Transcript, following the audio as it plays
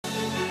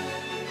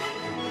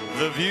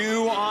The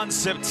View on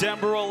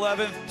September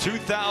 11th,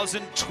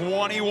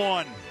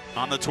 2021,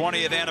 on the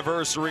 20th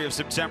anniversary of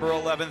September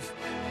 11th,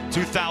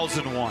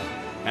 2001.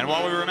 And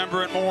while we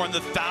remember it more in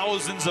the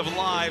thousands of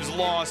lives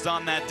lost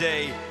on that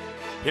day,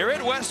 here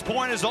at West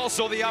Point is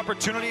also the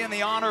opportunity and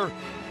the honor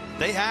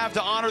they have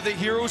to honor the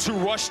heroes who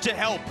rushed to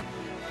help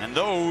and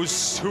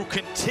those who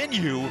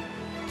continue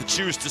to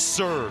choose to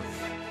serve.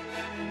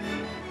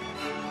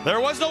 There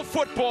was no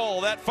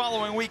football that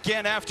following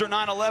weekend after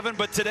 9/11,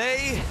 but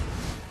today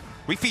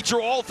we feature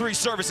all three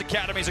service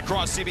academies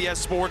across CBS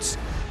Sports,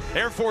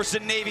 Air Force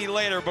and Navy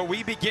later, but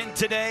we begin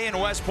today in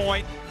West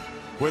Point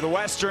with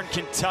Western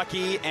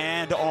Kentucky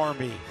and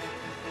Army.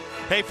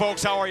 Hey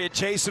folks, how are you?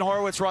 Jason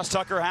Horowitz, Ross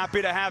Tucker,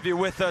 happy to have you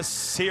with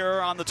us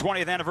here on the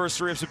 20th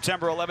anniversary of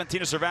September 11th.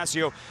 Tina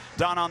Servasio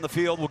down on the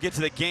field. We'll get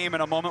to the game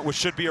in a moment, which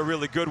should be a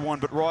really good one.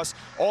 But Ross,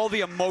 all the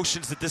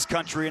emotions that this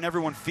country and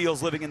everyone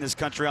feels living in this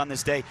country on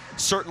this day,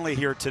 certainly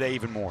here today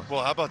even more.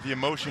 Well, how about the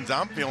emotions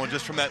I'm feeling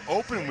just from that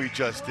open we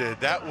just did?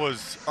 That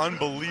was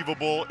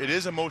unbelievable. It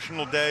is an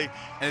emotional day,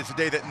 and it's a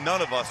day that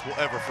none of us will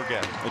ever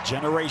forget. A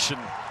generation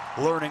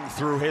learning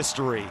through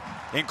history,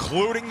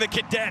 including the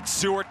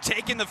cadets who are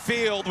taking the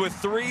field with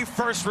 3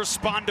 first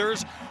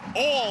responders,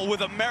 all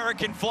with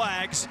American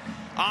flags,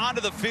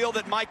 onto the field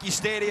at Michie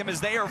Stadium as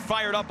they are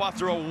fired up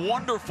after a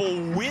wonderful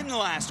win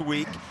last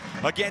week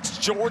against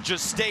Georgia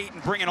State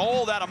and bringing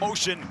all that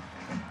emotion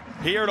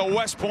here to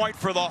West Point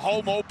for the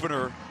home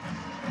opener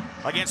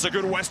against a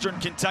good Western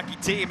Kentucky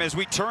team. As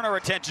we turn our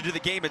attention to the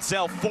game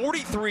itself,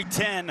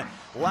 43-10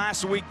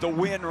 last week, the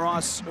win,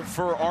 Ross,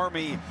 for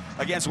Army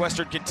against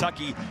Western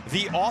Kentucky.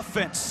 The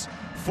offense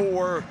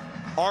for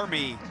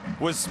Army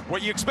was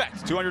what you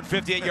expect,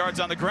 258 yards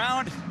on the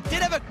ground.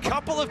 Did have a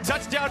couple of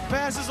touchdown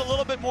passes, a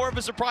little bit more of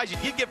a surprise. You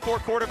did get 4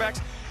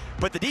 quarterbacks,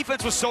 but the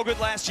defense was so good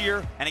last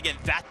year, and again,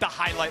 that's the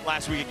highlight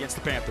last week against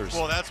the Panthers.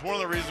 Well, that's one of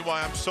the reasons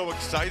why I'm so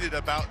excited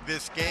about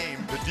this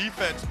game. The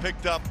defense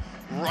picked up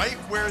right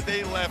where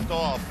they left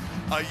off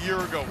a year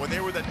ago when they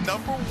were the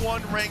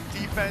 #1 ranked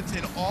defense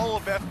in all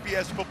of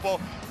FBS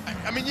football.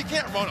 I mean, you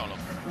can't run on them.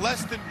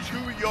 Less than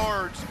 2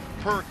 yards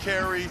per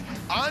carry.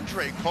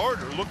 Andre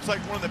Carter looks like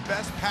one of the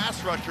best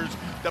pass rushers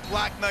the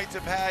Black Knights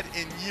have had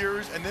in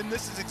years, and then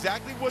this is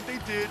exactly what they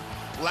did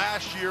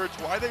last year. It's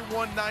why they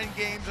won 9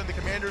 games in the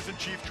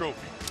Commanders-in-Chief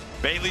Trophy.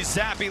 Bailey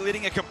Zappi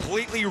leading a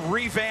completely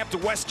revamped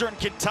Western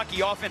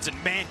Kentucky offense,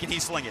 and man, can he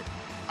sling it.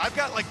 I've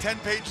got like 10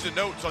 pages of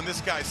notes on this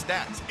guy's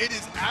stats. It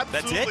is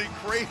absolutely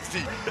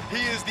crazy.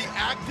 He is the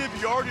active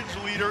yardage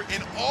leader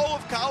in all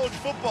of college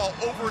football,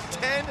 over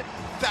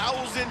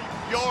 10,000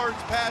 yards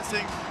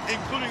passing,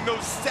 including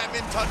those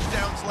 7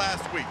 touchdowns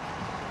last week.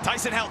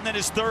 Tyson Helton in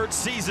his 3rd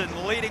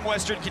season leading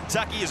Western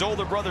Kentucky. His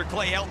older brother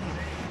Clay Helton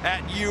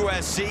at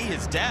USC.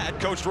 His dad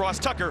coached Ross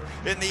Tucker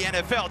in the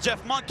NFL.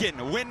 Jeff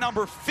Monken, win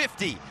number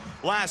 50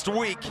 last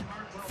week.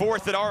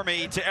 4th at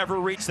Army to ever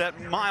reach that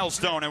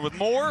milestone. And with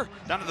more,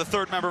 down to the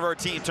 3rd member of our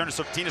team, Tina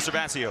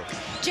Servasio.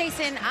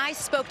 Jason, I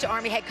spoke to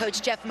Army head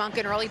coach Jeff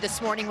Monken early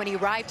this morning when he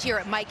arrived here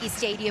at Michie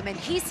Stadium, and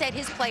he said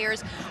his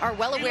players are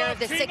well aware of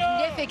the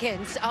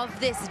significance of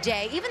this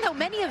day, even though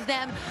many of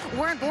them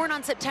weren't born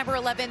on September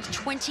 11th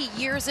 20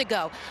 years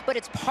ago. But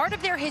it's part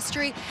of their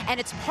history, and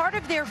it's part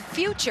of their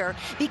future,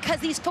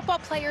 because these football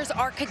players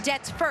are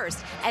cadets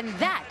first. And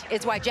that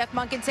is why Jeff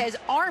Monken says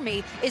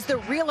Army is the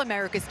real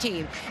America's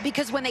team,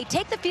 because when they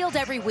take the field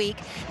every week,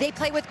 they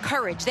play with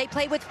courage, they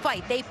play with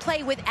fight, they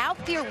play without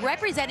fear,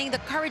 representing the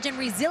courage and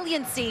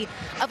resiliency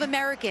of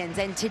Americans.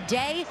 And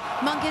today,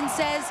 Monken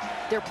says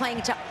they're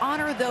playing to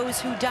honor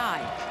those who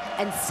died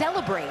and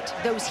celebrate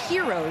those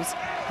heroes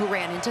who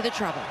ran into the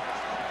trouble.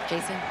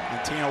 Jason?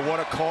 And Tina, what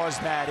a cause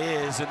that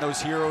is, and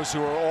those heroes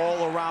who are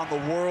all around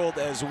the world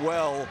as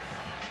well,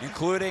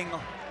 including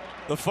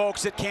the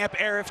folks at Camp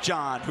Arif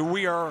John, who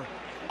we are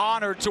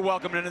honored to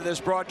welcome into this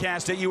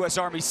broadcast at U.S.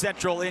 Army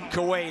Central in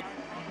Kuwait.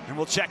 And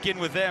we'll check in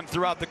with them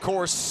throughout the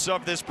course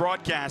of this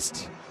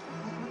broadcast.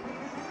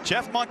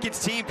 Jeff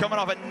Monken's team coming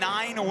off a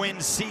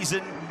 9-win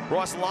season.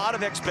 Ross, a lot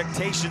of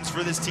expectations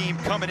for this team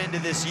coming into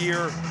this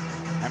year.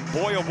 And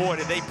boy, oh boy,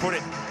 did they put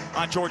it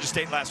on Georgia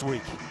State last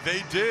week.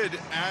 They did,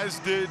 as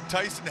did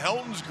Tyson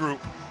Helton's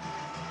group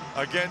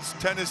against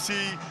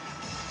Tennessee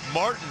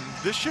Martin.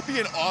 This should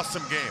be an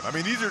awesome game. I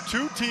mean, these are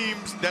 2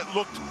 teams that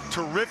looked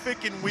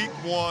terrific in week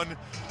 1.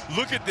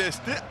 Look at this.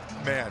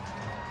 Man,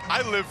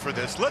 I live for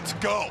this. Let's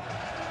go.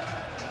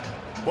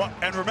 Well,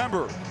 and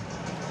remember,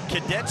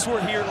 cadets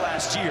were here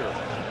last year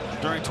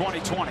during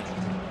 2020,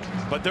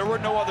 but there were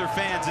no other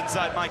fans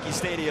inside Michie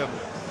Stadium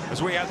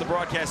as we have the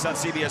broadcast on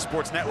CBS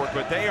Sports Network,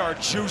 but they are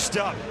juiced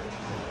up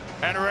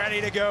and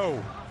ready to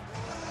go.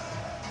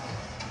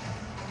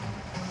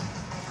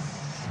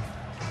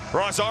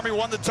 Ross, Army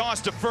won the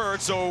toss deferred,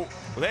 so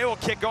they will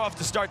kick off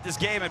to start this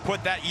game and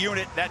put that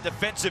unit, that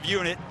defensive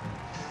unit,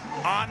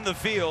 on the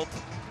field.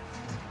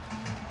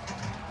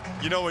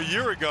 You know, a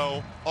year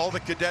ago, all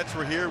the cadets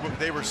were here, but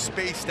they were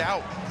spaced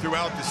out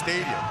throughout the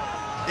stadium.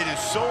 It is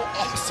so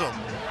awesome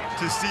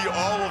to see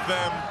all of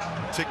them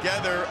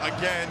together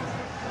again,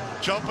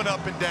 jumping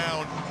up and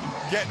down,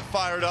 getting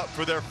fired up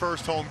for their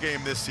first home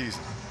game this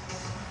season.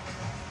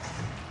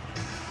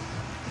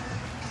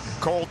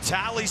 Cole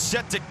Talley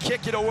set to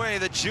kick it away,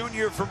 the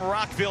junior from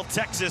Rockville,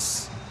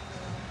 Texas.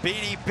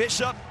 B.D.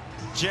 Bishop,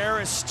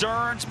 Jarris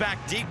Stearns back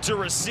deep to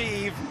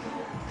receive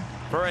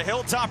for a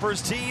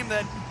Hilltoppers team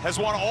that has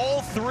won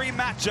all 3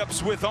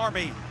 matchups with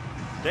Army,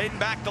 dating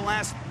back the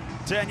last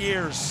 10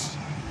 years.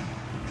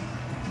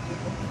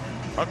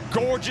 A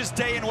gorgeous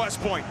day in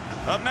West Point,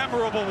 a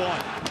memorable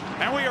one,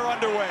 and we are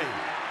underway.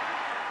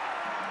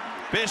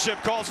 Bishop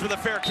calls for the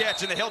fair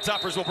catch, and the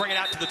Hilltoppers will bring it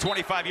out to the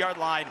 25-yard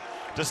line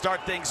to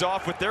start things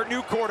off with their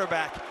new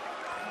quarterback,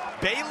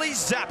 Bailey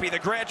Zappi, the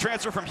grad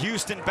transfer from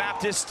Houston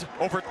Baptist,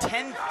 over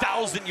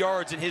 10,000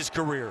 yards in his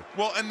career.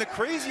 Well, and the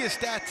craziest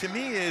stat to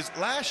me is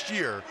last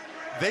year,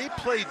 they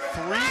played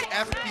 3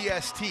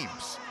 FBS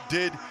teams,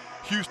 did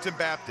Houston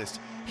Baptist.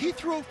 He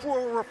threw for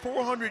over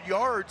 400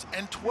 yards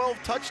and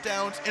 12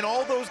 touchdowns in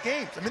all those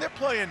games. I mean, they're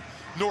playing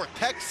North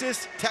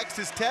Texas,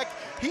 Texas Tech.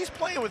 He's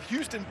playing with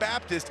Houston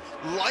Baptist,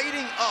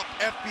 lighting up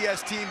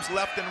FBS teams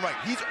left and right.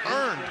 He's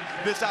earned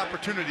this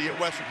opportunity at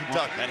Western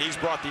Kentucky. And he's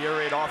brought the air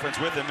raid offense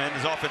with him and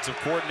his offensive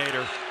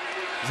coordinator,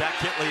 Zach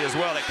Kitley, as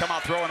well. They come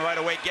out throwing right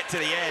away, get to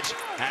the edge.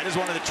 That is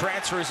one of the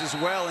transfers as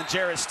well, and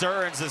Jarris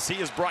Stearns, as he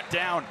is brought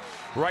down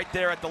right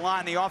there at the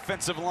line. The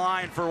offensive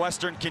line for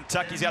Western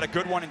Kentucky's got a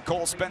good one in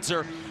Cole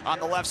Spencer on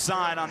the left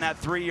side on that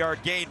 3-yard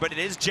gain, but it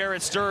is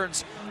Jarris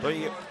Stearns,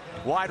 the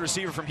wide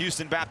receiver from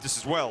Houston Baptist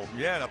as well.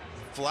 Yeah, and a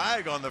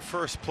flag on the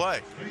first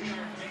play.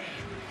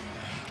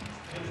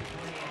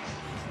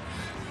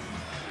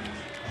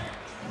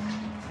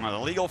 Well,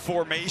 the legal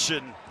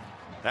formation,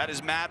 that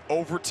is Matt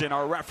Overton,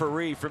 our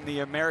referee from the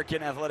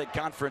American Athletic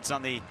Conference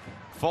on the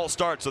false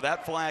start. So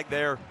that flag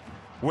there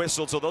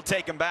whistled, so they'll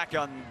take him back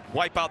and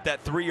wipe out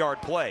that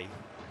 3-yard play.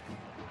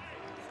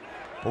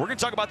 But we're going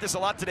to talk about this a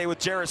lot today with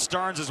Jarris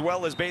Stearns as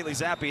well as Bailey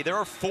Zappi. There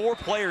are 4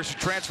 players who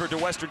transferred to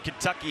Western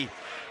Kentucky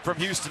from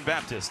Houston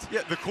Baptist.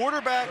 Yeah, the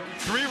quarterback,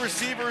 3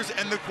 receivers,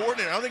 and the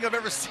coordinator. I don't think I've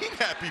ever seen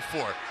that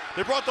before.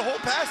 They brought the whole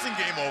passing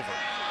game over.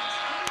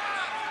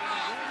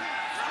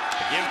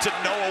 Give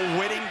to Noah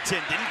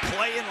Whittington. Didn't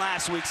play in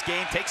last week's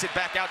game. Takes it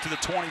back out to the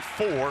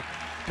 24.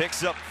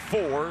 Picks up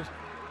 4.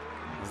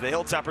 As the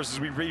Hilltoppers, as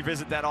we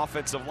revisit that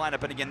offensive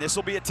lineup. And again, this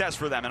will be a test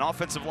for them. An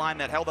offensive line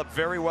that held up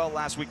very well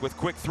last week with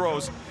quick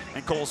throws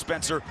and Cole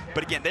Spencer.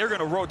 But again, they're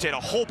going to rotate a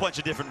whole bunch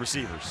of different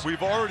receivers.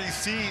 We've already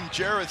seen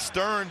Jarris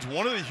Stearns,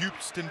 one of the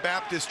Houston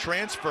Baptist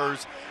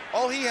transfers.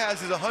 All he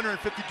has is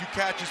 152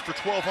 catches for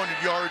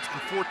 1,200 yards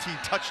and 14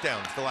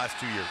 touchdowns the last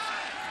 2 years.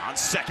 On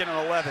 2nd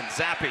and 11,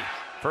 Zappi.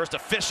 First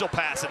official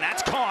pass, and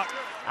that's caught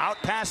out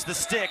past the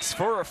sticks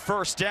for a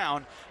first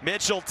down.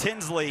 Mitchell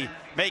Tinsley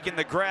making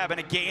the grab and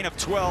a gain of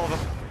 12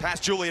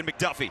 past Julian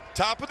McDuffie.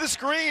 Top of the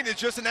screen is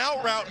just an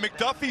out route.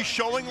 McDuffie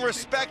showing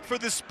respect for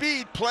the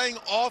speed, playing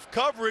off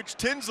coverage.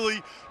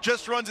 Tinsley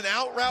just runs an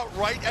out route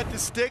right at the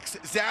sticks.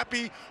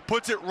 Zappi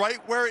puts it right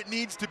where it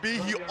needs to be.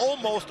 He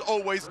almost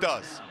always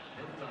does.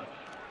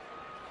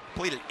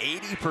 Completed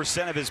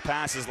 80% of his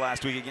passes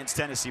last week against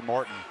Tennessee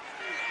Martin.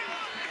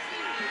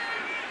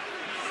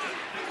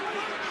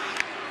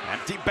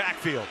 Empty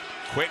backfield,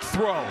 quick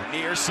throw,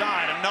 near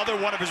side, another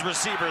one of his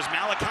receivers,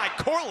 Malachi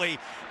Corley,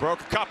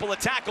 broke a couple of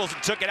tackles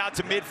and took it out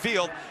to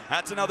midfield.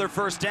 That's another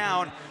first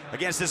down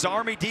against this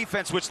Army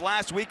defense, which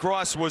last week,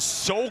 Ross, was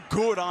so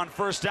good on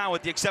first down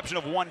with the exception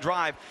of one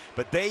drive,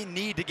 but they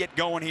need to get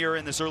going here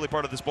in this early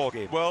part of this ball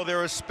game. Well,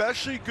 they're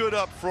especially good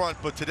up front,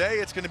 but today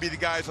it's going to be the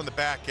guys on the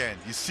back end.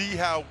 You see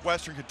how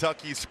Western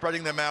Kentucky is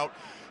spreading them out.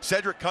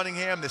 Cedric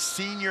Cunningham, the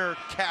senior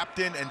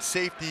captain and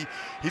safety,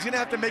 he's going to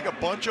have to make a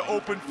bunch of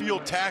open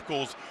field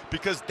tackles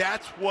because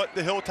that's what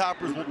the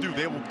Hilltoppers will do.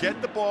 They will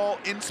get the ball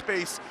in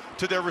space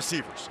to their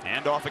receivers.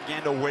 Hand off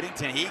again to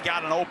Whittington. He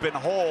got an open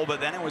hole, but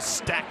then it was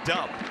stacked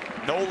up.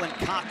 Nolan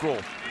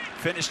Cockrell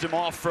finished him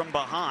off from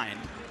behind.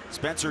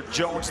 Spencer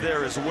Jones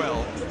there as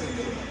well.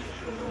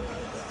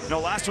 You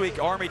know, last week,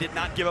 Army did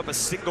not give up a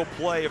single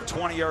play of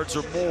 20 yards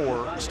or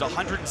more. Just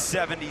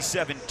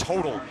 177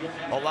 total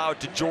allowed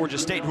to Georgia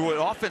State, who an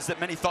offense that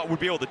many thought would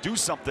be able to do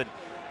something.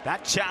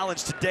 That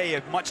challenge today,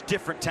 a much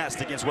different test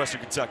against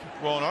Western Kentucky.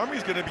 Well, and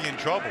Army's going to be in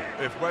trouble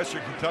if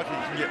Western Kentucky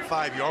can get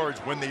 5 yards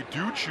when they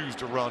do choose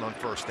to run on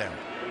first down.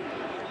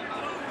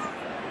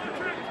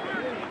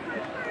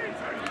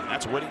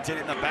 That's Whittington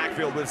in the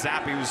backfield with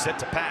Zappi, who's set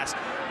to pass.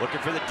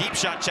 Looking for the deep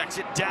shot, checks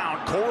it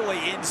down. Corley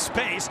in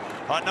space.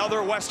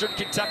 Another Western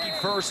Kentucky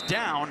first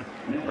down.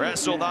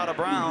 Wrestled out of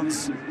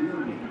bounds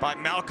by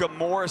Malcolm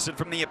Morrison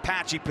from the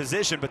Apache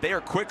position, but they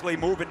are quickly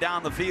moving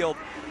down the field,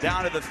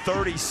 down to the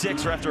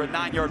 36 after a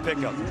 9-yard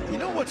pickup. You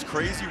know what's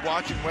crazy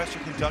watching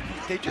Western Kentucky?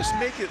 They just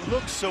make it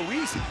look so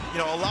easy. You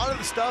know, a lot of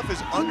the stuff is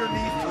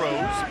underneath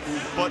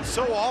throws, but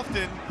so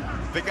often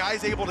the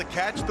guy's able to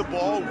catch the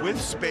ball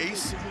with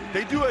space.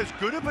 They do as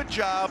good of a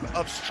job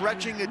of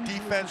stretching a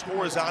defense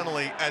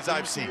horizontally as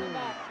I've seen.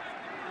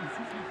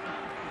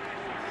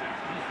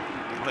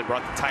 They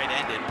brought the tight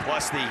end in,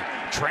 plus the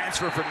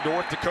transfer from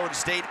North Dakota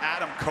State,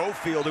 Adam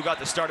Cofield, who got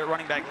the start at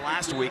running back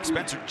last week.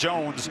 Spencer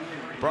Jones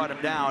brought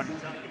him down.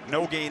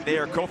 No gain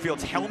there.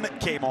 Cofield's helmet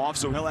came off,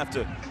 so he'll have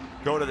to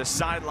go to the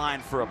sideline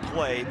for a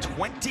play.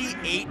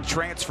 28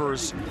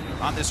 transfers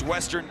on this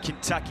Western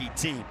Kentucky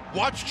team.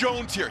 Watch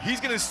Jones here. He's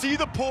going to see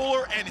the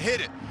puller and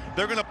hit it.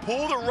 They're going to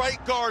pull the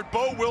right guard,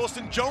 Bo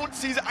Wilson. Jones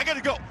sees it. I got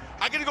to go.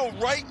 I got to go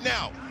right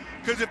now.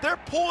 Because if they're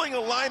pulling a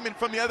lineman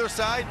from the other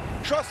side,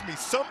 trust me,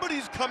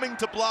 somebody's coming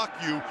to block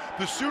you.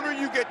 The sooner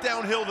you get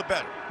downhill, the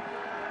better.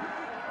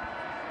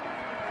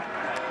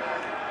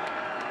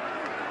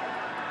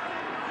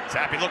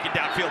 Zappe looking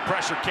downfield,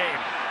 pressure came.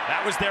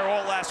 That was there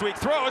all last week.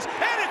 Throws,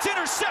 and it's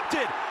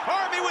intercepted.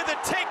 Army with a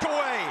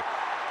takeaway.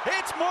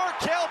 It's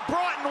Markel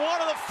Broughton, one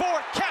of the 4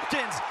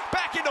 captains,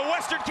 back into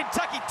Western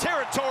Kentucky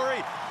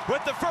territory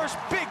with the first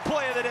big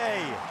play of the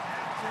day.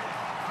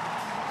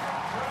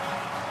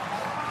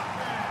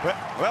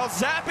 Well,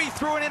 Zappe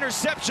threw an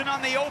interception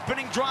on the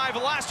opening drive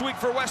last week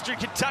for Western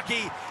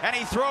Kentucky, and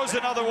he throws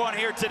another one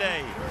here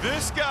today.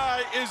 This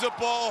guy is a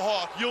ball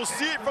hawk. You'll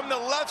see it from the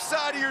left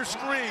side of your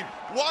screen.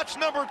 Watch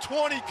number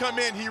 20 come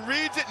in. He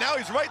reads it. Now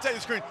he's right side of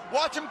the screen.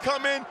 Watch him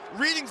come in,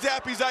 reading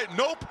Zappe's eye.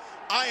 Nope,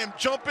 I am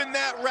jumping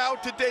that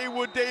route to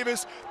Dawood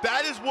Davis.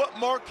 That is what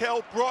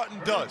Markel Broughton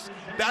does.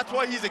 That's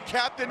why he's a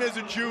captain as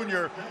a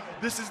junior.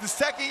 This is the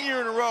 2nd year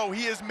in a row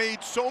he has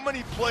made so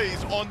many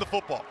plays on the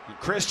football.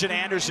 Christian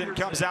Anderson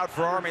comes out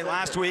for Army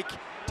last week.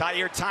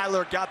 Tyler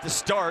Tyler got the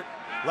start,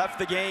 left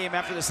the game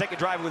after the 2nd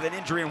drive with an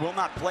injury and will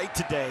not play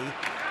today.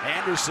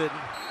 Anderson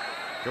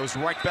goes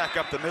right back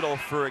up the middle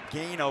for a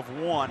gain of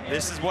 1.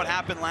 This is what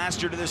happened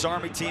last year to this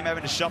Army team,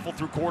 having to shuffle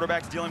through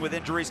quarterbacks, dealing with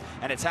injuries,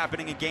 and it's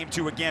happening in game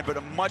 2 again, but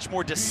a much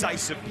more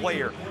decisive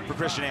player for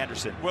Christian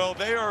Anderson. Well,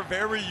 they are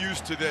very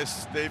used to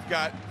this. They've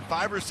got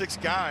 5 or 6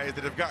 guys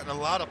that have gotten a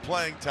lot of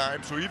playing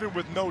time, so even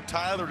with no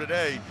Tyler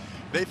today,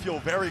 they feel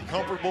very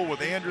comfortable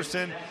with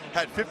Anderson.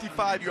 Had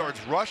 55 yards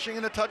rushing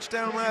and a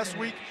touchdown last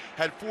week,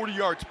 had 40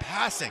 yards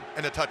passing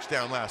and a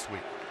touchdown last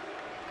week.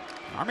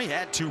 Army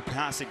had 2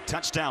 passing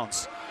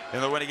touchdowns in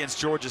the win against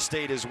Georgia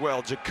State as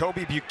well.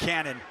 Jacoby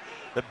Buchanan,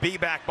 the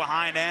B-back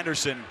behind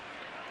Anderson,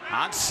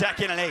 on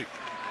 2nd and 8.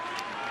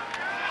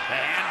 The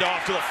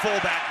handoff to the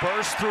fullback,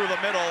 burst through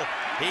the middle.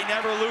 He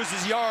never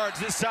loses yards.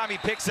 This time he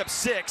picks up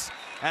 6,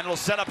 and it'll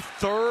set up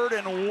 3rd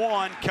and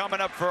 1 coming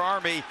up for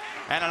Army,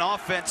 and an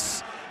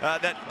offense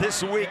that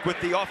this week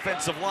with the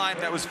offensive line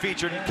that was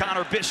featured in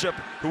Connor Bishop,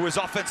 who was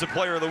Offensive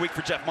Player of the Week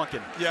for Jeff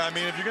Monken. Yeah, I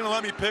mean, if you're going to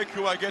let me pick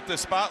who I get to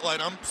spotlight,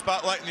 I'm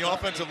spotlighting the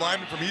offensive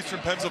lineman from Eastern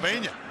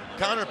Pennsylvania.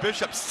 Connor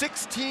Bishop,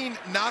 16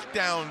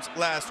 knockdowns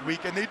last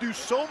week, and they do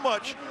so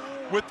much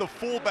with the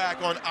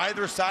fullback on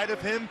either side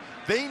of him.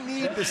 They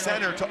need the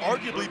center to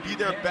arguably be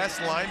their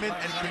best lineman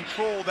and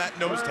control that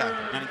nose tackle.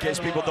 And in case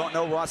people don't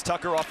know, Ross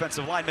Tucker,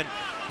 offensive lineman,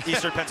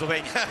 Eastern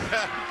Pennsylvania.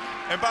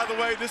 And by the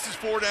way, this is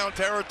 4-down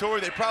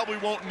territory. They probably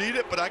won't need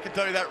it, but I can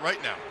tell you that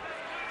right now.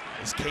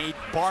 It's Cade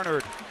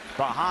Barnard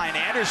behind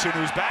Anderson,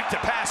 who's back to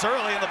pass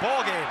early in the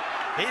ballgame.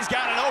 He's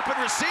got an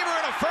open receiver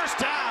and a 1st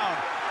down.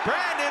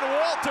 Brandon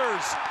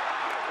Walters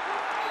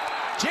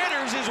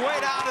jitters his way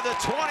down to the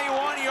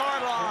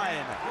 21-yard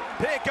line.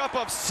 Pickup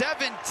of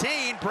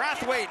 17.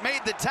 Brathwaite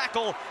made the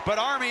tackle, but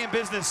Army in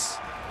business.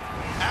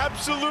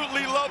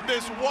 Absolutely love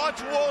this.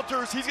 Watch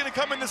Walters. He's going to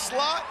come in the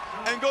slot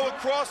and go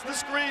across the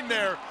screen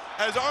there.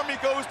 As Army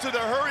goes to the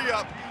hurry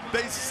up,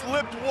 they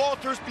slipped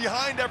Walters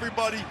behind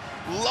everybody.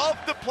 Love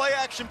the play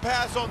action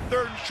pass on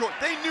 3rd and short.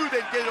 They knew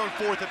they'd get it on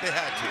 4th if they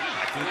had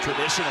to.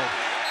 Traditional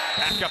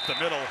back up the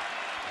middle.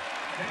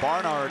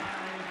 Barnard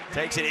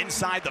takes it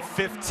inside the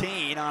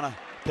 15 on a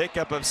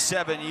pickup of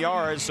 7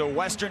 yards. So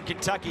Western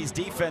Kentucky's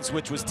defense,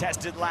 which was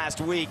tested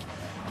last week,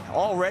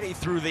 already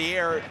through the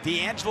air.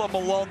 D'Angelo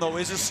Malone, though,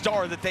 is a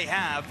star that they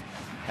have,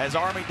 as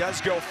Army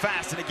does go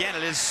fast. And again,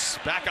 it is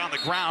back on the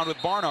ground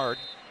with Barnard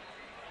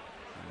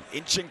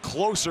inching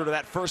closer to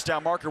that 1st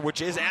down marker, which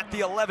is at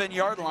the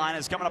 11-yard line.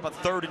 Is coming up on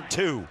 3rd and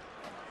 2.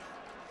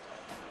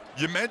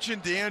 You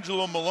mentioned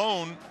D'Angelo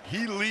Malone.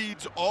 He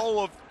leads all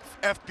of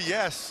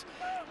FBS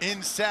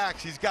in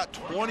sacks. He's got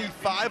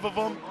 25 of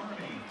them.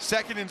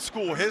 2nd in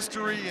school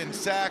history in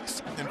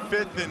sacks and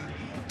 5th in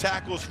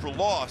tackles for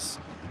loss.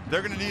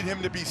 They're going to need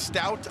him to be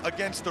stout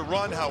against the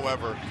run,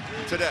 however,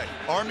 today.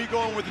 Army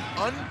going with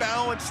an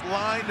unbalanced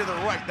line to the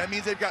right. That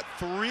means they've got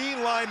 3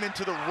 linemen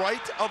to the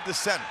right of the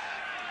center.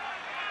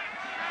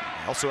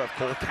 Also have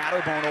Cole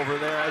Catterbone over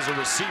there as a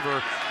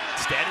receiver.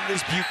 Instead, it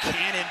is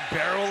Buchanan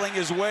barreling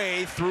his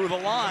way through the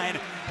line.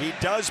 He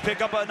does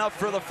pick up enough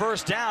for the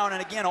 1st down.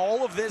 And again,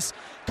 all of this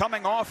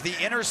coming off the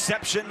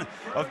interception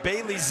of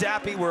Bailey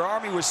Zappe, where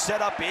Army was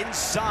set up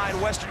inside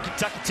Western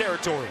Kentucky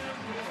territory.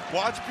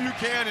 Watch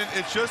Buchanan.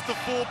 It's just a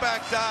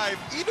fullback dive.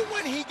 Even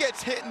when he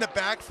gets hit in the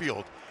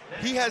backfield,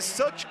 he has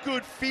such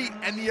good feet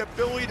and the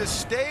ability to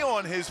stay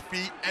on his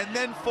feet and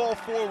then fall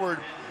forward.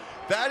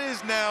 That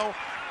is now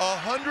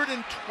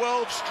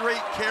 112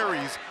 straight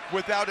carries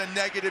without a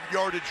negative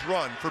yardage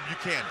run for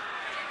Buchanan.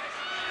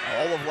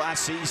 All of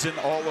last season,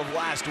 all of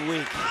last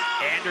week.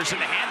 Anderson,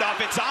 the handoff,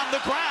 it's on the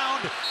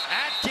ground.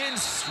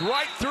 Atkins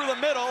right through the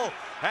middle,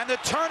 and the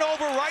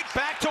turnover right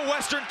back to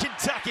Western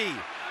Kentucky.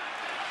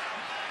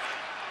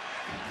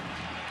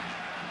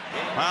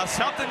 Well,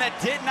 something that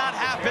did not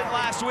happen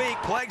last week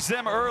plagues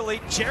them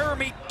early.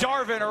 Jeremy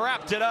Darvin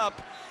wrapped it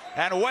up,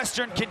 and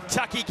Western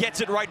Kentucky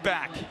gets it right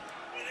back.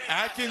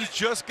 Atkins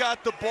just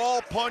got the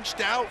ball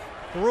punched out.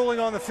 The ruling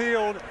on the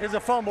field is a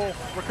fumble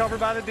recovered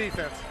by the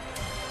defense.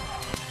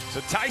 So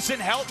Tyson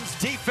Helton's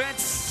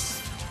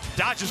defense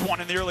dodges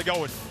one in the early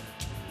going.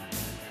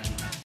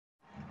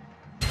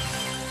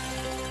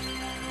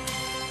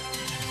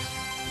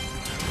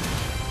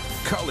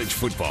 College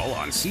football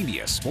on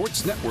CBS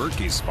Sports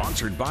Network is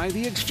sponsored by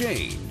The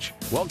Exchange,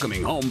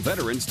 welcoming home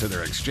veterans to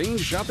their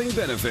exchange shopping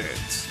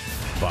benefits.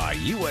 By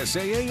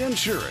USAA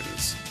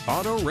Insurance,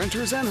 auto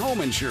renters and home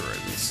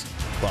insurance.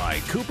 By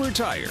Cooper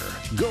Tire,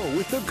 go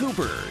with the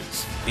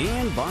Coopers.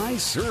 And by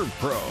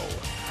ServPro,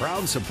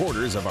 proud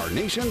supporters of our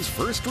nation's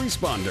first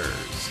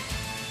responders.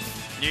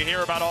 You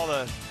hear about all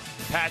the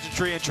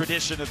pageantry and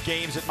tradition of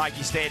games at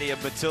Michie Stadium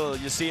until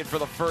you see it for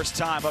the first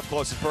time up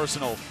close and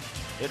personal.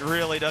 It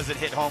really doesn't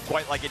hit home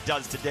quite like it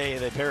does today.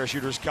 The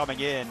parachuters coming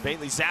in.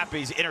 Bailey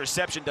Zappe's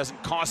interception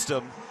doesn't cost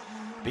him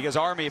because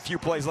Army, a few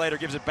plays later,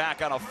 gives it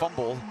back on a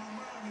fumble.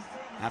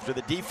 After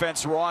the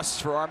defense loss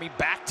for Army,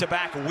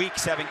 back-to-back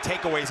weeks having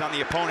takeaways on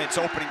the opponent's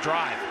opening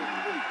drive.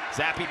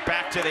 Zappe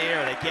back to the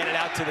air. They get it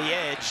out to the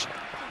edge.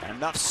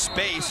 Enough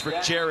space for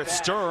Jarrett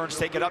Stearns.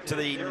 Take it up to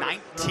the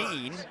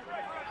 19.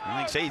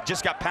 I think he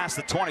just got past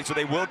the 20, so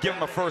they will give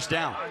him a first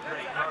down.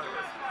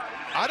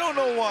 I don't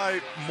know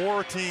why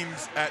more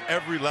teams at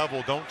every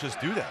level don't just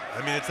do that. I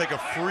mean, it's like a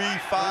free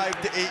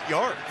 5 to 8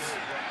 yards.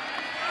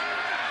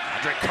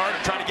 Andre Carter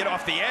trying to get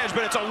off the edge,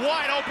 but it's a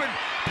wide open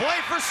play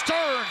for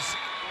Stearns.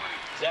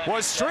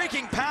 Was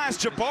streaking past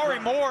Jabari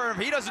Moore. If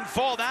he doesn't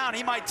fall down,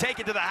 he might take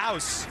it to the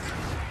house.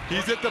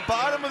 He's at the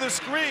bottom of the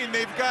screen.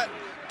 They've got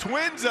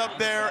twins up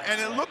there,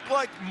 and it looked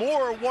like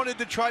Moore wanted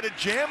to try to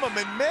jam him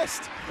and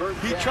missed.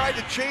 He tried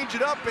to change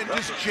it up and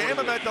just jam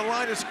him at the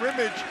line of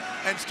scrimmage,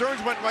 and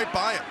Stearns went right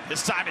by him.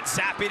 This time it's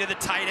Zappe to the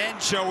tight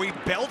end, Joey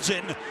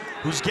Belgian,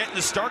 who's getting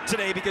the start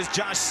today because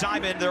Josh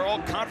Simon, their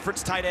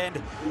all-conference tight end,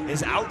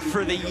 is out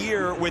for the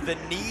year with a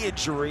knee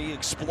injury.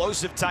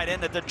 Explosive tight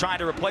end that they're trying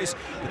to replace.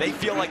 They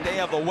feel like they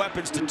have the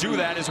weapons to do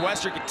that as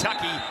Western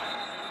Kentucky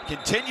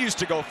continues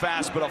to go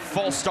fast, but a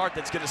false start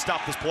that's going to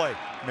stop this play.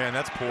 Man,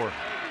 that's poor.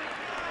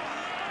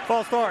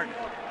 False start.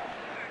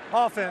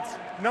 Offense,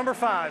 number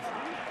 5.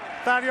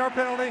 5-yard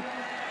penalty,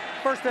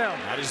 first down.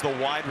 That is the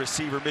wide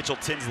receiver, Mitchell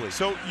Tinsley.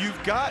 So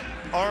you've got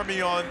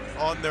Army on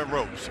their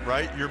ropes,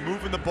 right? You're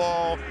moving the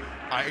ball.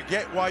 I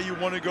get why you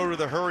want to go to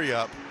the hurry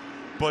up,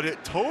 but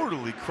it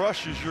totally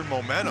crushes your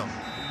momentum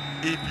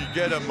if you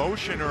get a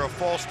motion or a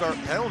false start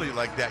penalty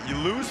like that. You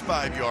lose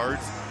 5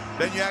 yards,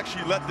 then you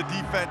actually let the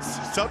defense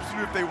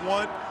substitute if they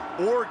want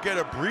or get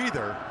a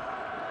breather.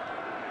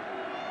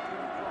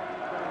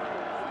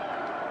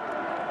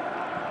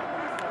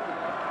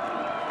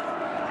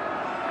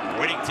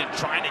 Whittington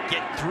trying to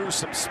get through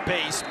some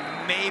space,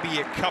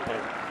 maybe a couple.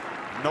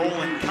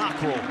 Nolan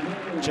Cockrell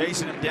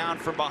chasing him down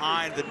from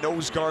behind, the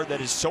nose guard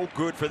that is so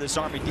good for this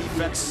Army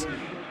defense.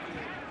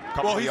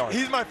 Well,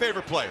 he's my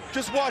favorite player.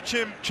 Just watch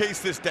him chase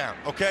this down,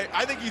 okay?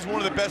 I think he's one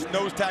of the best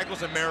nose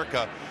tackles in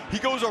America. He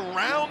goes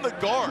around the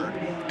guard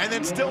and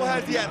then still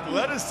has the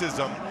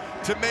athleticism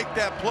to make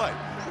that play.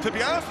 To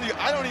be honest with you,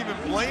 I don't even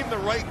blame the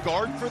right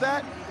guard for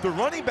that. The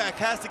running back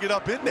has to get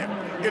up in there.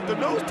 If the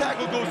nose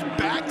tackle goes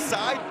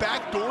backside,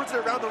 backdoors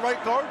around the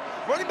right guard,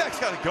 running back's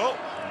got to go.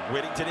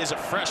 Whittington is a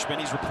freshman.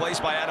 He's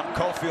replaced by Adam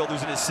Cofield,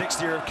 who's in his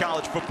 6th year of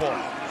college football.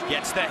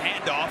 Gets the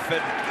handoff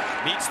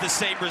and meets the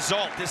same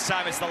result. This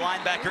time it's the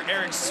linebacker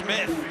Eric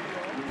Smith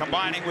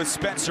combining with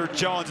Spencer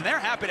Jones. And they're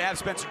happy to have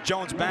Spencer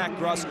Jones back,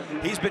 Russ.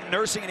 He's been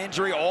nursing an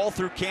injury all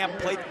through camp,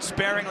 played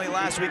sparingly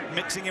last week,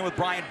 mixing in with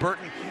Brian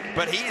Burton.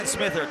 But he and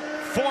Smith are a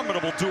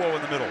formidable duo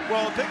in the middle.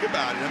 Well, think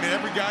about it. I mean,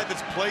 every guy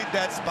that's played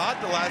that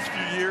spot the last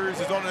few years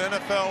is on an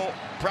NFL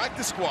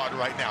practice squad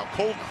right now.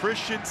 Cole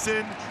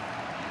Christensen,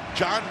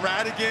 John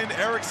Radigan,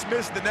 Eric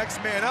Smith, the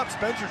next man up.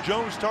 Spencer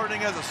Jones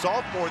starting as a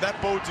sophomore. That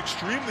bodes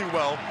extremely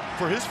well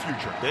for his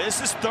future.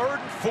 This is 3rd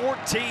and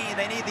 14.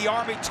 They need the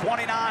Army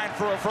 29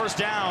 for a first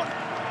down.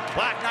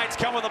 Black Knights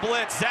come with a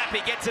blitz.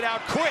 Zappe gets it out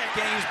quick,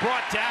 and he's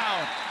brought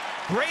down.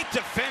 Great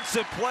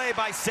defensive play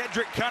by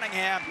Cedric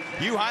Cunningham.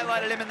 You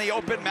highlighted him in the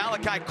open.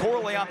 Malachi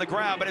Corley on the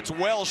ground, but it's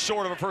well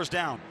short of a first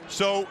down.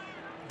 So,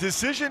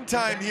 decision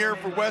time here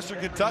for Western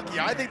Kentucky.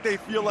 I think they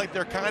feel like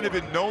they're kind of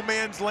in no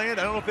man's land.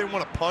 I don't know if they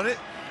want to punt it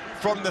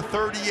from the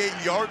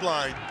 38-yard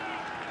line.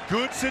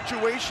 Good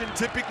situation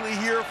typically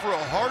here for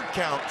a hard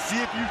count. See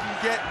if you can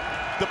get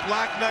the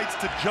Black Knights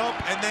to jump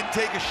and then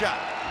take a shot.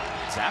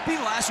 Zappe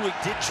last week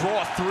did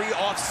draw 3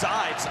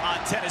 offsides on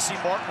Tennessee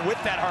Martin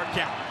with that hard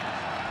count.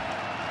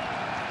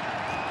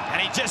 And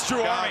he just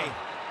drew Army.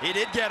 He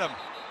did get him.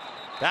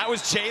 That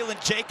was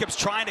Jalen Jacobs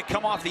trying to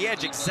come off the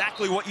edge.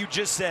 Exactly what you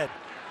just said.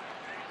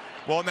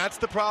 Well, and that's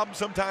the problem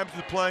sometimes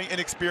with playing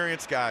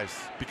inexperienced guys,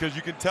 because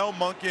you can tell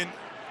Monken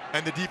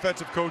and the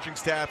defensive coaching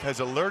staff has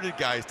alerted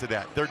guys to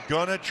that. They're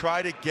gonna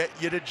try to get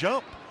you to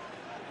jump,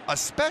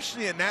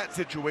 especially in that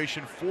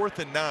situation, 4th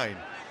and 9.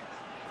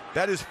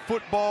 That is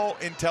football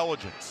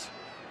intelligence.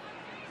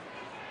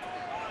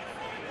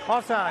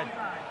 Offside.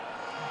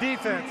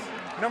 Defense,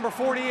 number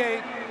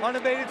 48,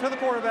 unabated to the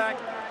quarterback.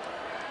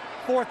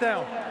 4th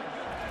down.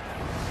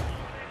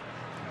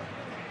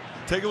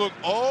 Take a look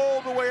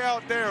all the way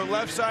out there,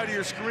 left side of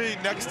your screen,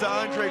 next to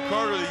Andre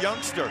Carter, the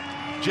youngster.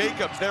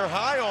 Jacobs, they're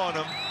high on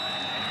him.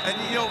 And,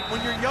 you know,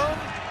 when you're young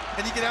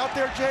and you get out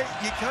there, Jay,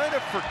 you kind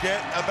of forget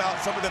about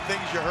some of the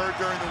things you heard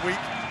during the week.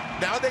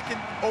 Now they can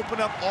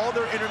open up all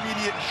their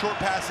intermediate and short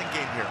passing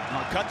game here.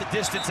 Cut the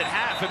distance in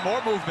half and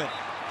more movement.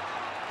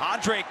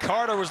 Andre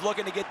Carter was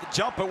looking to get the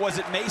jump, but was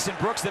it Mason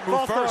Brooks that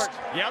moved first?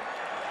 Yep.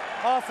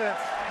 Offense,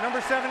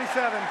 number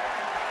 77,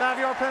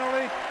 5-yard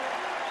penalty,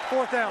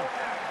 4th down.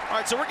 All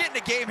right, so we're getting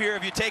a game here.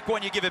 If you take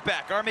one, you give it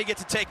back. Army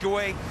gets a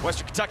takeaway.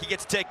 Western Kentucky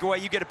gets a takeaway.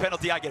 You get a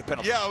penalty, I get a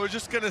penalty. Yeah, I was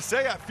just going to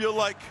say, I feel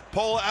like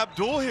Paula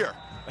Abdul here.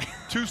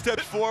 2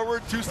 steps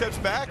forward, 2 steps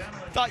back.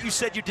 Thought you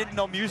said you didn't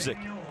know music.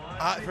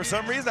 For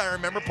some reason, I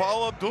remember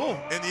Paula Abdul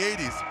in the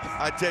 80s.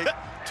 I take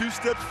 2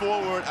 steps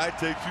forward, I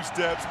take 2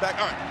 steps back.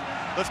 All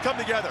right, let's come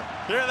together.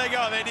 Here they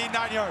go. They need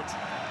 9 yards.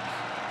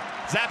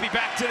 Zappy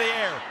back to the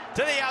air,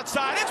 to the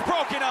outside. It's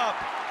broken up.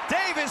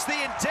 Davis,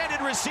 the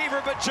intended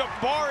receiver, but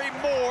Jabari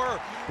Moore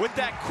with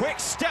that quick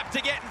step to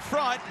get in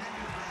front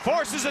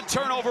forces a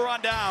turnover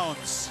on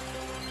downs.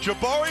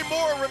 Jabari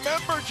Moore,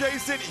 remember,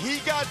 Jason, he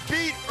got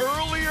beat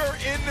earlier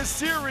in the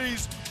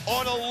series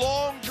on a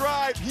long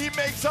drive. He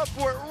makes up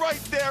for it right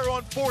there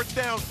on 4th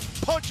down,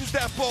 punches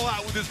that ball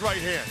out with his right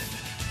hand.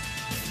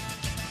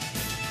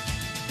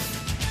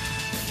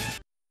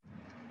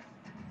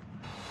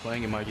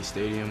 Playing in Mikey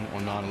Stadium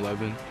on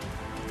 9/11,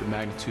 the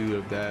magnitude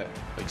of that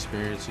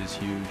experience is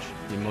huge.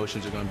 The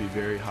emotions are going to be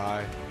very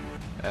high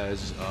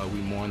as we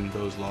mourn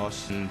those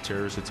losses and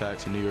terrorist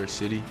attacks in New York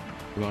City.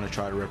 We're going to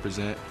try to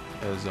represent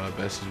as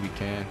best as we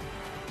can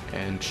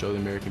and show the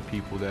American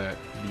people that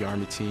the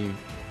Army team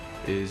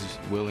is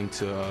willing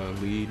to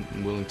lead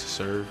and willing to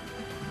serve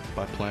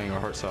by playing our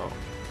hearts out.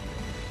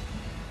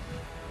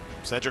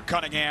 Cedric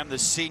Cunningham, the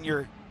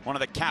senior, one of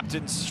the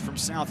captains from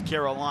South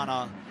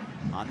Carolina,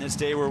 on this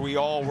day where we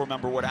all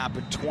remember what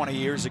happened 20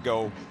 years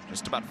ago,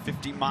 just about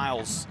 50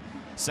 miles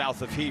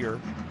south of here.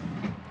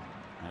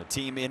 And a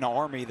team in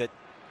Army that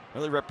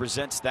really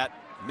represents that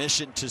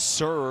mission to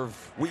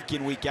serve week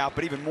in, week out,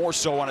 but even more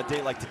so on a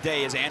day like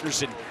today as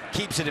Anderson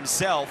keeps it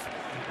himself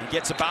and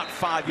gets about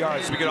 5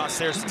 yards. We get on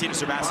stairs to Tina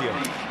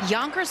Sermasio.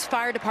 Yonkers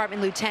Fire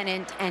Department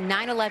Lieutenant and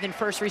 9/11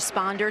 first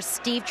responder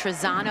Steve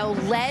Trezano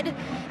led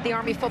the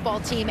Army football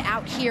team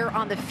out here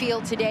on the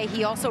field today.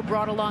 He also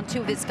brought along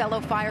 2 of his fellow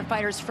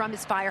firefighters from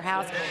his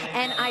firehouse.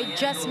 And I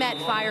just met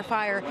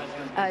firefighter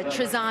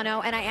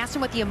Trezano, and I asked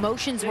him what the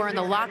emotions were in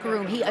the locker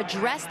room. He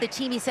addressed the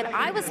team. He said,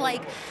 I was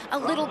like a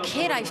little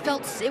kid. I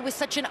felt it was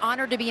such an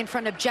honor to be in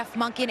front of Jeff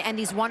Monken and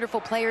these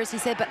wonderful players. He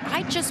said, but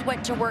I just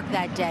went to work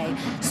that day.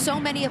 So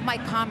many of my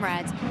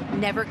comrades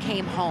never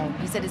came home.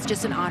 He said, it's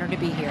just an honor to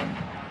be here.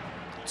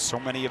 So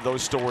many of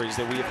those stories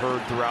that we have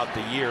heard throughout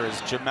the years.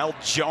 Jamel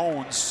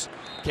Jones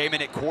came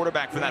in at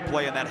quarterback for that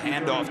play and that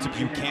handoff to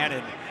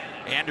Buchanan.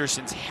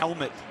 Anderson's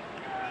helmet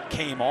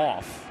came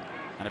off.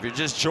 And if you're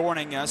just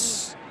joining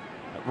us,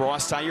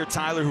 Ross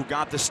Tyler, who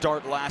got the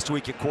start last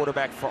week at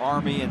quarterback for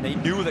Army, and they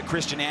knew that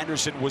Christian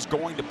Anderson was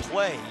going to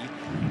play.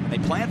 And they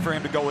planned for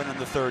him to go in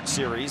the 3rd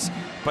series,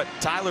 but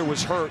Tyler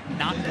was hurt,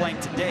 not playing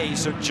today,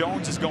 so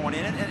Jones is going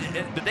in.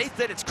 But they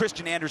said it's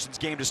Christian Anderson's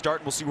game to start,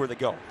 and we'll see where they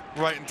go.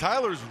 Right, and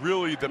Tyler's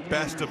really the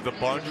best of the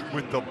bunch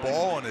with the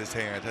ball in his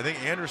hands. I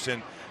think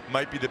Anderson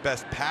might be the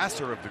best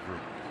passer of the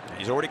group.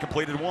 He's already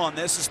completed 1.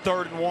 This is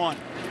 3rd and 1.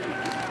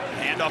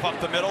 Handoff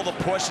up the middle, the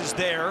push is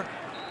there.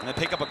 And they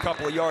pick up a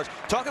couple of yards.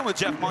 Talking with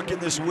Jeff Monken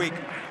this week,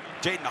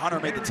 Jaden Hunter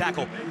made the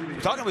tackle.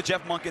 Talking with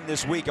Jeff Monken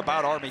this week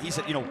about Army, he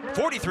said, you know,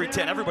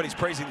 43-10, everybody's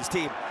praising this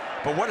team.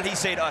 But what did he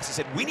say to us? He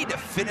said, we need to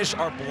finish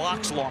our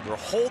blocks longer,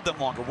 hold them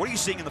longer. What are you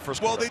seeing in the first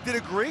quarter? Well, they did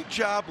a great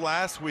job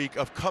last week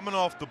of coming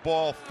off the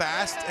ball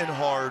fast and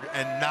hard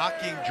and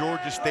knocking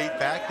Georgia State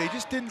back. They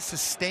just didn't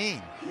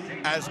sustain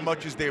as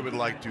much as they would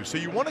like to. So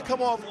you want to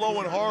come off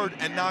low and hard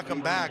and knock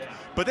them back,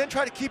 but then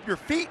try to keep your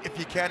feet if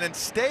you can and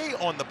stay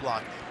on the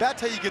block.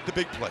 That's how you get the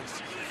big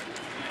plays.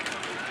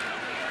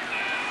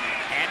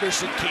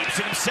 Anderson keeps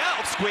it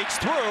himself, squeaks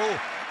through,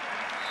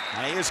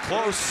 and he is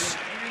close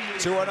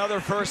to another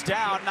first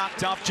down,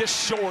 knocked off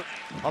just short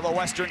of the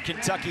Western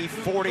Kentucky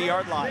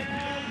 40-yard line.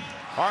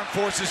 Armed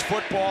Forces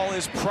football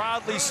is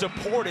proudly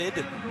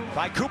supported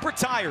by Cooper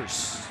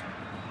Tires.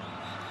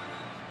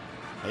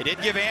 They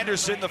did give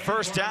Anderson the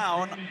first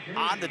down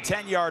on the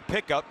 10-yard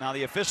pickup. Now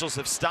the officials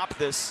have stopped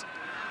this.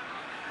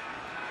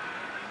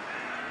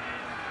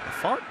 The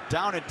far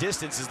down and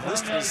distance is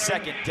listed as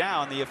 2nd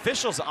down. The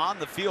officials on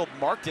the field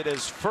marked it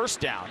as 1st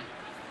down.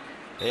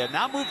 They have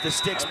now moved the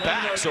sticks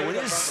back, so it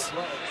is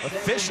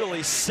officially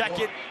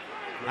 2nd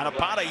And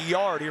about a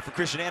yard here for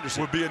Christian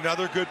Anderson. Would be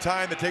another good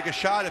time to take a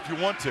shot if you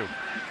want to.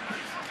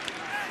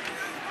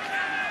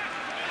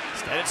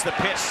 Instead, it's the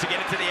pitch to get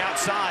it to the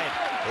outside.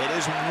 It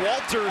is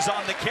Walters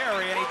on the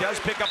carry, and he does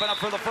pick up enough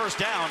for the first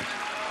down.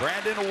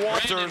 Brandon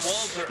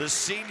Walters, the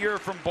senior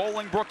from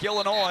Bolingbrook,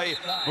 Illinois,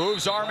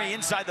 moves Army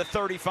inside the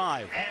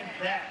 35.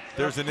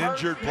 There's an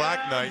injured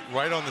Black Knight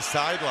right on the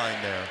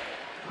sideline there.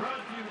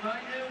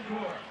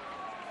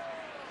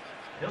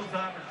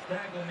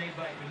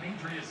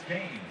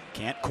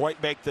 Can't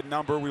quite make the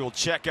number. We will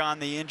check on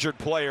the injured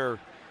player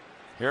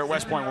here at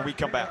West Point when we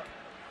come back.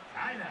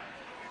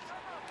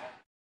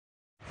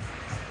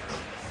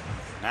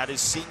 That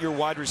is senior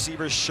wide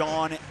receiver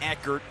Sean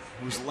Eckert,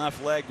 whose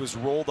left leg was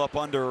rolled up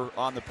under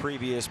on the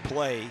previous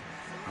play,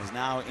 is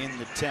now in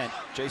the tent.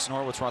 Jason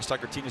Horwitz, Ross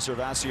Tucker, Tina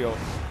Servasio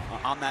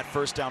on that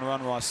first down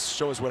run. Ross,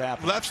 show us what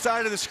happened. Left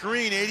side of the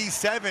screen,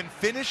 87,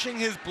 finishing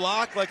his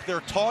block like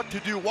they're taught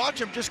to do.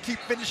 Watch him just keep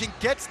finishing,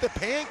 gets the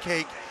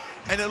pancake,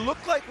 and it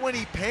looked like when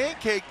he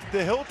pancaked the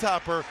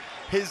Hilltopper,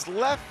 his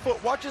left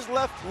foot, watch his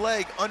left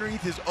leg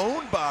underneath his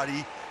own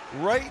body,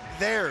 right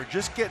there,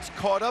 just gets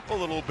caught up a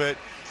little bit.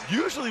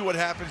 Usually what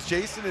happens,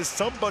 Jason, is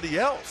somebody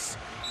else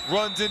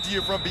runs into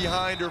you from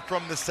behind or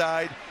from the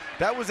side.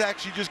 That was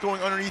actually just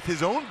going underneath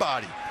his own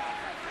body.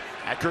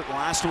 Eckert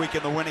last week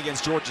in the win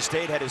against Georgia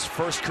State had his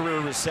first career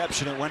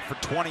reception. It went for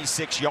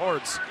 26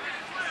 yards.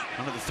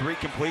 One of the 3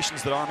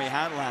 completions that Army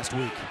had last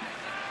week.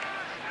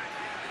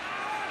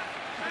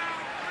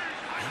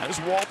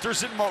 There's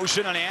Walters in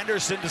motion, and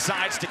Anderson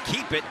decides to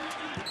keep it.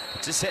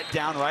 Puts his head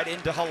down right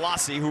into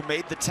Halasi, who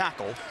made the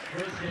tackle.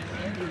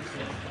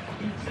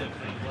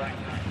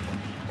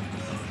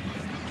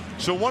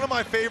 So one of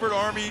my favorite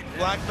Army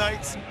Black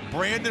Knights,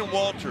 Brandon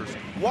Walters.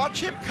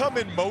 Watch him come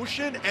in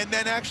motion and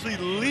then actually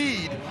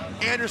lead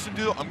Anderson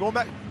to, I'm going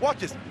back, watch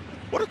this.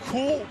 What a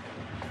cool,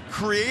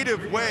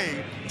 creative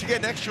way to get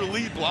an extra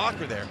lead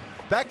blocker there.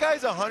 That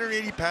guy's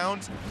 180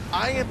 pounds.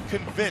 I am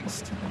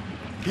convinced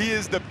he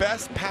is the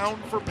best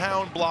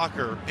pound-for-pound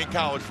blocker in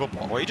college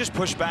football. Well, he just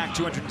pushed back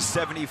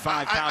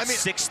 275 pounds,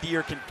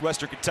 6th-year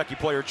Western Kentucky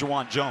player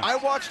Juwan Jones. I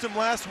watched him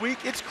last week.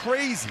 It's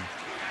crazy.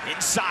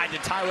 Inside to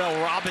Tyrell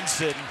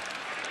Robinson.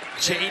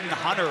 Jaden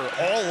Hunter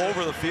all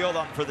over the field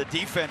for the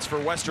defense for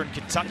Western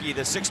Kentucky,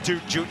 the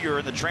 6'2 junior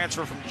and the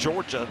transfer from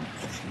Georgia.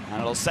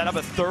 And it'll set up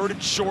a 3rd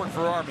and short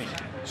for Army.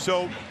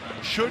 So,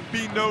 should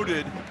be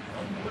noted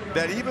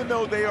that even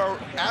though they are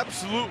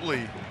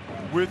absolutely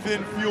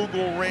within field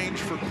goal range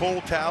for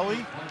Cole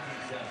Talley,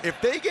 if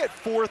they get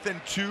 4th and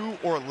 2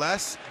 or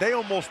less, they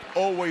almost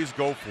always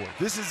go for it.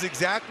 This is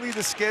exactly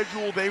the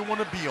schedule they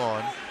want to be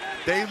on.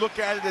 They look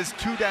at it as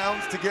 2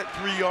 downs to get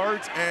 3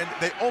 yards, and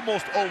they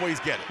almost always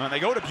get it. And they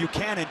go to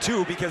Buchanan,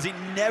 too, because he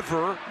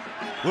never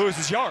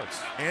loses yards.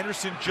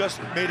 Anderson just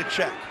made a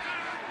check.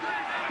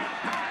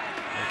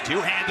 They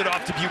do hand it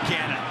off to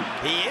Buchanan.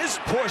 He is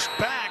pushed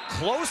back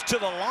close to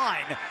the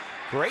line.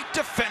 Great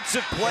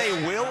defensive play.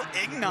 Will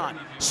Ignont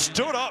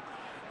stood up.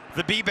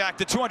 The B-back,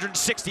 the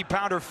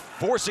 260-pounder,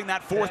 forcing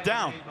that 4th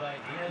down.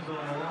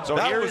 So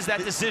here is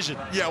that decision.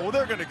 Yeah, well,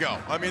 they're going to go.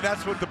 I mean,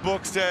 that's what the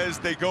book says.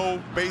 They go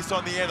based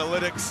on the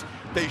analytics.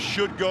 They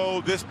should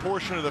go this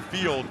portion of the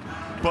field.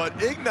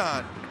 But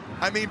Ignont,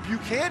 I mean,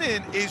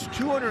 Buchanan is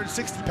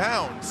 260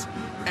 pounds,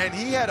 and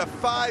he had a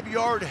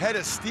 5-yard head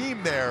of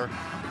steam there.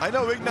 I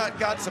know Ignont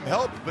got some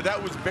help, but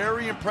that was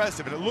very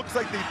impressive. And it looks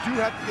like they do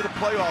have to get a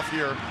playoff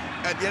here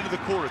at the end of the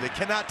quarter. They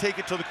cannot take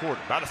it to the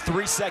quarter. About a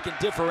 3-second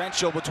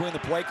differential between the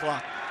play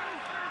clock.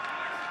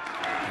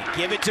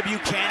 Give it to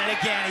Buchanan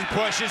again. He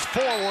pushes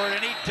forward,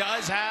 and he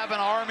does have an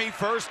Army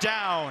 1st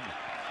down.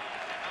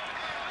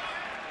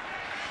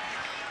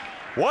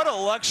 What a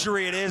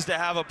luxury it is to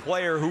have a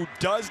player who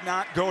does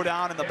not go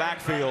down in the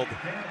backfield.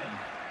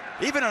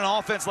 Even an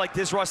offense like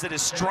this, Russ, that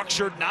is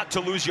structured not to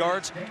lose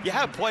yards, you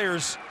have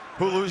players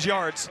who lose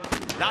yards.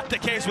 Not the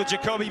case with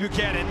Jacoby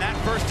Buchanan. That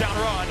 1st down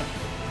run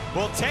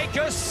will take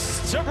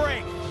us to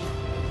break.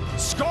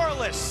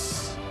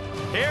 Scoreless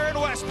here in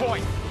West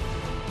Point.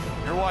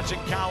 You're watching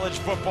college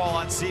football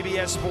on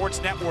CBS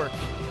Sports Network,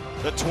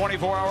 the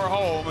 24-hour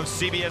home of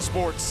CBS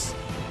Sports.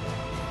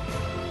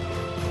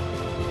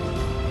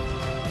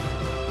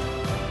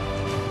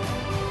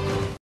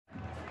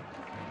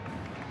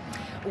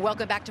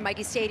 Welcome back to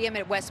Michie Stadium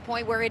at West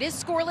Point, where it is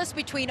scoreless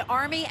between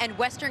Army and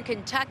Western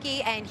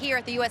Kentucky. And here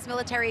at the U.S.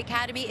 Military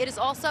Academy, it is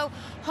also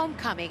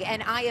homecoming.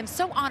 And I am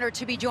so honored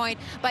to be joined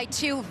by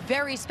 2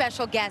 very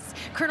special guests,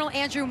 Colonel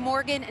Andrew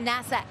Morgan,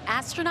 NASA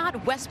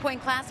astronaut, West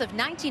Point class of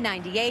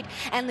 1998,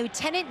 and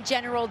Lieutenant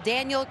General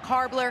Daniel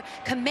Karbler,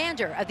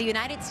 commander of the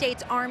United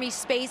States Army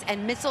Space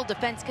and Missile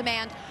Defense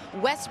Command,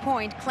 West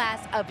Point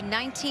class of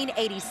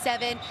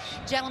 1987.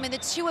 Gentlemen, the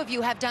 2 of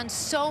you have done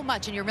so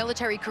much in your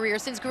military career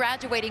since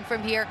graduating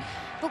from here.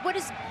 But what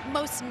is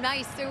most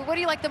nice, what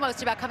do you like the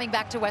most about coming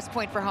back to West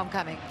Point for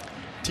homecoming?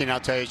 Tina, I'll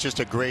tell you, it's just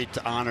a great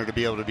honor to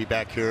be able to be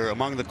back here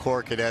among the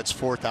Corps cadets,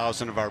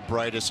 4,000 of our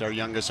brightest, our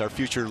youngest, our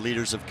future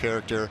leaders of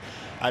character.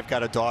 I've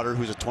got a daughter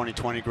who's a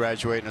 2020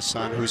 graduate and a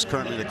son who's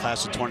currently the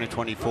class of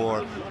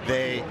 2024.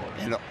 They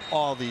and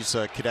all these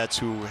cadets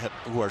who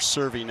are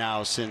serving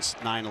now since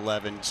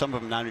 9/11, some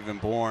of them not even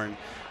born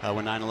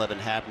when 9/11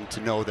 happened,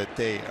 to know that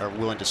they are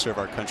willing to serve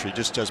our country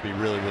just does me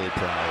really, really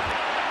proud.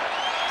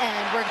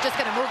 And we're just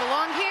going to move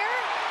along here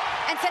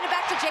and send it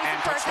back to Jason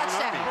for a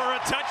touchdown. For a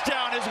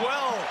touchdown as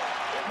well.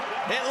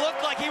 It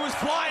looked like he was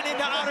flying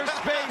into outer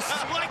space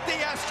like the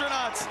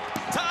astronauts.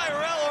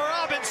 Tyrell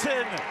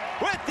Robinson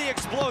with the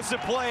explosive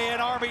play,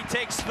 and Army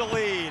takes the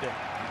lead.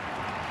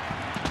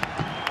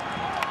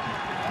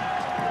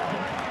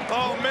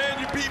 Oh man,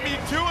 you beat me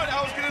to it.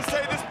 I was gonna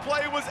say this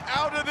play was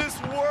out of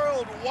this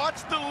world.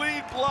 Watch the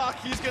lead block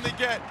he's gonna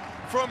get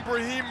from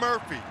Brahim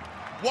Murphy.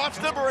 Watch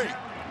number 8.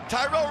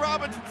 Tyrell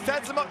Robinson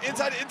sets him up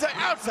inside,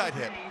 outside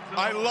hip.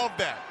 I love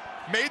that.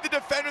 Made the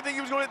defender think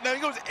he was going to, now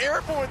he goes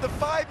airborne at the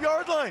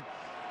 5-yard line.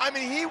 I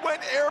mean, he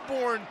went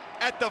airborne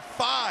at the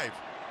 5.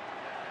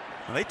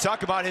 Well, they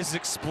talk about his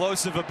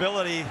explosive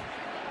ability.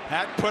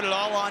 That put it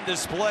all on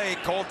display.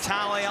 Cole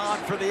Talion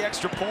for the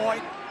extra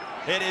point.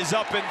 It is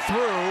up and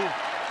through.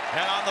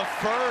 And on the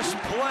first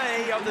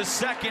play of the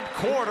second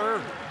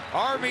quarter,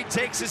 Army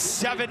takes a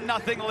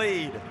 7-0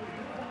 lead.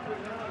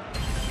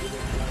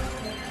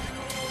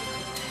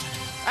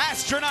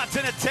 Astronauts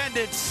in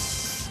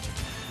attendance.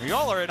 We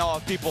all are in awe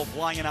of people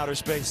flying in outer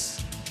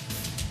space.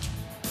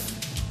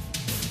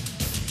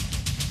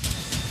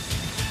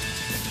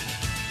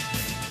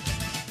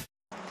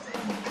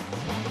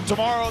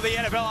 Tomorrow, the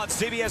NFL on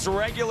CBS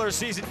regular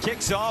season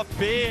kicks off.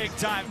 Big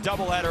time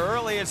doubleheader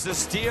early. It's the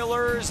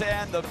Steelers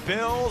and the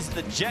Bills.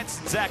 The Jets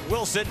and Zach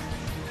Wilson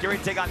get ready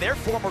to take on their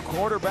former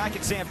quarterback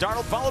and Sam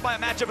Darnold, followed by a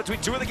matchup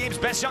between two of the game's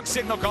best young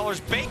signal callers,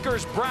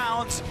 Bakers,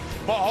 Browns,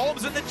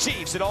 Mahomes, and the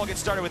Chiefs. It all gets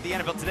started with the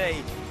NFL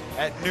Today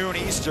at noon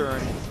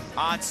Eastern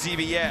on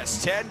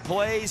CBS. 10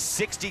 plays,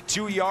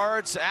 62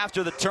 yards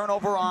after the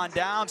turnover on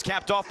downs,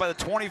 capped off by the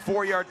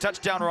 24-yard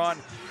touchdown run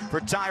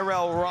for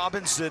Tyrell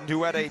Robinson,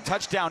 who had a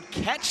touchdown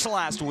catch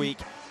last week.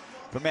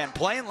 But man,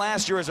 playing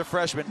last year as a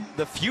freshman,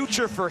 the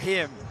future for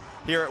him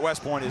here at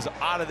West Point is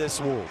out of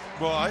this world.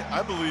 Well,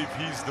 I believe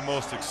he's the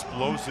most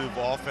explosive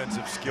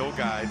offensive skill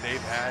guy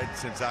they've had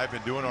since I've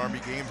been doing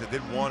Army games. I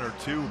did 1 or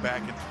 2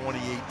 back in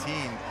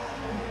 2018.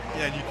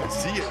 And you can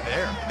see it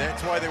there.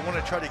 That's why they want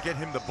to try to get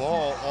him the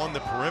ball on the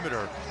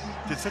perimeter.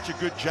 Did such a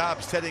good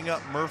job setting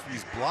up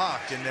Murphy's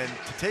block, and then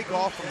to take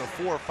off from the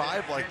 4 or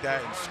 5 like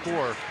that and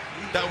score,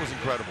 that was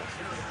incredible.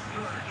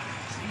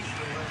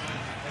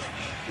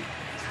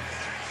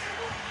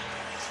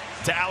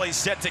 Talley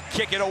set to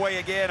kick it away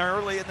again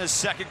early in the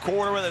second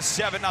quarter with a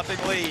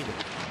 7-0 lead.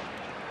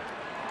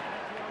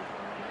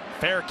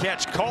 Fair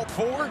catch called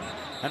for,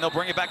 and they'll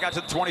bring it back out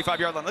to the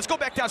 25-yard line. Let's go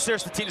back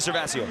downstairs to Tina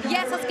Cervasio.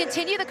 Yes, let's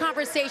continue the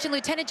conversation.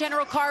 Lieutenant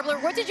General Karbler,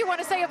 what did you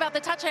want to say about the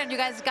touchdown you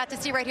guys got to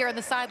see right here on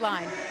the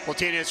sideline? Well,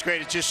 Tina, it's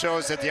great. It just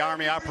shows that the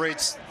Army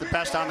operates the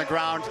best on the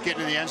ground,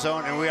 getting in the end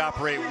zone, and we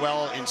operate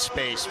well in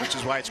space, which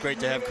is why it's great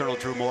to have Colonel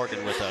Drew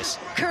Morgan with us.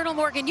 Colonel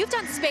Morgan, you've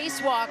done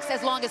spacewalks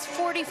as long as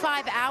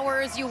 45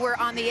 hours. You were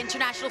on the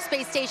International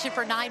Space Station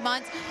for 9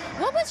 months.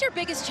 What was your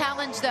biggest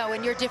challenge, though,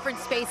 in your different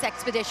space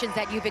expeditions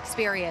that you've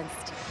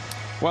experienced?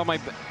 Well,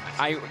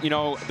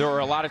 there were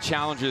a lot of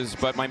challenges,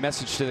 but my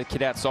message to the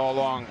cadets all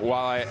along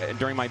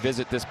during my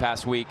visit this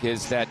past week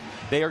is that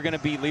they are going to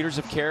be leaders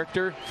of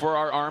character for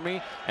our Army,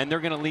 and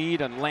they're going to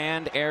lead on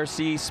land, air,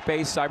 sea,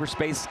 space,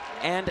 cyberspace,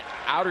 and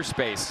outer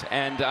space.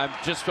 And I'm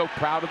just so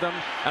proud of them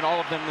and all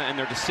of them and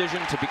their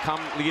decision to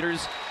become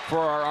leaders for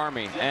our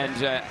Army. And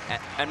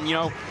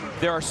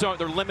there are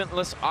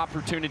limitless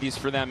opportunities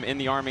for them in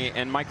the Army,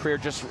 and my career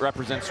just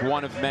represents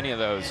one of many of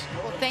those.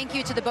 Well, thank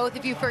you to the both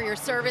of you for your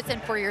service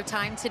and for your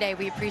time today.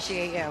 We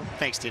appreciate you.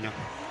 Thanks, Tina.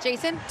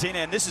 Jason? Tina,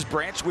 and this is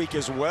branch week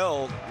as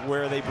well,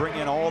 where they bring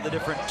in all the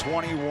different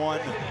 21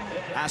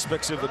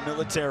 aspects of the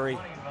military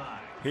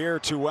here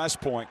to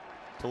West Point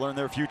to learn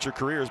their future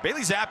careers.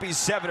 Bailey Zappi's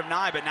 7 of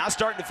 9, but now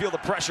starting to feel the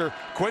pressure.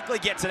 Quickly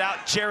gets it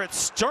out. Jared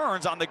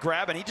Stearns on the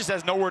grab, and he just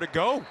has nowhere to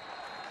go.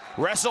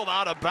 Wrestled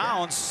out of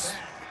bounds.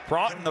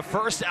 Brought in the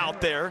first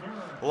out there,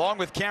 along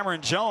with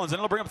Cameron Jones, and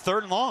it'll bring up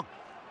 3rd and long.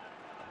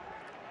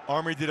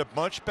 Army did a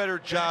much better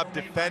job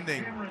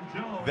defending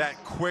that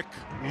quick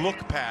look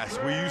pass,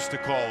 we used to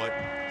call it.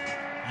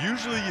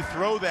 Usually you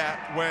throw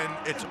that when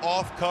it's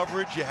off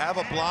coverage, you have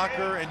a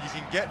blocker, and you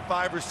can get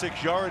 5 or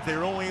 6 yards. They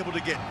were only able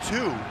to get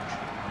 2.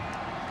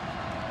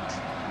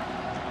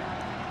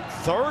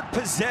 Third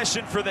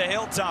possession for the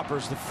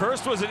Hilltoppers. The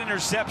first was an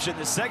interception.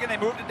 The second, they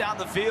moved it down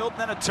the field,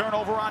 then a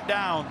turnover on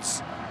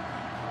downs.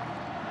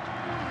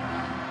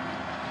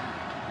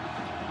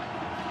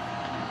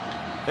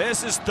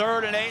 This is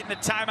 3rd and 8, and a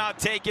timeout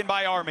taken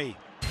by Army.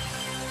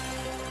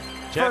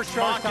 Jeff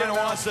Monken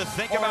wants to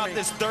think about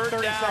this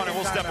 3rd down, and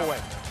we'll step away.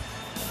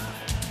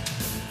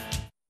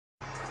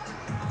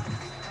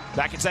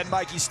 Back inside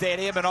Mikey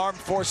Stadium, and Armed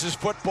Forces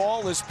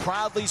football is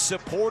proudly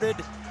supported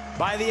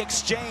by the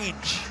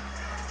Exchange.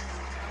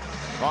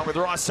 Along with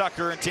Ross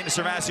Tucker and Tina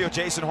Cervasio,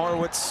 Jason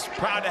Horowitz,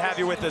 proud to have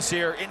you with us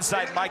here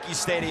inside Michie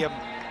Stadium.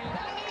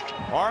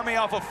 Army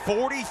off a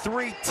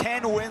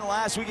 43-10 win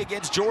last week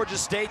against Georgia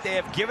State. They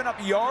have given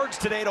up yards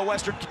today to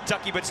Western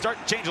Kentucky, but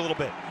starting to change a little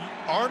bit.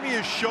 Army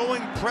is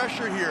showing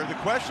pressure here. The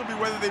question will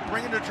be whether they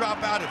bring it or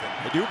drop out of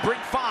it. They do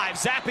bring 5.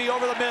 Zappi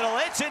over the middle.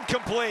 It's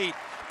incomplete.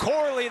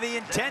 Corley, the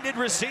intended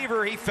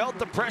receiver, he felt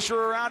the pressure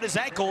around his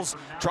ankles,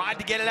 tried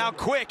to get it out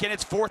quick, and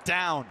it's 4th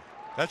down.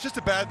 That's just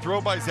a bad throw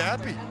by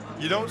Zappi.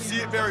 You don't see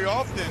it very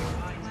often.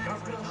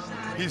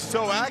 He's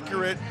so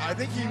accurate. I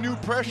think he knew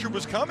pressure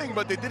was coming,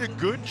 but they did a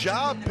good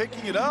job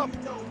picking it up.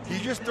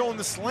 He's just throwing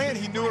the slant.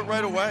 He knew it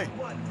right away.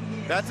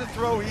 That's a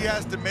throw he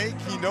has to make.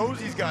 He knows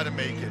he's got to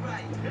make it.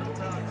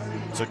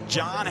 So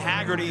John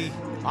Haggerty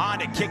on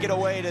to kick it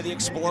away to the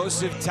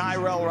explosive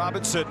Tyrell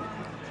Robinson.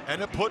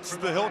 And it puts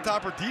the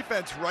Hilltopper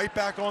defense right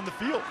back on the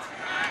field.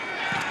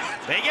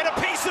 They get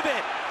a piece of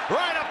it.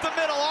 Right up the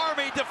middle,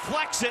 Army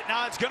deflects it.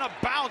 Now it's going to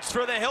bounce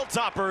for the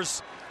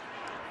Hilltoppers.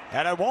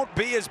 And it won't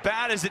be as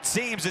bad as it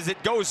seems as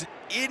it goes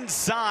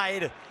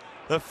inside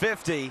the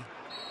 50.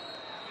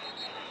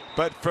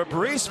 But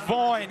Fabrice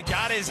Voyne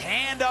got his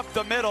hand up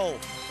the middle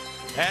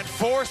and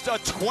forced a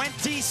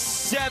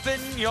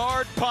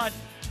 27-yard punt.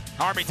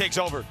 Army takes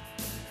over.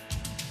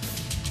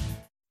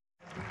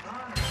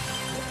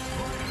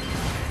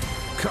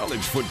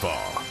 College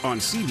football on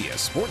CBS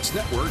Sports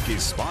Network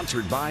is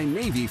sponsored by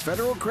Navy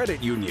Federal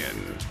Credit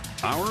Union.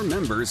 Our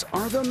members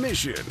are the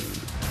mission.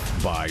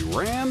 By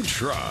Ram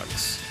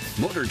Trucks,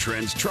 Motor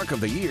Trend's Truck of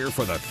the Year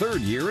for the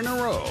 3rd year in a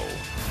row.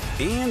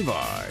 And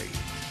by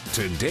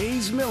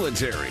Today's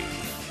Military.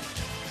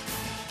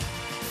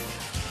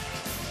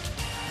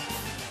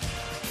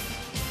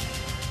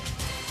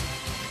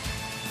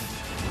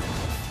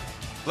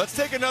 Let's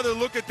take another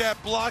look at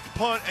that blocked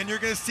punt, and you're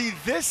going to see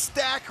this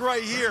stack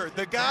right here.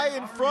 The guy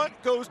in front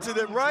goes to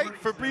the right,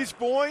 Fabrice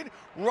Voyne,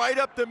 right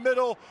up the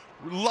middle.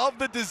 Love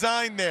the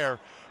design there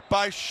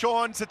by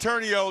Sean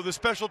Saturnio, the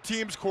special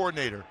teams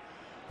coordinator.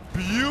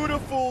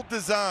 Beautiful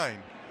design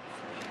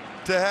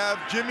to have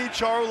Jimmy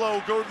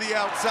Charlo go to the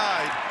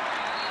outside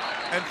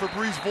and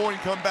Fabrice Voyne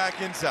come back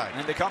inside.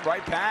 And they come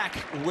right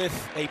back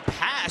with a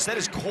pass. That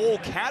is Cole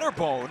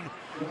Catterbone,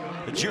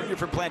 the junior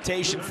from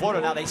Plantation,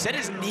 Florida. Now, they said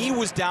his knee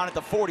was down at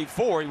the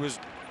 44. He was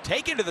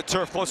taken to the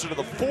turf closer to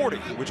the 40,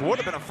 which would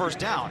have been a 1st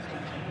down.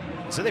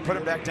 So they put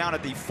him back down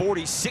at the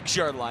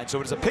 46-yard line. So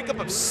it is a pickup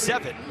of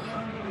 7.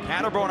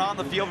 Catterbone on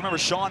the field. Remember,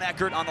 Sean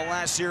Eckert on the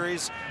last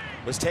series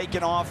was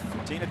taken off.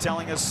 Tina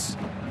telling us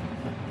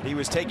he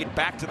was taken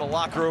back to the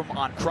locker room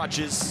on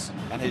crutches,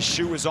 and his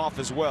shoe is off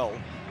as well.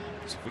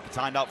 So we can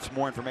find out some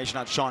more information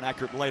on Sean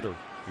Eckert later,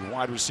 the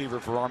wide receiver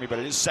for Army, but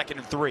it is 2nd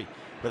and 3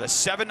 with a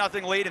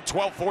 7-0 lead and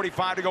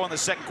 12:45 to go in the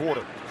 2nd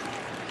quarter.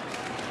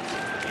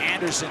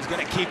 Anderson's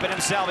going to keep it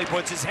himself. He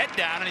puts his head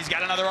down, and he's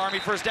got another Army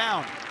 1st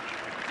down.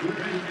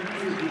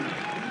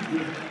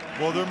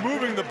 Well, they're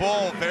moving the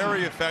ball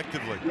very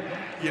effectively.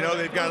 You know,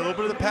 they've got a little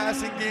bit of the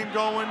passing game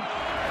going.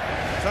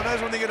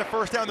 Sometimes when they get a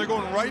 1st down, they're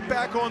going right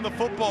back on the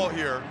football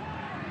here.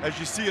 As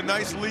you see a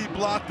nice lead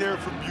block there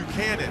from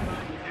Buchanan.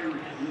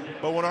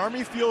 But when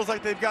Army feels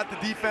like they've got the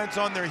defense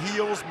on their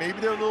heels, maybe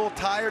they're a little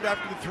tired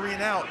after the 3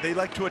 and out, they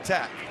like to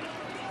attack.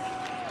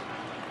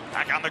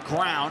 Back on the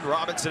ground,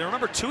 Robinson.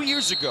 Remember, 2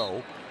 years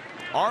ago,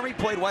 Army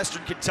played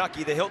Western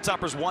Kentucky. The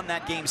Hilltoppers won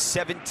that game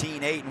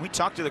 17-8, and we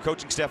talked to the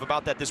coaching staff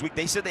about that this week.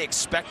 They said they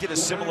expected a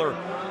similar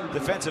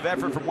defensive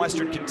effort from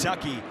Western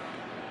Kentucky.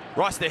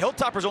 Ross, the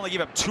Hilltoppers only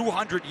gave up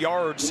 200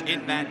 yards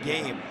in that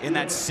game, in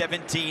that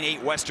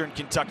 17-8 Western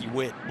Kentucky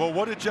win. Well,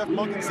 what did Jeff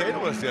Monken say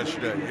to us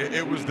yesterday?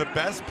 It was the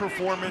best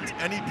performance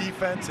any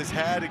defense has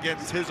had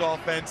against his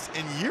offense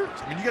in years.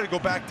 I mean, you got to go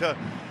back to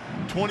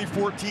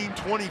 2014,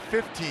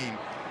 2015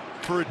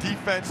 for a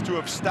defense to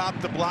have stopped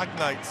the Black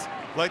Knights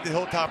like the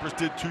Hilltoppers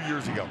did 2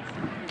 years ago.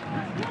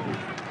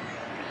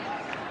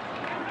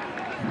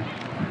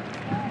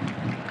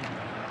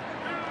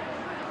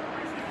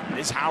 It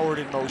is Howard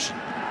in motion.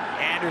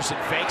 Anderson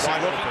fakes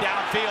it, looking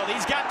downfield.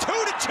 He's got 2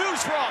 to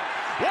choose from.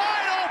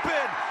 Wide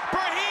open,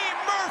 Brahim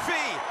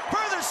Murphy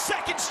for their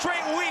 2nd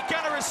straight week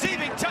on a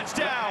receiving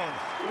touchdown.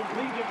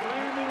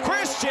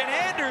 Christian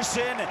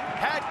Anderson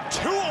had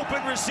 2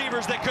 open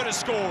receivers that could have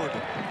scored.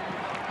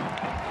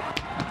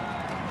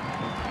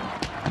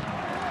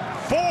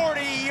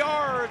 40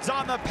 yards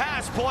on the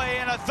pass play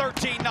and a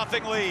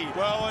 13-0 lead.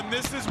 Well, and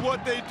this is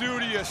what they do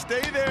to you.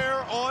 Stay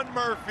there on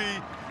Murphy,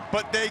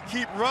 but they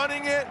keep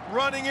running it,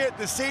 running it.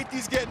 The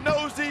safeties get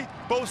nosy.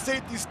 Both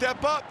safeties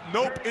step up.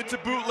 Nope, it's a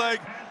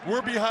bootleg.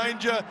 We're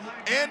behind you.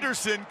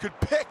 Anderson could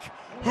pick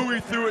who he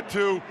threw it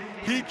to.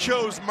 He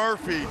chose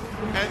Murphy.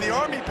 And the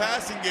Army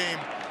passing game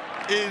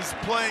is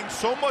playing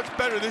so much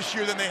better this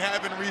year than they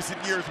have in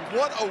recent years.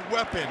 What a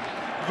weapon,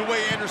 the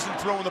way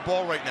Anderson's throwing the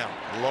ball right now.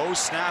 Low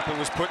snap, it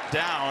was put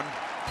down,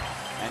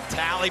 and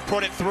Talley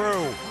put it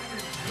through.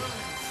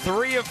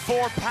 3 of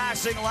 4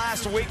 passing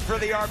last week for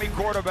the Army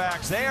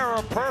quarterbacks. They are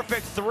a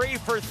perfect 3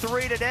 for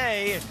 3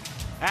 today,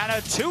 and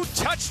a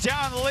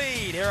 2-touchdown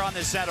lead here on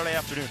this Saturday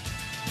afternoon.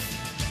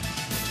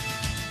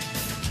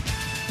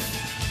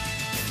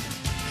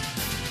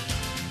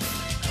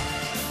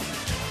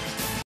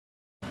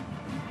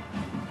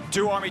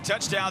 2 Army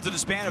touchdowns in the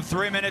span of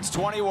 3 minutes,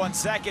 21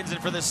 seconds.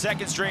 And for the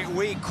second straight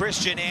week,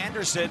 Christian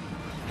Anderson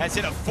has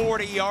hit a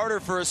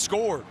 40-yarder for a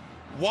score.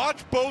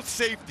 Watch both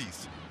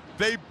safeties.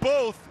 They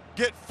both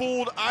get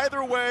fooled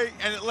either way,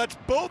 and it lets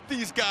both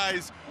these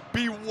guys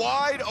be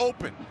wide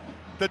open.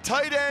 The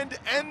tight end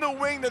and the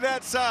wing to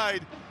that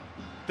side,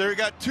 they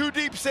got 2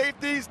 deep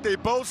safeties. They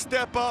both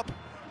step up.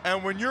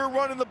 And when you're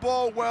running the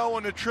ball well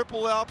in a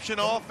triple option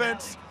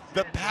offense,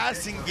 the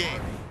passing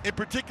game, in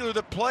particular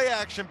the play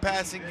action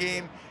passing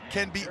game,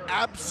 can be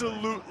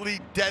absolutely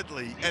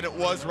deadly, and it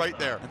was right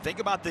there. And think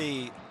about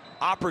the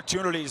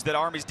opportunities that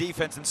Army's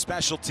defense and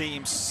special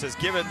teams has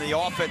given the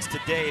offense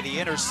today. The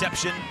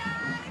interception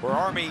where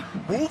Army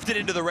moved it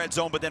into the red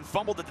zone but then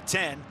fumbled at the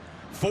 10,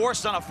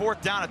 forced on a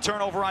 4th down a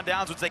turnover on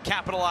downs, which they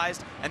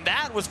capitalized, and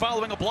that was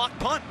following a blocked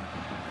punt.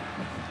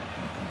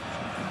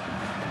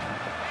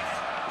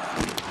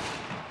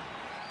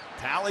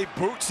 Talley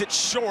boots it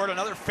short,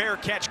 another fair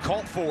catch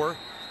called for.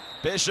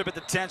 Bishop at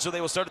the 10, so they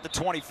will start at the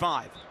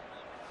 25.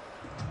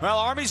 Well,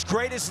 Army's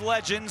greatest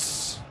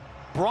legends,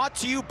 brought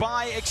to you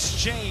by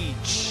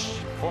Exchange.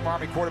 Former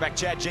Army quarterback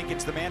Chad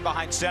Jenkins, the man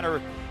behind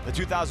center, the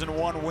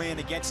 2001 win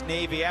against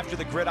Navy. After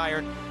the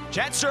gridiron,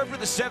 Chad served with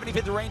the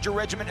 75th Ranger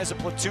Regiment as a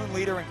platoon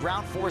leader and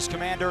ground force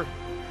commander,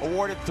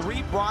 awarded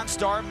 3 Bronze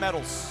Star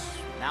medals.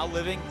 Now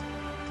living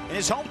in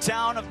his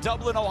hometown of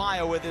Dublin,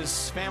 Ohio, with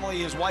his family,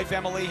 his wife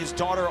Emily, his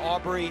daughter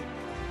Aubrey,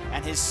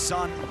 and his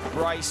son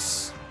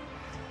Bryce.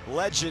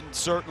 Legend,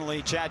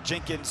 certainly, Chad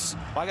Jenkins.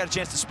 I got a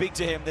chance to speak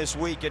to him this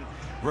week, and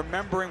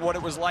remembering what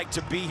it was like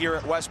to be here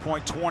at West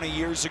Point 20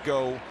 years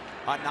ago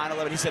on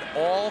 9/11, he said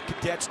all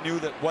cadets knew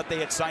that what they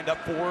had signed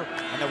up for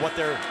and that what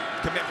their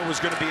commitment was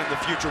going to be in the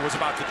future was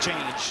about to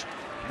change.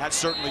 And that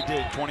certainly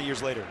did 20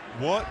 years later.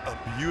 What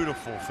a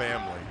beautiful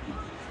family.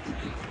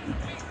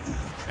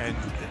 And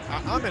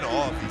I'm in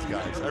awe of these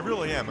guys. I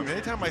really am. I mean,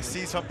 anytime I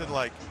see something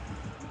like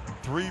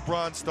 3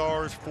 Bronze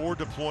Stars, 4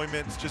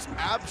 deployments, just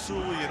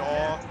absolutely in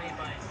awe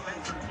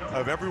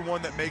of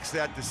everyone that makes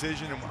that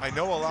decision. And I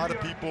know a lot of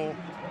people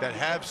that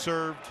have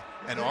served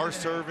and are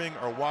serving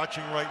are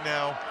watching right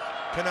now.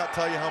 Cannot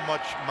tell you how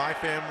much my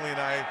family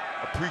and I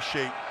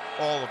appreciate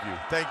all of you.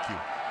 Thank you.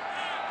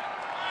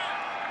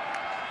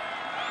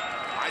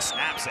 High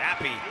snap,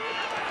 Zappy.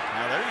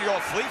 Now there you go,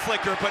 flea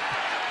flicker, but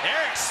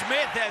Eric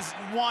Smith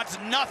wants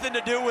nothing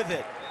to do with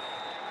it.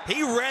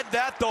 He read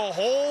that the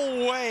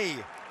whole way.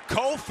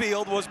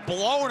 Cofield was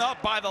blown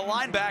up by the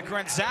linebacker,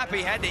 and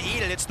Zappy had to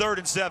eat it. It's 3rd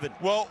and 7.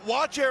 Well,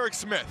 watch Eric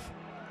Smith.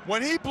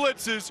 When he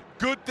blitzes,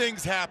 good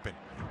things happen.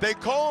 They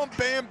call him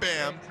Bam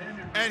Bam,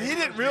 and he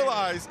didn't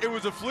realize it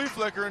was a flea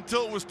flicker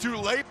until it was too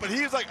late, but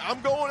he was like,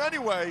 I'm going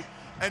anyway,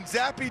 and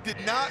Zappy did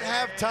not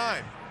have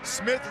time.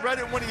 Smith read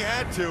it when he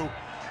had to.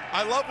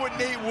 I love what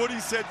Nate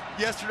Woody said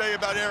yesterday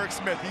about Eric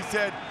Smith. He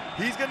said,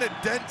 he's going to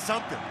dent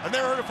something. I've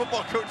never heard a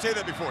football coach say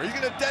that before. He's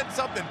going to dent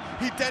something.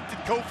 He dented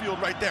Cofield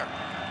right there.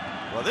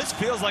 Well, this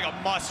feels like a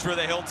must for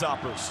the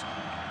Hilltoppers.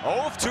 0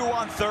 of 2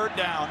 on 3rd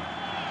down.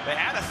 They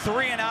had a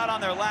 3 and out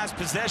on their last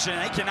possession,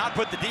 and they cannot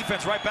put the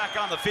defense right back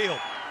on the field.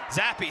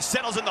 Zappy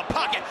settles in the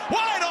pocket,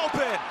 wide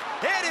open.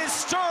 It is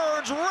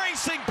Stearns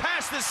racing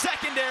past the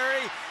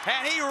secondary,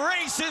 and he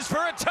races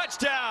for a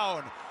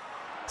touchdown.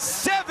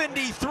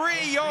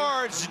 73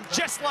 yards,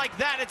 just like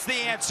that, it's the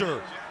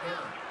answer.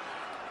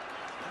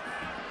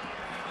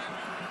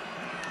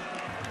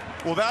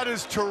 Well, that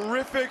is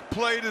terrific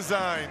play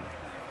design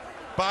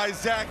by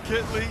Zach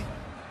Kitley.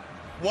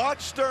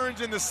 Watch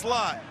Stearns in the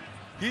slot.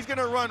 He's going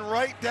to run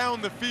right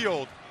down the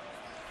field.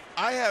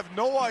 I have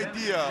no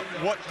idea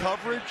what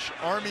coverage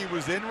Army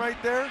was in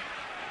right there,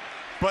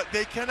 but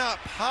they cannot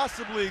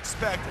possibly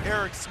expect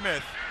Eric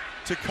Smith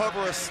to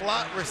cover a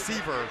slot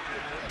receiver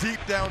deep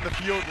down the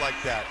field like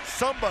that.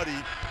 Somebody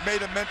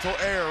made a mental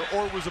error,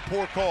 or it was a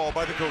poor call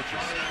by the coaches.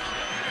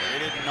 They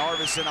didn't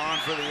Narvison on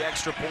for the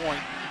extra point.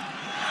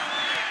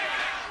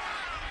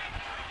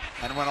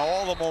 And when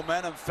all the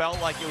momentum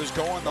felt like it was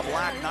going the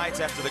Black Knights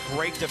after the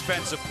great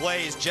defensive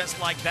plays, just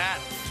like that,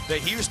 the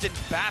Houston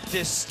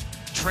Baptist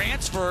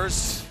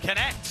transfers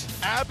connect.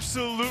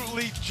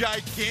 Absolutely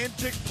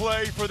gigantic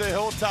play for the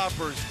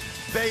Hilltoppers.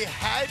 They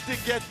had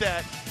to get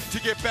that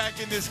to get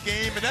back in this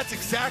game, and that's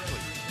exactly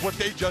what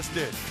they just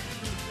did.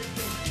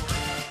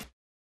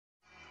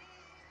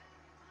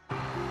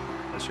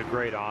 It's a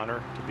great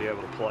honor to be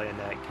able to play in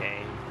that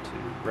game,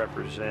 to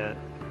represent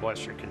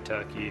Western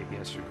Kentucky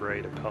against a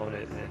great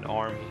opponent in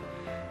Army.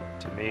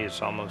 To me,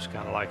 it's almost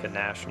kind of like a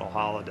national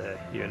holiday,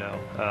 you know.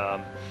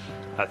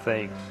 I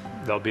think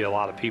there'll be a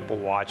lot of people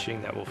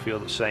watching that will feel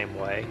the same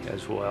way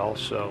as well.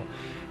 So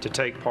to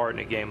take part in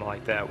a game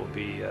like that will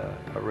be a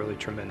really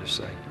tremendous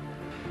thing.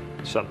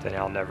 Something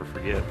I'll never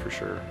forget for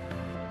sure.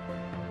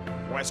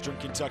 Western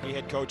Kentucky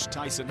head coach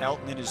Tyson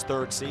Helton in his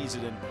 3rd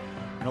season. And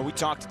you know, we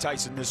talked to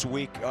Tyson this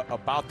week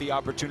about the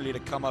opportunity to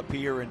come up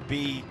here and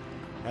be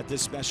at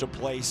this special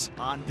place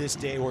on this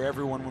day where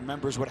everyone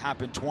remembers what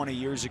happened 20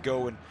 years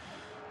ago and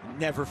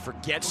never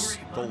forgets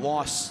the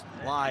lost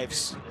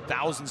lives,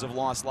 thousands of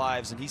lost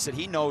lives. And he said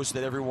he knows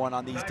that everyone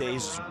on these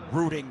days is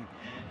rooting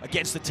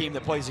against the team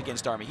that plays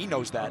against Army. He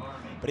knows that.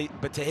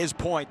 But to his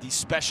point, the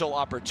special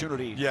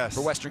opportunity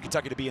for Western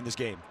Kentucky to be in this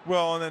game.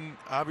 Well, and then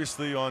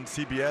obviously on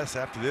CBS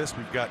after this,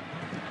 we've got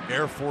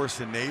Air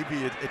Force and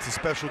Navy. It's a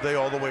special day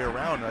all the way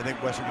around. I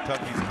think Western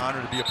Kentucky is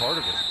honored to be a part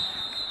of it.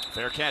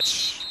 Fair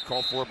catch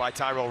called for by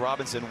Tyrell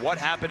Robinson. What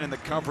happened in the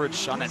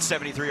coverage on that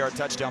 73-yard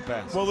touchdown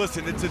pass? Well,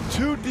 listen, it's a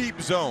two-deep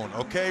zone,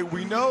 okay?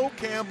 We know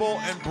Campbell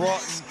and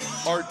Broughton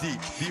are deep.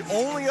 The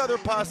only other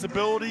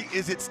possibility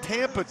is it's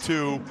Tampa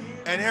 2,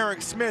 and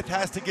Eric Smith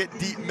has to get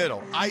deep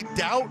middle. I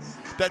doubt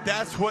that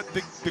that's what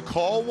the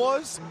call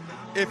was.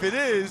 If it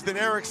is, then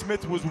Eric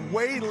Smith was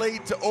way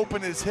late to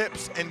open his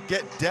hips and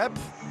get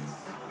depth.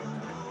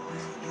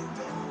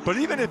 But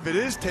even if it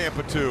is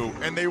Tampa 2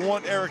 and they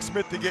want Eric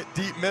Smith to get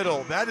deep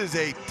middle, that is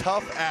a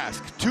tough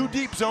ask. Two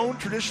deep zone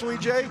traditionally,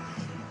 Jay.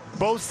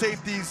 Both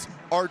safeties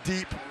are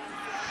deep.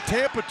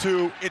 Tampa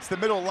 2, it's the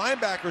middle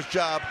linebacker's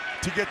job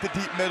to get the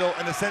deep middle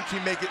and essentially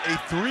make it a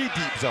 3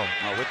 deep zone.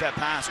 With that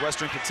pass,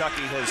 Western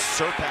Kentucky has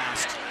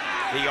surpassed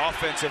the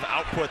offensive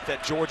output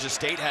that Georgia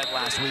State had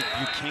last week.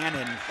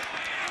 Buchanan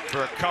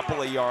for a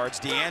couple of yards.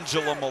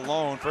 D'Angelo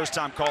Malone, first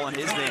time calling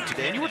his name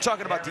today. And you were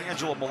talking about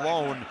D'Angelo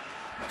Malone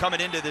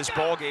coming into this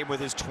ball game with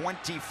his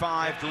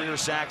 25 career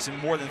sacks and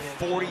more than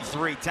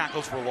 43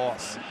 tackles for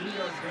loss.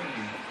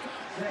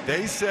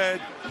 They said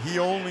he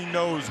only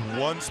knows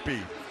one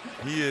speed.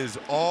 He is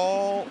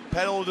all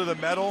pedal to the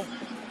metal.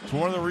 It's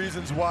one of the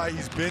reasons why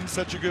he's been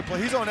such a good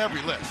player. He's on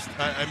every list.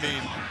 I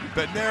mean,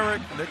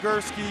 Bednarik,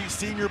 Nagurski,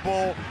 Senior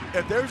Bowl.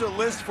 If there's a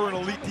list for an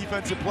elite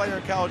defensive player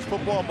in college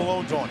football,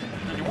 Malone's on it.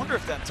 You wonder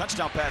if that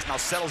touchdown pass now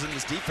settles in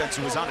this defense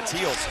who is on its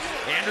heels.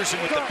 Anderson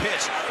with the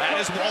pitch. That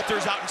is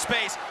Walters out in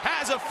space.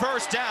 Has a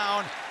first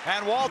down,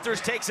 and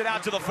Walters takes it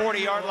out to the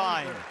 40-yard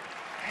line.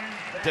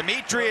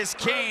 Demetrius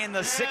Kane, the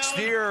 6th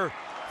year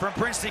from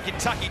Princeton,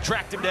 Kentucky,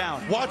 tracked him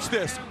down. Watch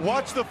this.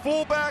 Watch the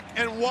fullback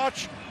and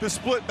watch the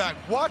split back.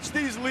 Watch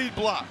these lead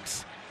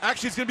blocks.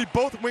 Actually, it's going to be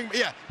both wing.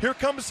 Yeah, here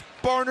comes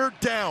Barner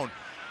down.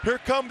 Here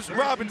comes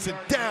Robinson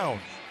down.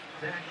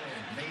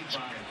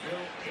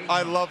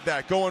 I love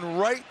that. Going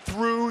right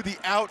through the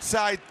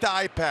outside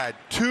thigh pad.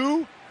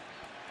 2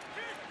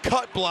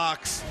 cut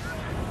blocks.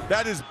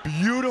 That is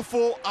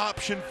beautiful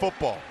option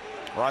football.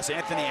 Ross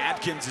Anthony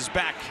Atkins is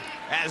back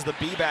as the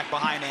B-back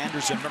behind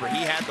Anderson. Remember,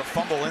 he had the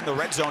fumble in the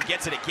red zone,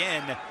 gets it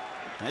again.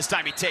 And this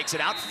time he takes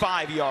it out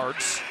 5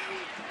 yards.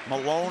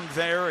 Malone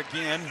there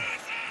again.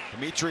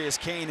 Demetrius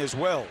Kane as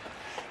well.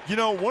 You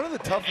know, one of the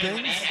tough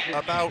things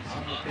about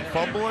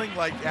fumbling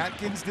like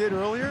Atkins did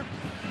earlier,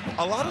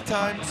 a lot of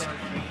times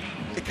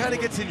it kind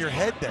of gets in your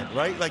head then,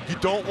 right? Like you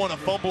don't want to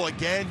fumble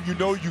again. You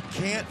know you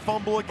can't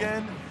fumble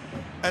again.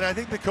 And I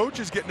think the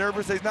coaches get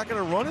nervous that he's not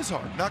going to run as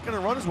hard, not going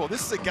to run as well.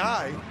 This is a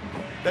guy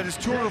that is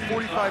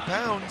 245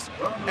 pounds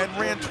and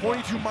ran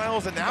 22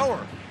 miles an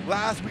hour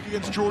last week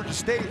against Georgia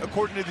State,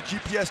 according to the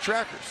GPS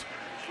trackers.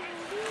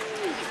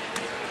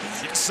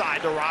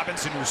 Inside to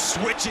Robinson, who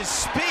switches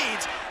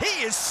speeds.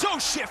 He is so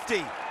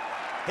shifty.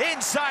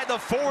 Inside the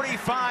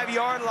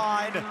 45-yard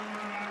line.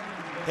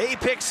 He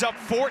picks up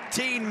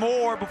 14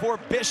 more before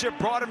Bishop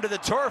brought him to the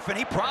turf, and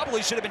he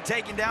probably should have been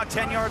taken down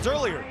 10 yards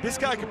earlier. This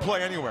guy can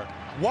play anywhere.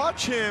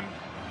 Watch him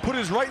put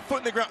his right foot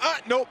in the ground.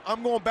 Nope,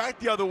 I'm going back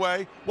the other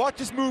way. Watch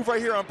this move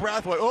right here on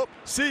Brathwaite. Oh,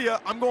 see ya,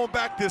 I'm going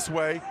back this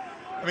way.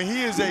 I mean,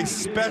 he is a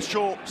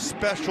special,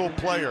 special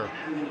player.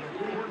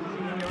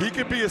 He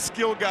could be a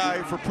skill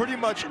guy for pretty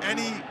much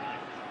any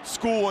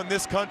school in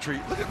this country.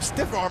 Look at him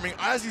stiff-arming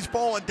as he's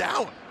falling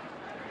down.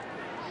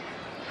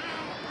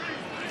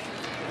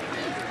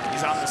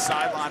 He's on the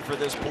sideline for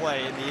this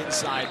play in the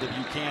inside to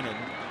Buchanan.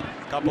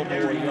 Couple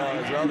more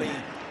yards. Well, the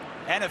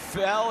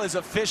NFL is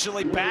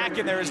officially back,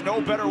 and there is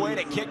no better way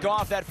to kick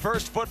off that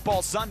first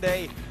football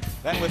Sunday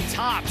than with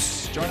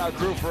Tops. Join our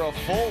crew for a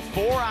full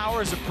 4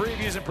 hours of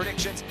previews and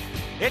predictions.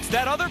 It's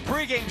that other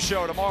pregame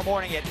show tomorrow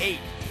morning at 8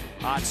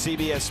 on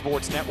CBS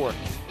Sports Network.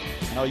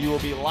 I know you will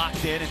be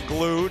locked in and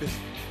glued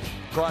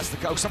across the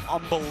coast. Some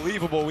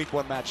unbelievable Week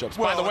 1 matchups.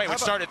 Well, by the way, we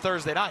started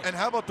Thursday night. And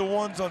how about the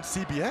ones on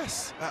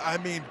CBS? I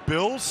mean,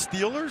 Bills,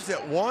 Steelers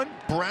at 1,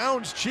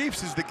 Browns,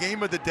 Chiefs is the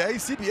game of the day.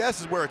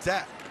 CBS is where it's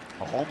at.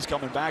 Mahomes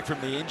coming back from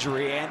the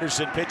injury.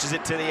 Anderson pitches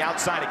it to the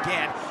outside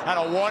again, and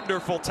a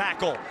wonderful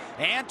tackle.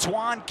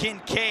 Antoine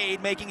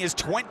Kincaid making his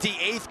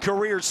 28th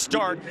career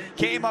start.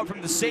 Came up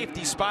from the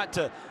safety spot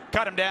to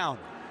cut him down.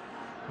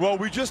 Well,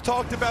 we just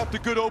talked about the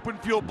good open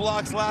field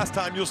blocks last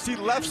time. You'll see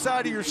left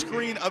side of your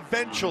screen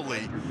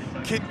eventually.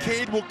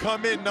 Kincaid will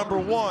come in, number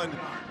 1.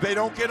 They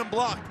don't get him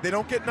blocked. They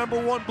don't get number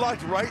 1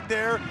 blocked right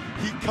there.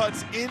 He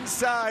cuts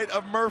inside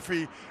of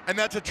Murphy, and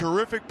that's a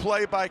terrific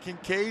play by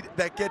Kincaid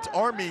that gets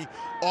Army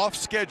off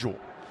schedule.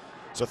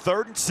 So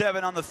 3rd and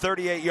 7 on the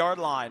 38-yard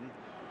line.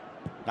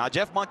 Now,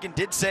 Jeff Monken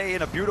did say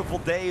in a beautiful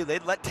day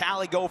they'd let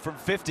Tally go from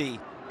 50.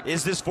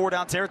 Is this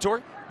 4-down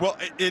territory? Well,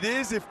 it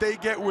is if they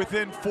get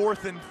within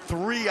 4th and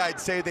 3, I'd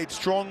say they'd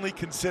strongly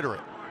consider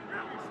it.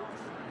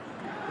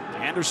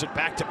 Anderson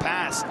back to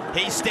pass.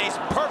 He stays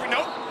perfect.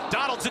 Nope,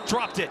 Donaldson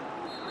dropped it.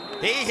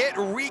 He hit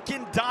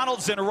Rican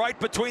Donaldson right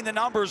between the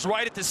numbers,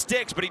 right at the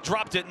sticks, but he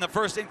dropped it in the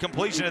first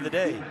incompletion of the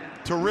day.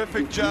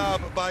 Terrific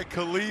job by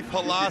Khalif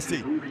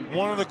Halasi.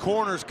 One of the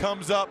corners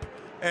comes up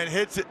and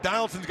hits it.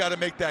 Donaldson's got to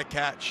make that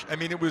catch. I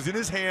mean, it was in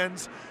his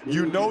hands.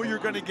 You know you're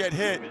going to get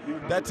hit.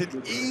 That's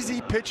an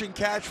easy pitch and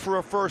catch for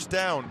a first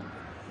down.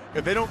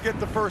 If they don't get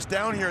the first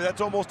down here,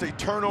 that's almost a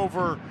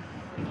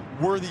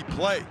turnover-worthy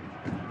play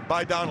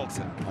by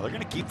Donaldson. Well, they're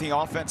going to keep the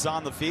offense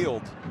on the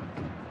field.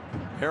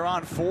 They're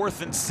on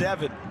 4th and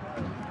 7.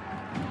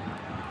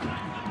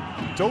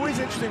 It's always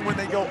interesting when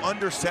they go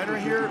under center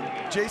here,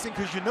 Jason,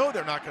 because you know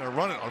they're not going to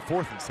run it on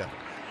 4th and 7.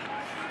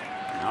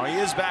 Now he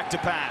is back to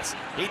pass.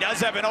 He does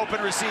have an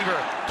open receiver.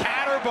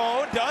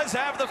 Catterbone does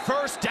have the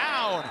first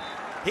down.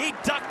 He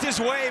ducked his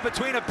way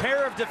between a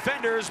pair of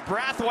defenders.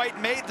 Brathwaite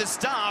made the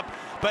stop,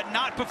 but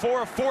not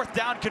before a 4th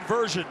down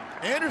conversion.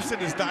 Anderson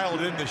is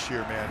dialed in this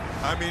year, man.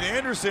 I mean,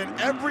 Anderson,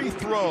 every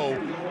throw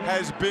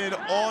has been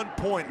on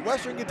point.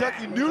 Western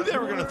Kentucky knew they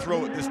were going to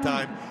throw it this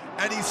time,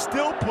 and he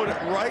still put it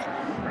right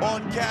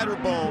on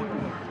Catterbone,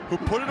 who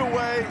put it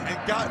away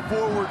and got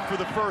forward for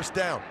the first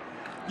down.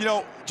 You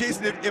know,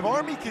 Jason, if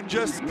Army can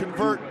just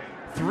convert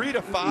 3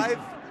 to 5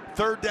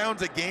 third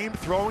downs a game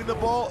throwing the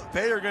ball,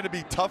 they are going to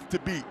be tough to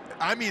beat.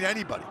 I mean,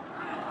 anybody.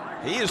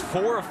 He is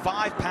 4 of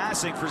 5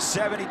 passing for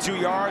 72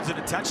 yards and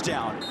a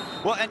touchdown.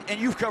 Well, and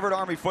you've covered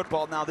Army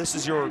football now. This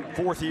is your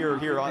 4th year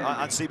here on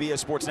CBS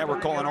Sports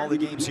Network, calling all the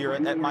games here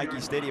at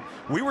Michie Stadium.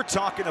 We were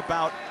talking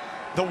about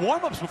the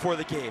warm-ups before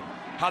the game,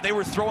 how they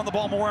were throwing the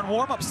ball more in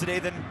warm-ups today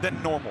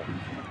than normal.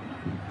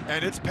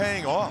 And it's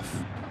paying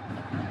off.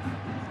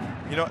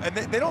 You know, and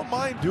they don't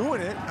mind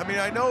doing it. I mean,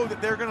 I know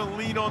that they're going to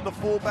lean on the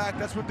fullback.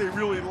 That's what they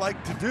really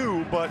like to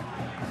do, but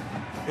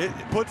it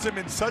puts them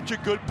in such a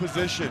good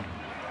position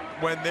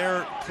when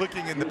they're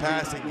clicking in the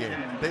passing game.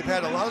 They've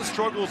had a lot of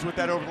struggles with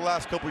that over the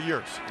last couple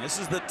years. This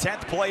is the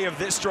 10th play of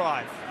this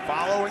drive.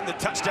 Following the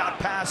touchdown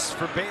pass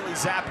for Bailey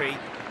Zappi,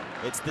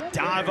 it's the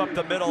dive up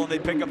the middle, and they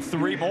pick up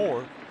 3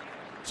 more.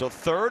 So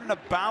 3rd and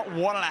about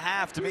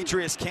 1.5.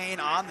 Demetrius Kane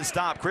on the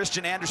stop.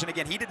 Christian Anderson,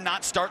 again, he did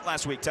not start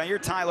last week. Tahir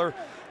Tyler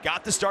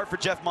got the start for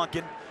Jeff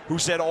Monken, who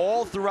said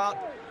all throughout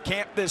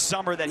camp this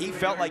summer that he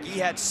felt like he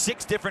had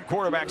 6 different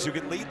quarterbacks who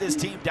could lead this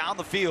team down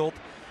the field,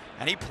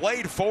 and he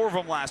played 4 of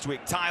them last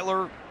week.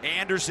 Tyler,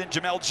 Anderson,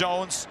 Jamel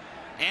Jones,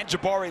 and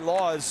Jabari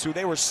Laws, who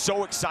they were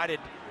so excited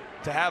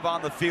to have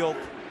on the field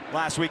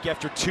last week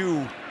after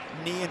 2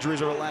 knee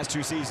injuries over the last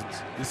 2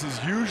 seasons. This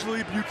is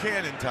usually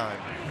Buchanan time.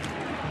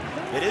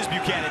 It is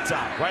Buchanan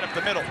time, right up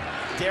the middle.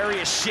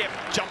 Darius Shipp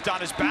jumped on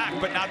his back,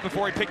 but not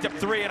before he picked up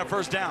 3 and a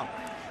first down.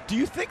 Do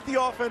you think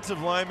the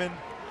offensive linemen,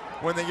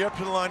 when they get up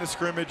to the line of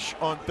scrimmage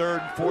on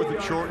 3rd and 4th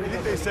and short, do you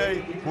think they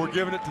say, we're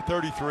giving it to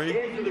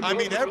 33? I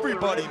mean,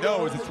 everybody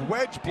knows it's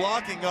wedge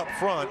blocking up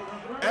front.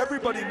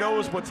 Everybody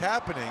knows what's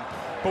happening.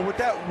 But with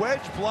that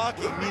wedge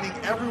blocking, meaning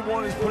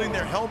everyone is putting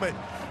their helmet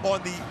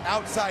on the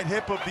outside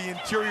hip of the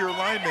interior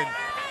lineman,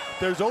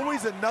 there's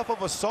always enough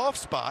of a soft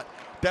spot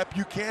that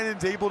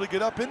Buchanan's able to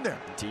get up in there.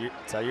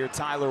 Tahir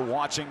Tyler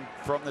watching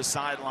from the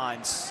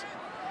sidelines.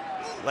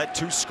 Led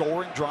 2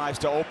 scoring drives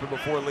to open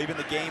before leaving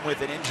the game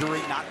with an injury.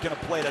 Not going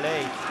to play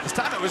today. This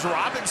time it was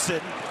Robinson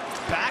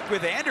back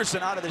with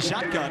Anderson out of the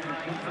shotgun.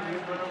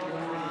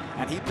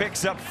 And he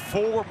picks up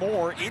 4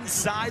 more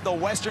inside the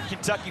Western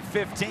Kentucky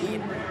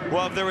 15.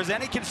 Well, if there was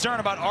any concern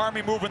about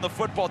Army moving the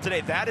football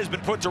today, that has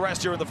been put to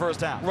rest here in the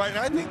first half. Right, and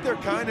I think they're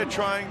kind of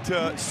trying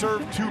to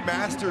serve 2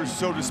 masters,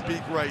 so to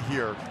speak, right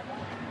here,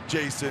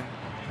 Jason.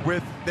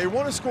 They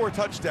want to score a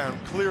touchdown,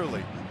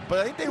 clearly. But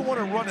I think they want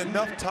to run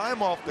enough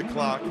time off the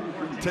clock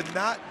to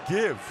not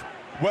give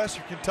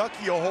Western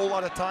Kentucky a whole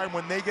lot of time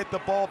when they get the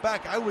ball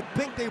back. I would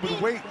think they would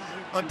wait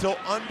until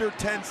under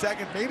 10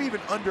 seconds, maybe even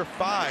under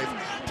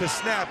 5 to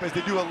snap as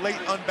they do a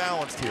late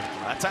unbalanced here.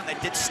 That time they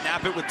did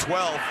snap it with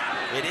 12.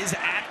 It is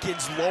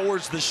Atkins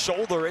lowers the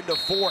shoulder into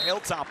 4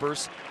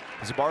 Hilltoppers.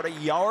 It's about a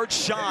yard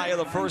shy of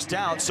the first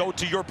down. So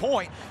to your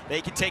point,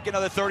 they can take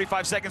another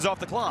 35 seconds off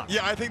the clock.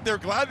 Yeah, I think they're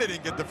glad they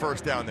didn't get the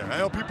first down there. I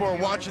know people are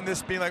watching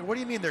this being like, what do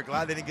you mean they're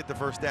glad they didn't get the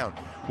first down?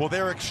 Well,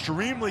 they're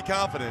extremely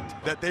confident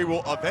that they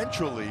will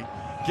eventually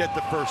get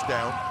the first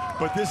down,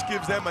 but this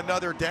gives them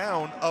another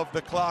down of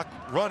the clock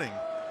running.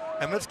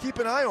 And let's keep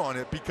an eye on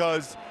it,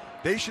 because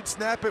they should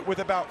snap it with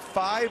about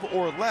 5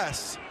 or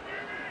less,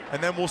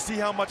 and then we'll see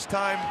how much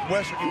time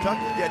Western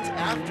Kentucky gets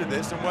after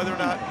this and whether or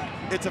not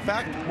it's a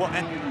factor. Well,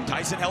 and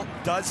Tyson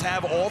Helton does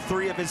have all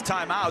 3 of his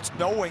timeouts,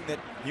 knowing that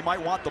he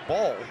might want the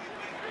ball.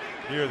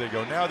 Here they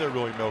go. Now they're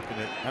really milking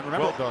it. And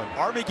remember, well done.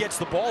 Army gets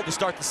the ball to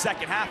start the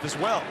second half as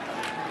well.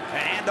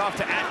 And handoff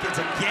to Atkins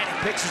again.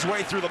 He picks his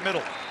way through the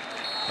middle.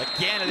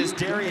 Again, it is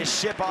Darius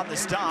Shipp on the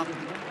stop.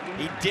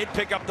 He did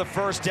pick up the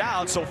first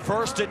down, so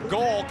 1st and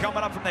goal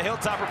coming up from the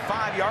Hilltopper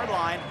 5-yard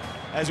line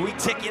as we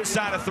tick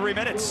inside of 3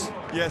 minutes.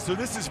 Yeah, so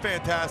this is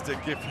fantastic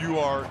if you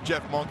are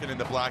Jeff Monken and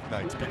the Black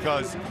Knights,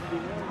 because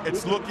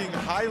it's looking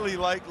highly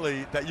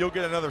likely that you'll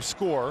get another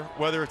score,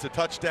 whether it's a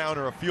touchdown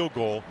or a field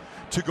goal,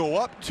 to go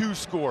up 2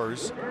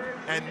 scores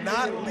and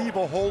not leave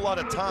a whole lot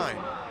of time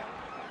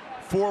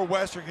for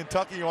Western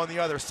Kentucky on the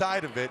other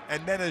side of it.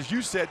 And then, as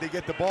you said, they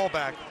get the ball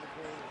back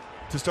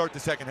to start the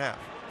second half.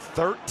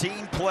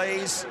 13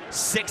 plays,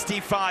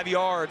 65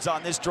 yards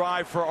on this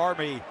drive for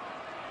Army.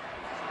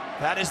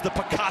 That is the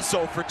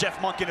Picasso for Jeff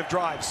Monken of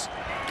drives.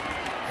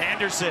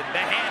 Henderson, the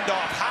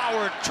handoff.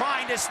 Howard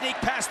trying to sneak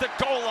past the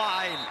goal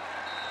line.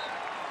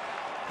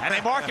 And they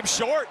mark him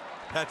short.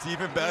 That's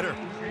even better.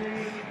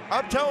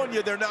 I'm telling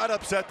you, they're not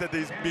upset that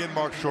he's being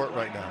marked short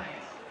right now.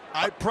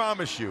 I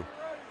promise you,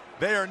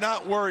 they are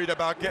not worried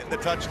about getting the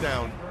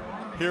touchdown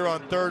here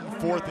on 3rd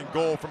and 4th and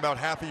goal from about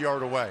half a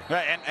yard away.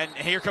 And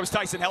here comes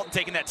Tyson Helton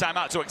taking that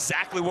timeout. So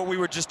exactly what we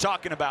were just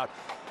talking about.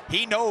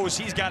 He knows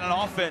he's got an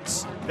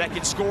offense that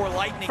can score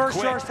lightning quick.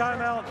 First charge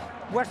timeout,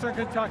 Western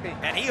Kentucky.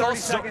 And he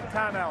also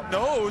timeout.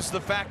 knows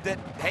the fact that,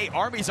 hey,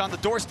 Army's on the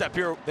doorstep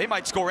here. They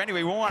might score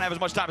anyway. We want to have as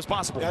much time as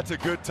possible. That's a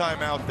good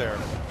timeout there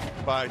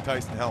by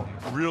Tyson Helton.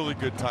 Really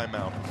good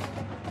timeout.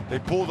 They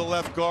pull the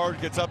left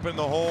guard, gets up in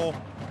the hole.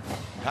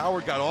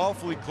 Howard got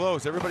awfully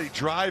close. Everybody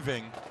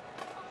driving.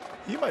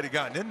 He might have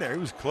gotten in there. He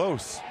was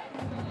close.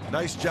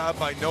 Nice job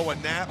by Noah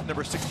Knapp,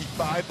 number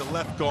 65, the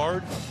left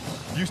guard.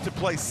 Used to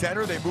play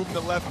center. They moved him to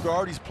left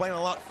guard. He's playing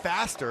a lot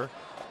faster,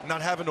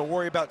 not having to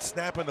worry about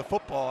snapping the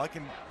football. I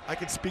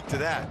can speak to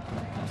that.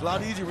 It's a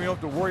lot easier when you don't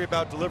have to worry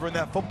about delivering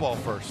that football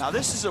first. Now,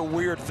 this is a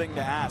weird thing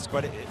to ask,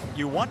 but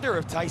you wonder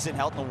if Tyson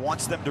Helton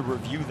wants them to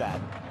review that,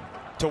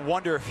 to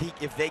wonder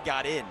if they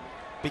got in.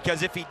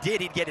 Because if he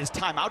did, he'd get his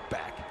timeout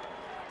back.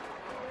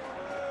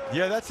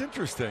 Yeah, that's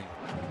interesting.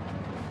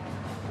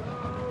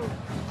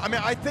 I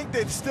mean, I think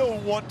they'd still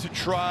want to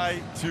try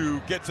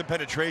to get some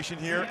penetration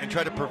here and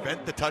try to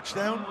prevent the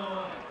touchdown.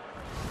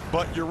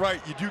 But you're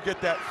right, you do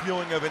get that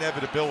feeling of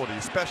inevitability,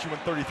 especially when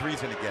 33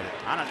 is going to get it.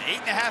 On an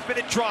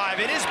 8.5-minute drive,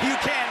 it is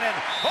Buchanan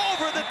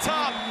over the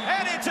top,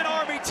 and it's an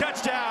Army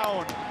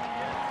touchdown.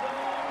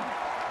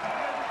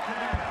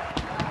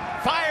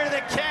 Fire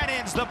the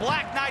cannons. The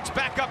Black Knights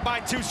back up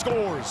by 2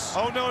 scores.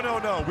 Oh, no, no,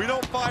 no. We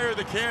don't fire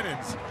the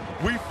cannons.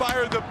 We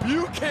fire the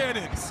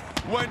Buchanans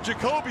when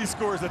Jacoby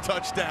scores a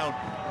touchdown.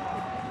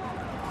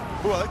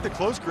 Ooh, I like the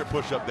close grip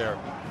push up there.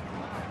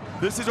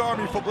 This is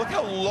Army football. Look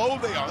how low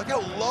they are. Look how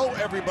low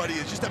everybody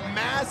is. Just a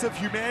mass of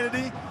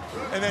humanity.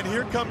 And then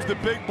here comes the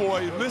big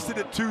boy, listed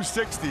at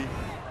 260,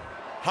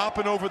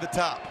 hopping over the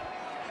top.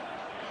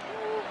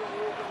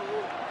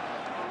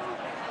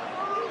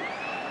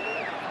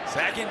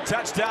 Second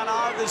touchdown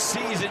of the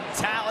season.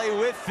 Tally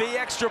with the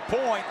extra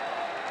point.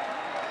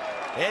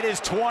 It is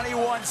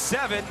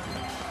 21-7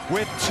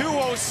 with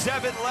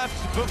 2:07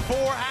 left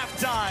before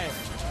halftime.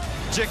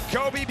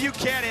 Jacoby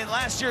Buchanan,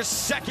 last year's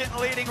second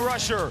leading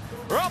rusher,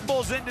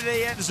 rumbles into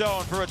the end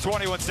zone for a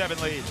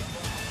 21-7 lead.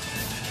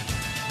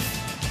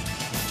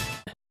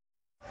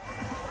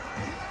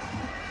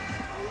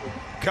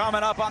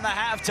 Coming up on the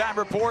halftime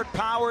report,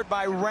 powered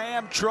by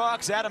Ram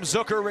Trucks. Adam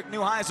Zucker, Rick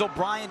Neuheisel,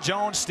 Brian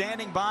Jones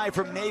standing by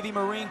from Navy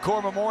Marine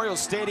Corps Memorial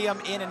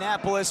Stadium in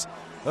Annapolis.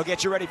 They'll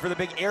get you ready for the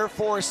big Air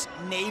Force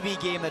Navy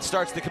game that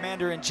starts the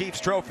Commander-in-Chief's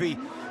Trophy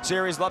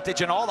Series. We'll update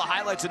you on all the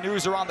highlights and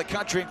news around the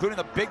country, including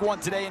the big one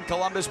today in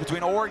Columbus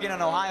between Oregon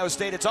and Ohio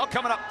State. It's all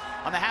coming up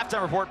on the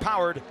halftime report,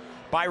 powered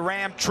by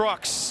Ram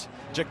Trucks.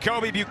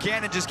 Jacoby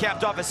Buchanan just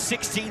capped off a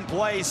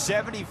 16-play,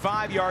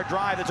 75-yard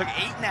drive that took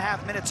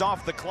 8.5 minutes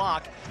off the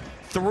clock.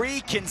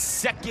 3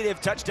 consecutive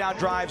touchdown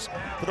drives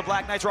for the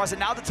Black Knights. Ross, and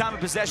now the time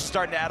of possession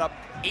starting to add up.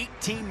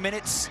 18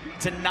 minutes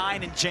to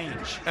 9 and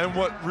change. And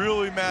what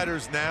really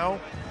matters now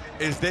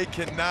is they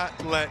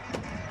cannot let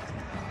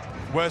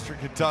Western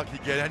Kentucky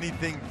get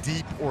anything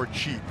deep or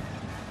cheap.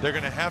 They're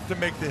going to have to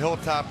make the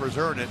Hilltoppers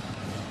earn it.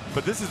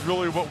 But this is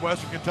really what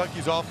Western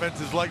Kentucky's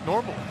offense is like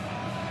normally.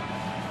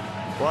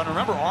 Well, and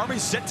remember,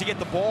 Army's set to get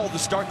the ball to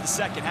start the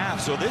second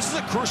half. So this is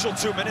a crucial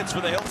 2 minutes for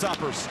the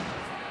Hilltoppers.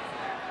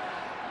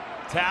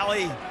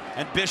 Tally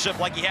and Bishop,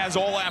 like he has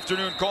all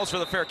afternoon, calls for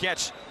the fair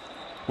catch,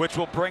 which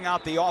will bring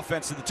out the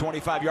offense to the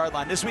 25-yard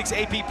line. This week's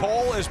AP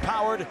poll is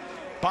powered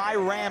by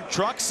Ram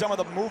Trucks. Some of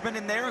the movement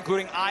in there,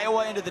 including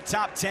Iowa into the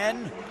top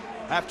 10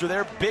 after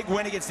their big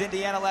win against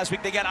Indiana last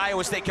week. They got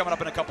Iowa State coming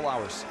up in a couple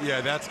hours. Yeah,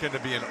 that's going to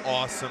be an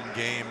awesome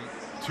game.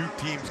 2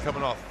 teams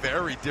coming off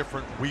very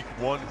different week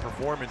 1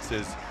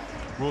 performances.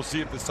 We'll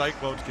see if the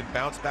Cyclones can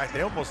bounce back.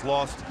 They almost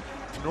lost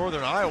to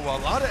Northern Iowa. A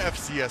lot of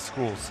FCS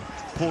schools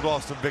pulled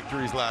off some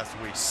victories last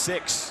week.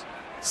 6,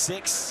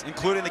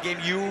 including the game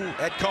you,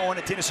 Ed Cohen,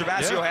 and Tina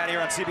Cervasio had here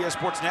on CBS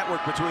Sports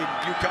Network between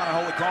UConn and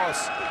Holy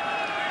Cross.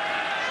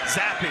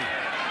 Zappi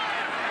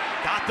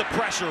got the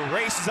pressure,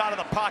 races out of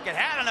the pocket,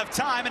 had enough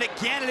time, and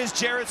again it is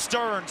Jared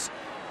Stearns.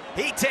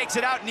 He takes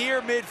it out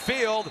near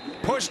midfield,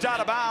 pushed out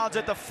of bounds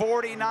at the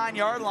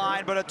 49-yard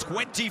line, but a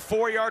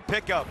 24-yard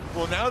pickup.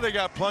 Well, now they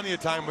got plenty of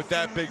time with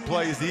that big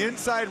play. He's the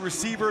inside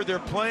receiver. They're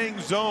playing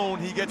zone.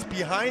 He gets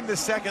behind the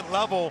second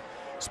level.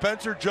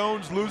 Spencer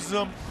Jones loses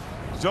him.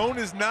 Zone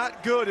is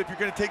not good if you're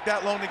going to take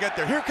that long to get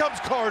there. Here comes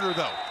Carter,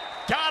 though.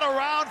 Got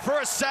around for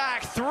a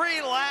sack.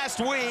 3 last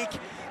week,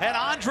 and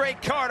Andre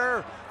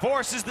Carter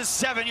forces the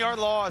 7-yard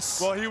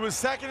loss. Well, he was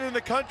second in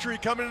the country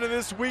coming into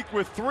this week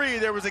with 3.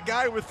 There was a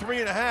guy with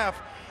 3.5.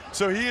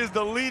 So he is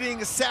the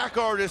leading sack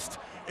artist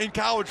in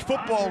college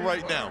football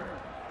right now.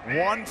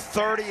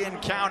 1:30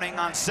 and counting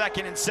on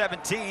 2nd and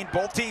 17.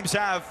 Both teams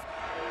have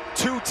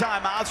 2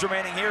 timeouts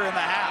remaining here in the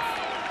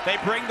half. They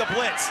bring the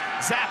blitz.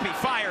 Zappi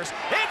fires.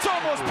 It's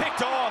almost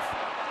picked off.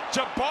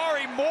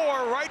 Jabari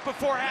Moore right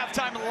before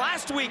halftime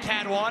last week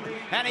had one,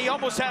 and he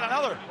almost had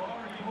another.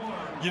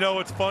 You know,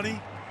 it's funny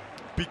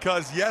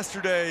because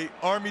yesterday,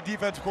 Army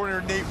defensive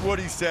coordinator Nate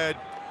Woody said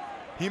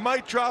he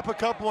might drop a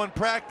couple in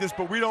practice,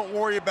 but we don't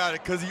worry about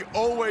it because he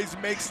always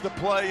makes the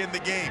play in the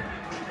game.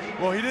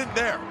 Well, he didn't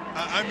there.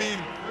 I mean,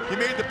 he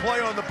made the play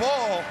on the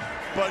ball,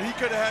 but he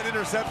could have had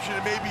interception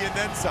and maybe and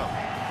then some.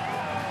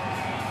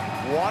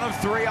 1 of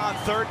 3 on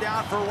 3rd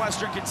down for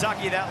Western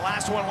Kentucky. That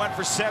last one went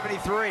for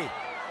 73.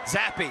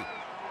 Zappi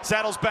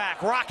settles back.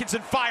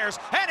 Rockinson fires,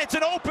 and it's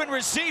an open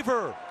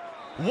receiver.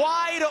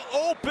 Wide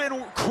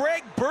open,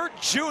 Craig Burt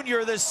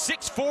Jr., the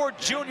 6'4"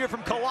 junior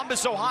from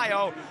Columbus,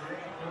 Ohio.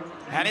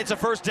 And it's a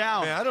first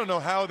down. Man, I don't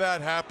know how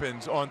that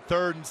happens on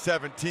 3rd and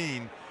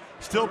 17.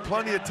 Still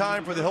plenty of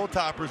time for the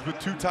Hilltoppers with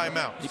 2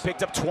 timeouts. He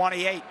picked up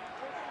 28.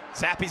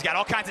 Zappi's got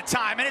all kinds of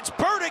time, and it's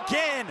Burt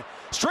again,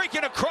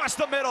 streaking across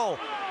the middle.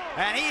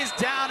 And he is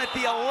down at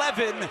the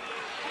 11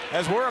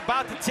 as we're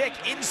about to tick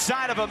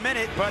inside of a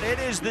minute, but it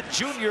is the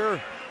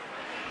junior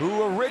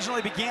who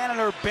originally began at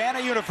Urbana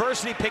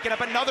University, picking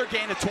up another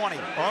gain of 20.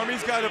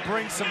 Army's got to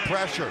bring some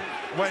pressure.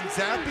 When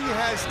Zappi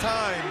has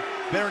time,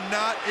 they're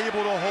not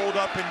able to hold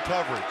up in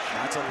coverage.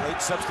 That's a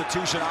late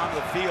substitution on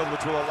the field,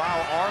 which will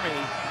allow Army.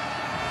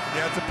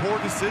 Yeah, it's a poor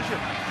decision.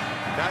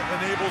 That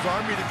enables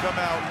Army to come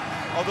out.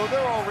 Although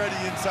they're already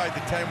inside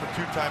the 10 with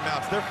 2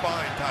 timeouts, they're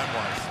fine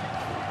time-wise.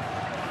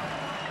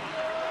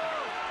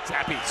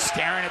 Zappi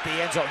staring at the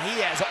end zone. He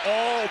has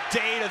all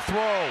day to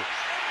throw.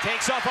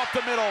 Takes off up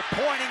the middle,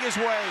 pointing his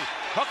way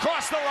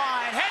across the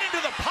line, heading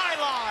to the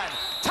pylon.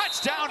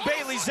 Touchdown,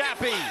 Bailey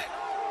Zappi.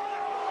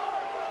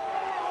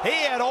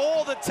 He had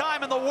all the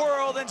time in the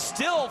world and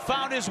still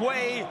found his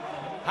way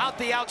out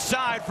the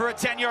outside for a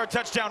 10-yard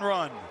touchdown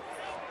run.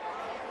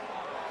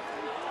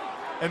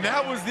 And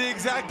that was the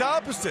exact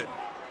opposite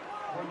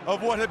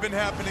of what had been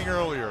happening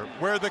earlier,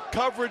 where the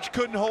coverage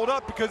couldn't hold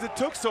up because it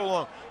took so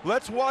long.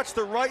 Let's watch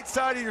the right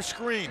side of your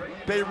screen.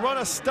 They run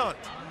a stunt.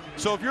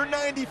 So if you're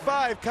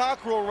 95,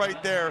 cockerel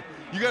right there,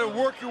 you got to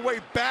work your way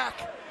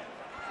back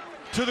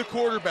to the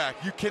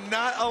quarterback. You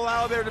cannot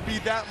allow there to be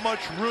that much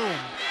room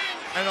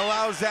and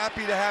allow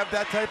Zappi to have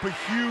that type of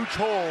huge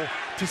hole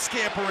to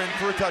scamper in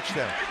for a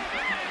touchdown.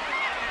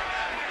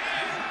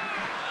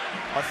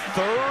 A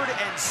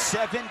 3rd and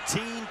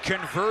 17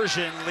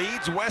 conversion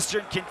leads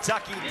Western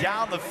Kentucky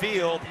down the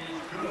field.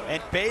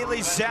 And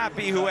Bailey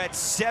Zappi, who had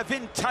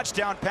 7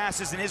 touchdown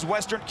passes in his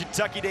Western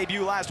Kentucky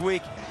debut last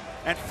week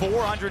and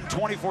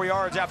 424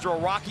 yards after a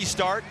rocky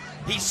start,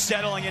 he's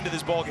settling into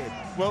this ballgame.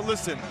 Well,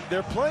 listen,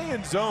 they're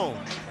playing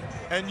zone.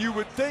 And you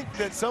would think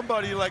that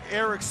somebody like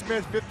Eric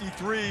Smith,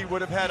 53,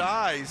 would have had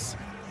eyes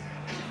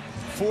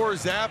for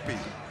Zappi.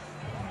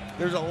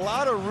 There's a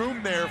lot of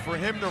room there for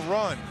him to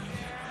run.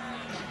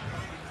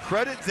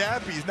 Credit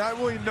Zappi. He's not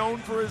really known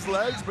for his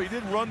legs, but he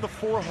did run the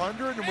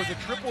 400 and was a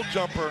triple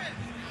jumper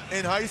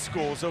in high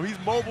school. So he's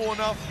mobile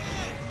enough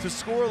to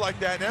score like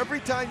that. And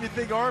every time you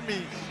think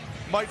Army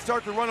might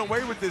start to run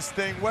away with this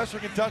thing,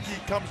 Western Kentucky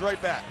comes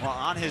right back. Well,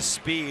 on his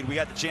speed, we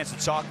got the chance to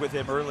talk with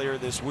him earlier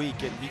this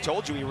week, and he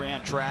told you he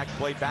ran track,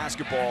 played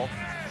basketball,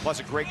 plus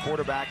a great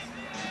quarterback.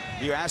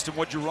 You asked him,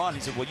 what'd you run? He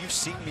said, well, you've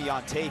seen me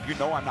on tape. You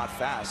know I'm not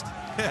fast.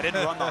 I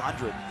didn't run the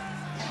 100.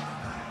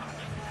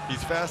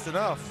 He's fast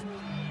enough.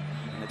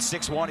 And at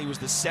 6'1", he was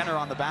the center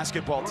on the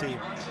basketball team.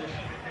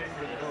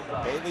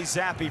 Bailey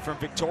Zappi from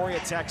Victoria,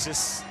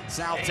 Texas,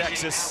 South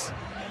Texas.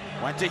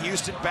 Went to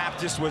Houston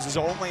Baptist, was his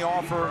only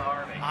offer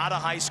out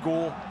of high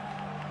school.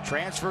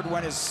 Transferred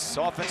when his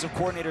offensive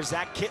coordinator,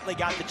 Zach Kitley,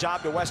 got the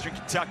job to Western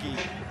Kentucky.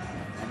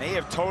 And they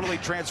have totally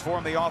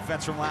transformed the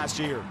offense from last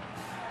year.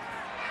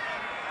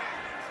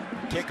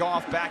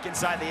 Kickoff back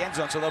inside the end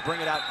zone, so they'll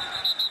bring it out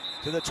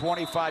to the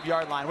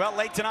 25-yard line. Well,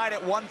 late tonight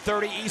at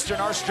 1:30 Eastern,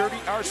 our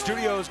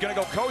studio is going to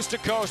go coast to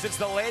coast. It's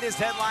the latest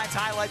headlines,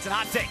 highlights, and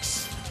hot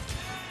takes.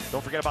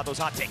 Don't forget about those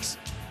hot takes.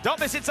 Don't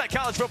miss Inside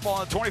College Football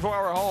on the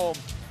 24-hour home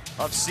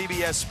of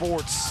CBS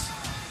Sports.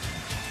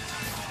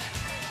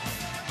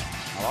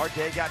 Well, our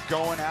day got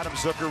going. Adam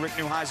Zucker, Rick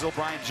Neuheisel,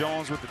 Brian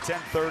Jones with the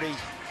 10:30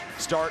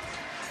 start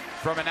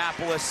from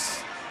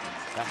Annapolis.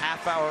 The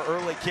half-hour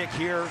early kick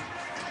here.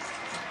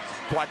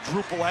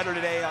 Quadruple header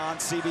today on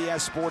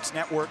CBS Sports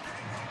Network.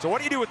 So what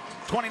do you do with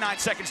 29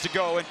 seconds to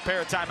go and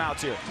pair of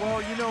timeouts here?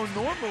 Well, you know,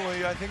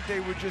 normally I think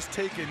they would just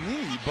take a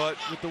knee, but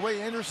with the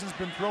way Anderson's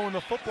been throwing the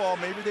football,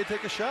 maybe they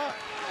take a shot.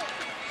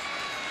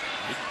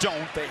 They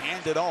don't. They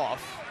hand it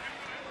off.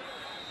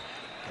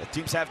 The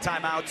teams have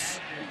timeouts.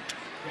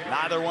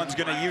 Neither one's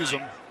going to use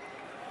them.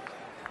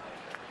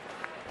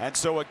 And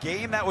so a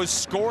game that was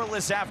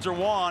scoreless after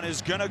one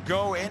is going to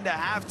go into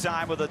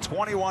halftime with a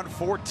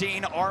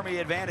 21-14 Army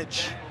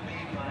advantage.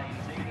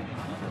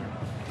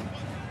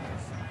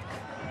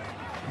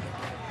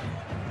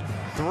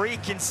 Three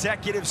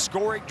consecutive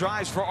scoring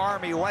drives for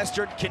Army.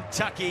 Western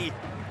Kentucky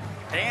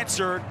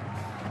answered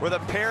with a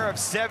pair of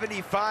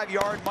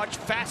 75-yard, much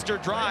faster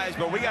drives,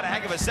 but we got a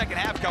heck of a second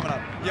half coming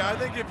up. Yeah, I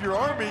think if you're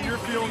Army, you're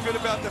feeling good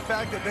about the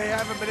fact that they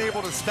haven't been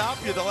able to stop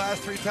you the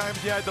last 3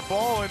 times you had the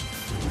ball, and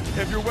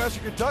if you're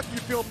Western Kentucky, you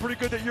feel pretty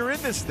good that you're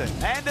in this thing.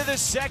 End of the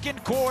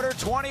second quarter,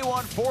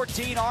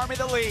 21-14, Army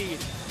the lead.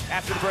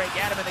 After the break,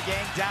 Adam and the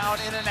gang down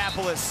in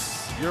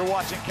Annapolis. You're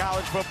watching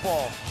college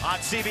football on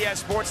CBS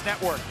Sports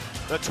Network,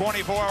 the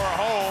 24-hour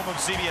home of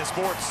CBS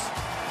Sports.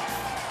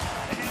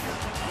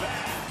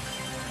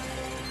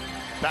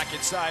 Back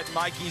inside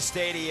Michie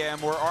Stadium,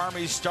 where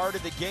Army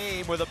started the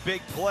game with a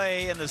big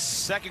play, and the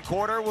second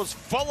quarter was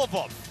full of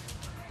them.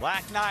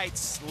 Black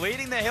Knights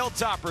leading the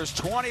Hilltoppers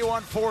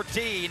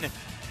 21-14.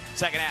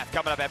 Second half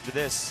coming up after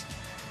this.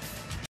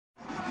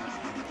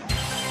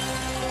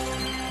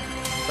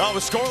 Well, it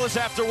was scoreless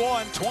after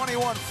one,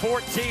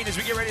 21-14 as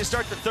we get ready to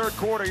start the third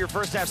quarter. Your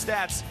first half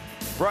stats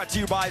brought to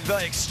you by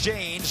The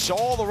Exchange.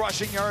 All the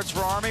rushing yards for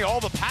Army, all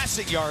the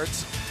passing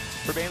yards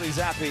for Bailey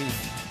Zappi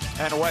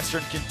and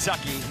Western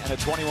Kentucky, and a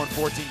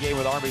 21-14 game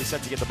with Army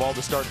set to get the ball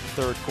to start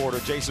the third quarter.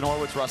 Jason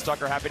Horwitz, Russ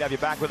Tucker, happy to have you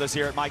back with us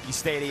here at Michie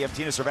Stadium.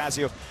 Tina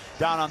Servasio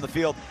down on the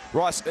field.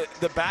 Russ,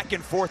 the back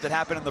and forth that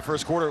happened in the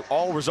first quarter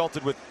all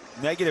resulted with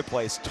negative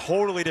plays.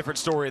 Totally different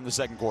story in the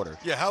second quarter.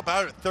 Yeah, how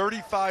about it?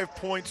 35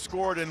 points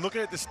scored, and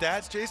looking at the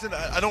stats, Jason,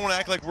 I don't want to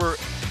act like we're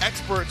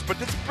experts, but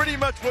that's pretty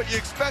much what you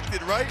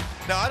expected, right?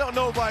 Now, I don't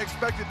know if I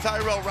expected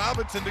Tyrell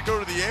Robinson to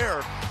go to the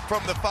air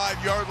from the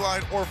 5-yard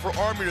line or for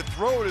Army to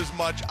throw it as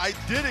much. I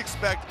did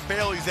expect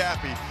Bailey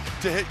Zappi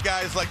to hit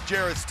guys like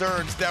Jarrett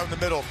Stearns down the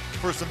middle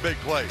for some big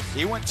plays.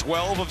 He went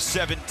 12 of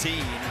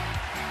 17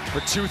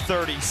 for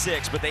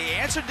 236, but they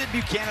answered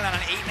Buchanan on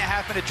an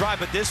 8.5-minute drive,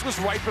 but this was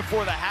right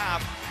before the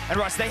half. And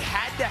Russ, they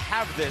had to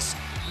have this,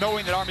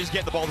 knowing that Army's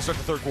getting the ball to start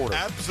the third quarter.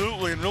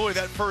 Absolutely, and really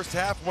that first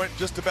half went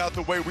just about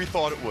the way we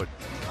thought it would.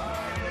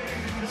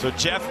 So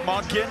Jeff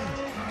Monken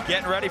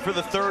getting ready for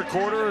the third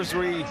quarter as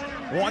we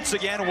once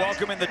again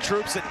welcome in the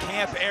troops at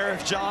Camp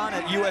Arif John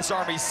at U.S.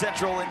 Army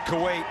Central in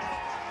Kuwait.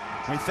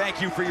 We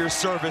thank you for your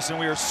service, and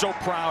we are so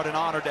proud and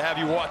honored to have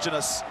you watching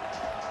us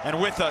and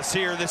with us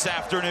here this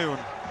afternoon.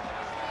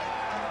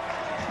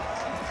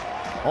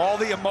 All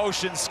the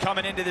emotions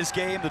coming into this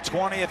game, the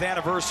 20th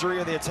anniversary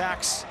of the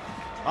attacks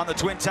on the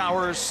Twin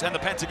Towers and the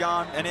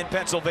Pentagon and in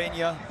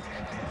Pennsylvania.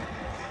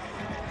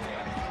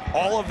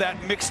 All of that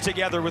mixed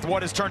together with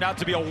what has turned out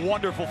to be a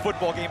wonderful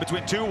football game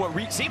between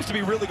what seems to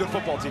be really good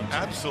football teams.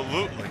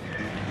 Absolutely.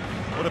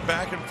 What a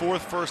back and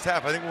forth first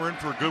half. I think we're in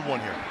for a good one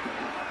here.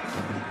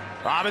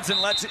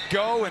 Robinson lets it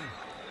go, and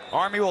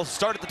Army will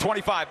start at the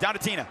 25. Down to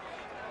Tina.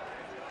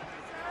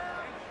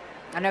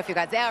 I don't know if you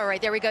guys, all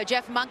right, there we go.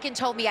 Jeff Monken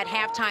told me at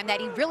halftime that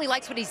he really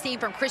likes what he's seeing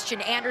from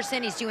Christian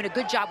Anderson. He's doing a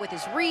good job with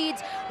his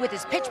reads, with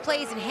his pitch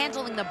plays, and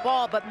handling the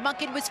ball. But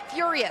Monken was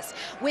furious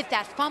with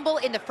that fumble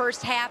in the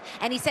first half,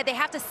 and he said they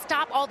have to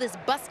stop all this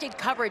busted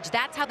coverage.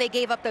 That's how they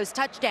gave up those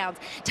touchdowns.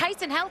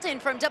 Tyson Helton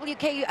from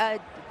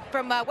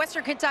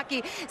Western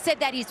Kentucky said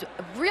that he's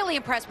really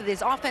impressed with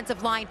his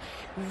offensive line,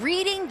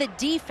 reading the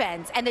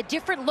defense and the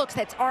different looks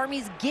that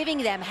Army's giving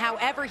them.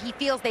 However, he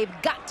feels they've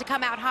got to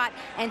come out hot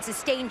and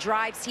sustain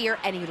drives here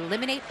and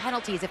eliminate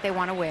penalties if they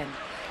want to win.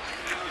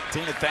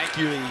 Tina, thank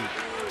you. The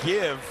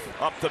give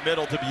up the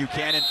middle to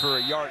Buchanan for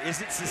a yard.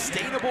 Is it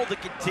sustainable to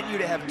continue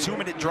to have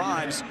 2-minute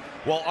drives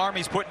while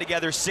Army's putting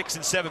together 6-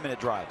 and 7-minute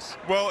drives?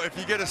 Well, if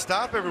you get a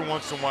stop every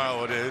once in a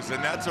while, it is,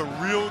 and that's a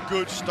real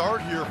good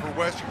start here for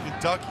Western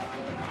Kentucky.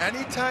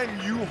 Anytime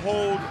you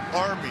hold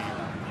Army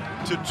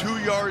to 2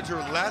 yards or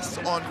less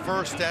on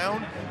first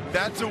down,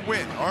 that's a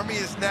win. Army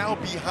is now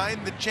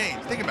behind the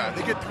chains. Think about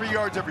it. They get 3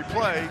 yards every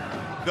play.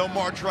 They'll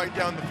march right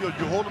down the field.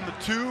 You hold them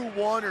to 2,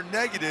 1, or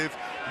negative.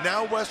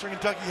 Now Western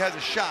Kentucky has a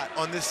shot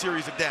on this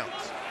series of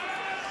downs.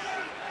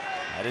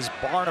 That is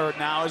Barnard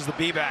now as the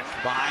B-back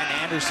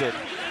behind Anderson.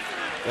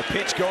 The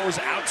pitch goes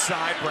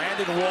outside.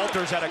 Brandon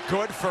Walters had a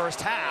good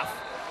first half.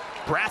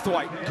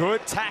 Brathwaite,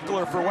 good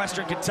tackler for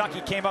Western Kentucky,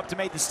 came up to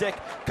make the stick,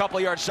 a couple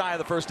of yards shy of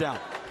the first down.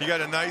 He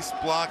got a nice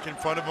block in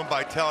front of him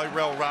by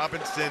Tyrell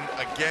Robinson.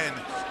 Again,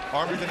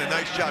 Army's done a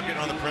nice job getting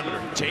on the perimeter.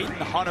 Jaden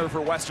Hunter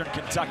for Western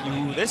Kentucky,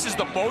 who this is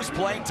the most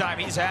playing time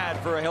he's had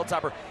for a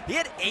Hilltopper. He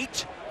had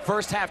 8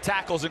 first half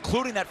tackles,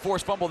 including that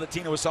forced fumble that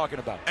Tina was talking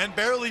about. And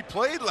barely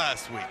played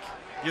last week.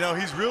 You know,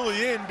 he's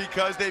really in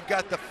because they've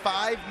got the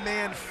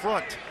 5-man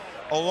front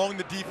along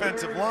the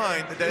defensive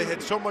line that they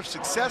had so much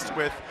success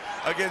with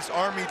against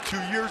Army 2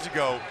 years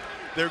ago.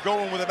 They're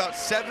going with about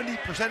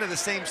 70% of the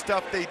same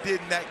stuff they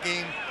did in that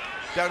game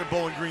down in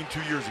Bowling Green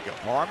 2 years ago.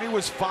 Army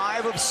was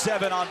 5 of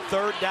 7 on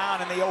third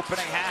down in the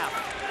opening half.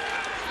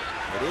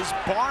 It is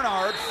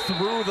Barnard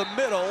through the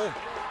middle,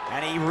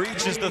 and he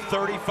reaches the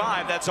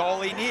 35. That's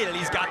all he needed.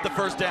 He's got the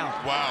first down.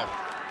 Wow,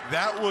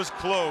 that was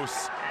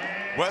close.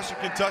 Western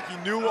Kentucky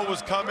knew what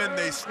was coming.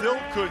 They still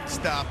couldn't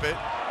stop it.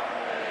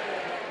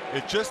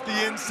 It's just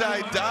the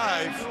inside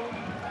dive.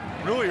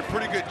 Really a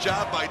pretty good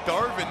job by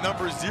Darvin,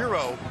 number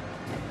 0.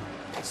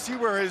 Let's see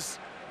where his,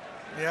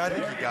 yeah, I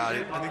think he got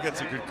it. I think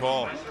that's a good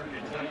call.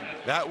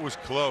 That was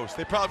close.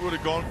 They probably would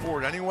have gone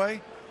for it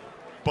anyway,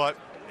 but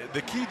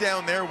the key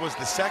down there was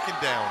the second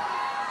down,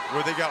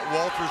 where they got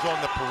Walters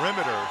on the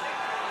perimeter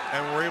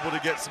and were able to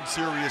get some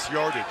serious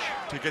yardage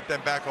to get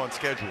them back on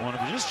schedule. Well,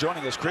 if you're just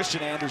joining us,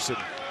 Christian Anderson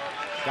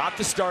got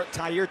the start.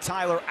 Tyre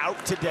Tyler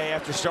out today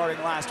after starting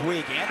last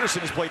week.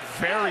 Anderson has played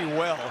very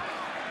well.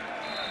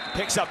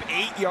 Picks up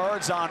 8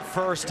 yards on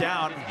first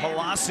down.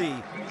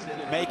 Halasi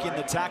making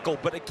the tackle.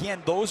 But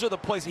again, those are the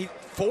plays.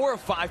 4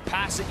 of 5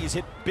 passing. He's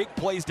hit big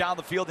plays down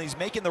the field, and he's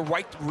making the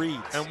right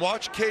reads. And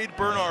watch Cade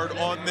Bernard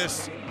on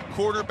this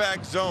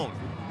quarterback zone.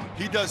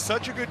 He does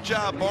such a good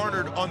job,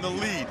 Barnard, on the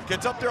lead.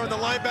 Gets up there on the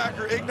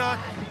linebacker, Ignat.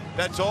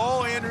 That's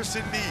all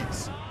Anderson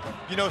needs.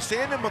 You know,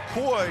 Sandon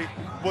McCoy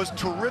was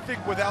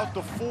terrific without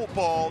the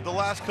football the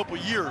last couple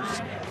years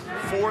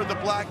for the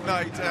Black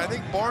Knights. And I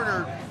think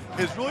Barnard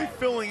is really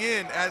filling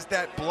in as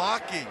that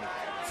blocking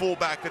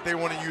fullback that they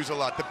want to use a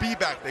lot. The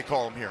B-back, they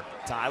call him here.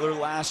 Tyler,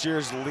 last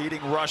year's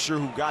leading rusher,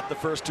 who got the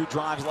first 2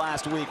 drives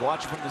last week.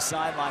 Watch from the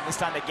sideline. This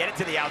time they get it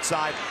to the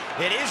outside.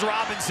 It is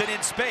Robinson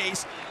in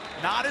space.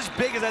 Not as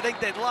big as I think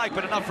they'd like,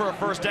 but enough for a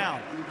first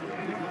down.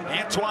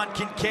 Antoine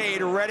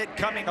Kincaid read it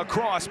coming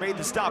across, made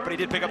the stop, but he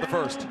did pick up the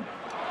first.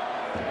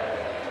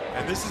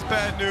 And this is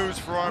bad news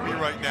for Army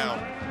right now.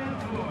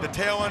 The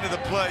tail end of the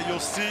play, you'll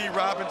see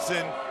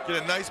Robinson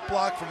get a nice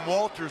block from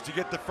Walters to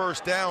get the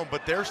first down,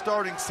 but their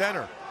starting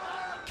center,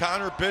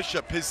 Connor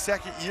Bishop, his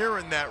second year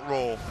in that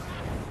role,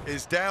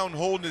 is down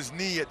holding his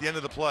knee at the end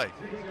of the play.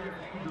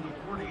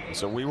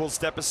 So we will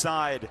step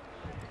aside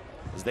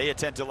as they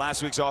attend to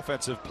last week's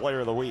Offensive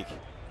Player of the Week.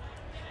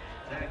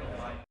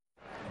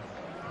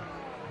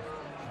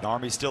 The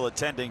Army still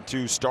attending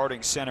to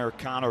starting center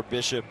Connor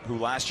Bishop, who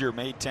last year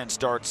made 10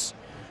 starts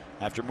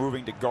after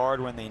moving to guard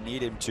when they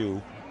need him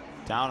to.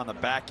 Down on the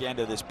back end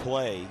of this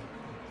play,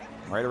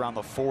 right around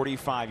the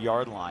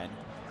 45-yard line.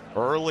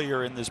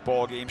 Earlier in this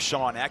ball game,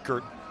 Sean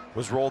Eckert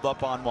was rolled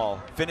up on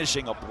while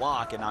finishing a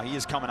block, and now he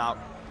is coming out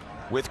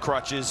with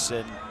crutches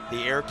and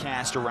the air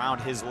cast around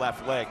his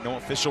left leg. No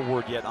official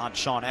word yet on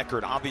Sean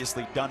Eckert,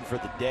 obviously done for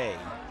the day.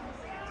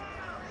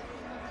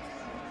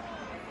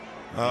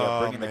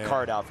 Bringing the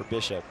card out for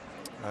Bishop.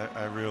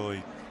 I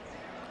really,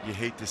 you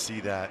hate to see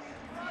that.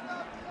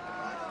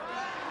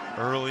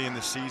 Early in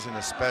the season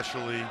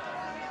especially,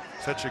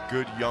 such a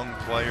good young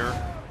player.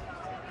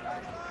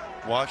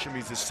 Watch him,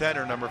 he's the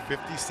center, number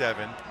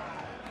 57.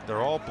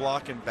 They're all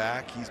blocking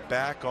back. He's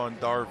back on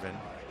Darvin.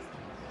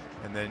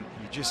 And then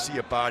you just see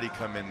a body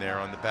come in there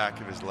on the back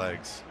of his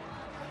legs.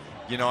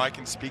 You know, I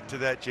can speak to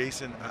that,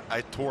 Jason.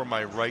 I tore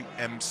my right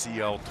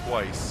MCL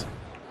twice.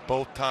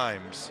 Both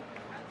times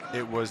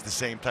it was the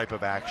same type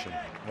of action.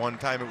 One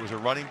time it was a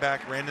running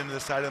back ran into the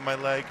side of my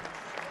leg.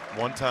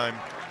 One time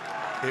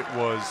it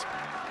was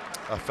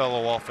a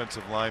fellow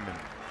offensive lineman.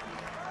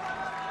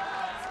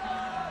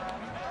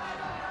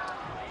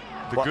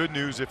 The good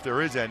news, if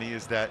there is any,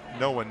 is that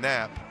Noah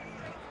Knapp,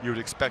 you would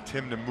expect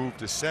him to move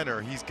to center.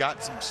 He's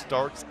got some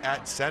starts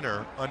at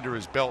center under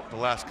his belt the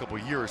last couple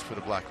of years for the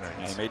Black Knights.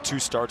 Yeah, he made 2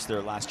 starts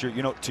there last year.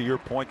 You know, to your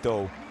point,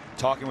 though,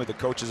 talking with the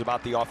coaches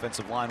about the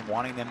offensive line,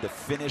 wanting them to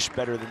finish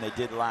better than they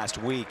did last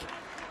week.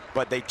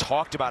 But they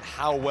talked about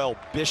how well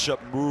Bishop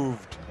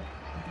moved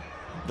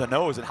the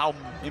nose and how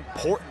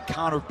important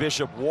Connor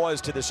Bishop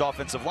was to this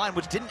offensive line,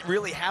 which didn't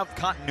really have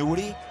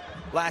continuity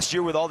last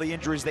year with all the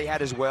injuries they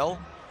had as well.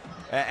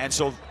 And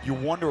so you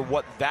wonder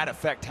what that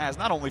effect has,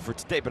 not only for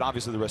today, but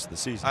obviously the rest of the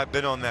season. I've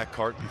been on that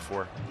cart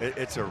before.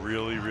 It's a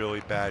really, really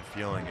bad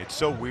feeling. It's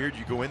so weird.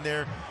 You go in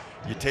there,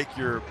 you take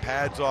your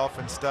pads off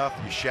and stuff,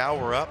 you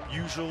shower up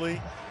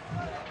usually,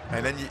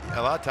 and then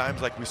a lot of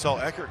times, like we saw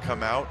Eckert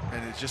come out,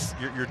 and it's just,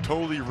 you're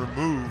totally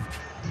removed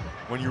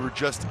when you were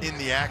just in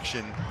the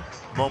action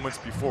moments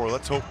before.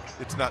 Let's hope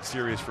it's not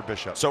serious for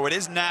Bishop. So it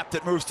is Knapp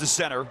that moves to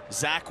center.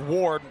 Zach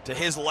Ward to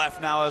his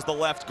left now as the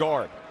left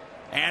guard.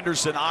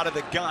 Anderson out of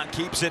the gun,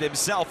 keeps it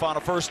himself on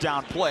a first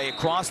down play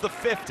across the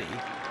 50.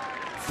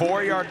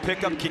 4-yard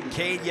pickup.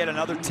 Kincaid, yet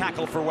another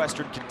tackle for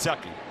Western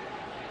Kentucky.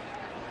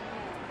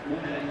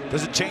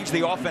 Does it change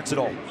the offense at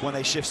all when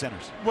they shift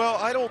centers? Well,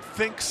 I don't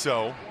think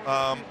so.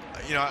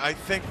 You know, I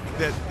think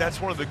that's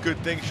one of the good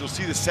things. You'll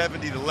see the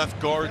 70, the left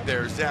guard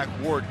there, Zach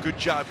Ward. Good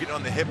job getting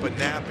on the hip of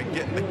Knapp and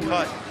getting the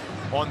cut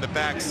on the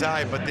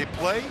backside. But they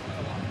play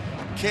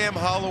Cam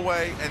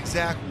Holloway and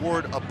Zach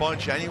Ward a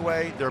bunch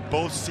anyway. They're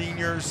both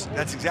seniors.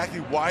 That's exactly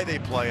why they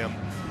play them,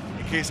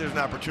 in case there's an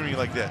opportunity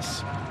like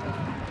this.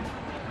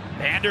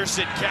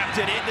 Anderson kept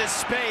it into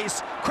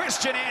space.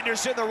 Christian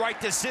Anderson, the right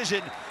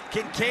decision.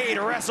 Kincaid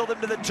wrestled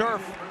him to the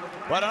turf.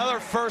 But another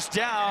first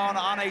down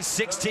on a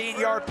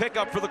 16-yard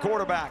pickup for the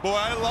quarterback. Boy,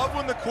 I love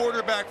when the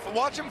quarterback,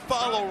 watch him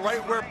follow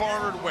right where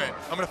Barnard went.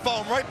 I'm going to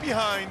follow him right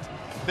behind.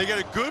 They get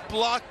a good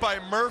block by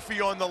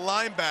Murphy on the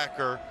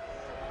linebacker.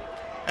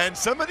 And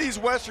some of these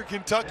Western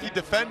Kentucky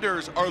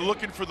defenders are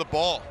looking for the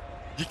ball.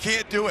 You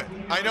can't do it.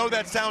 I know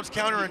that sounds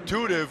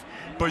counterintuitive,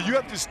 but you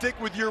have to stick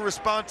with your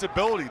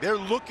responsibility. They're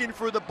looking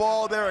for the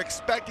ball. They're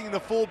expecting the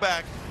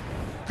fullback.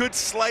 Good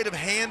sleight of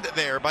hand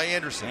there by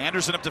Anderson.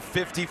 Anderson up to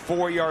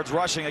 54 yards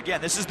rushing.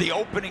 Again, this is the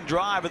opening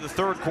drive of the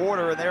third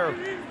quarter, and they're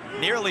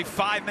nearly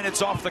 5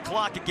 minutes off the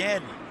clock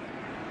again.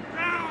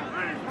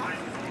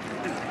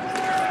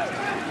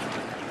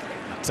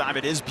 Time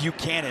it is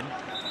Buchanan.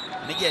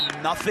 And again,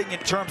 nothing in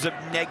terms of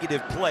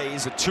negative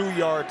plays. A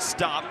 2-yard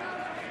stop.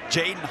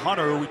 Jaden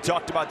Hunter, who we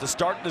talked about to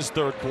start this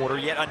third quarter,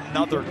 yet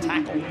another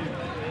tackle.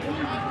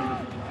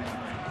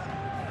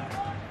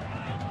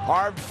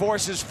 Armed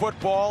Forces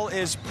Football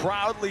is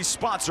proudly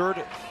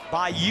sponsored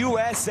by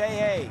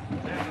USAA.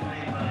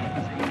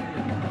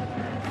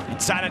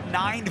 Inside at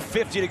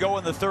 9:50 to go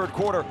in the third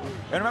quarter.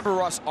 And remember,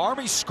 Russ,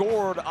 Army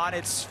scored on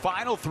its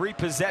final 3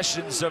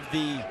 possessions of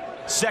the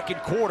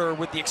second quarter,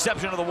 with the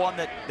exception of the one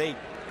that they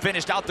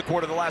finished out the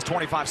quarter the last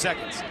 25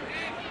 seconds.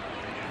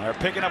 They're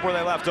picking up where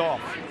they left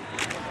off.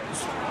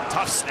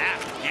 Tough snap.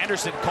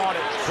 Anderson caught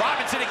it.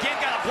 Robinson again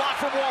got a block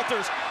from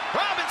Walters.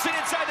 Robinson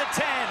inside the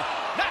 10.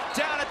 Knocked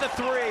down at the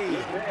 3.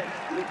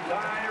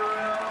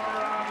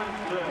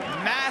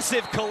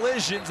 Massive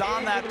collisions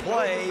on that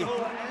play.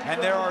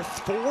 And there are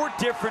 4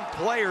 different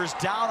players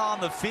down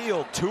on the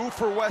field. 2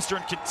 for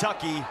Western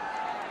Kentucky,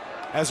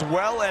 as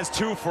well as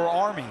 2 for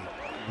Army.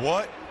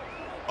 What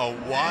a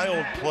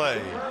wild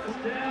play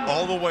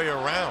all the way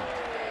around.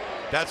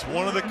 That's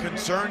one of the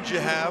concerns you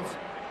have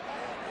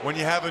when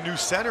you have a new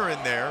center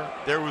in there.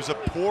 There was a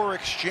poor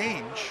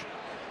exchange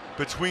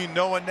between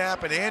Noah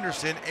Knapp and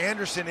Anderson.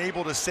 Anderson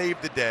able to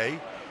save the day,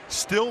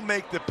 still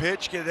make the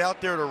pitch, get it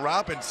out there to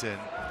Robinson,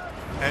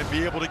 and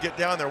be able to get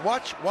down there.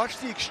 Watch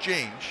the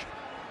exchange.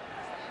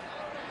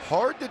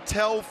 Hard to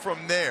tell from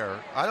there.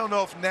 I don't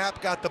know if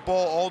Knapp got the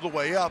ball all the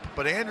way up,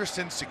 but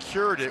Anderson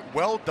secured it.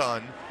 Well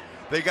done.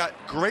 They got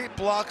great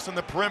blocks on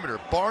the perimeter.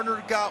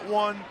 Barnard got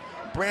one.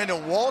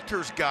 Brandon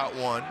Walters got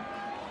one.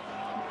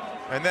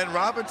 And then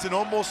Robinson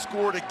almost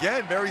scored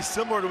again, very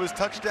similar to his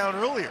touchdown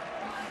earlier.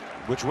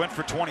 Which went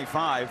for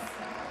 25.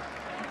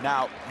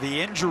 Now,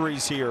 the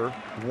injuries here,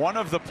 one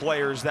of the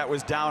players that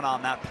was down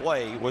on that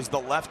play was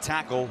the left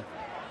tackle,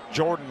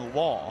 Jordan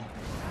Law.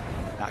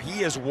 Now,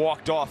 he has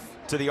walked off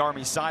to the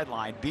Army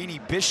sideline.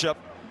 Beanie Bishop,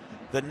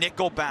 the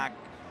nickelback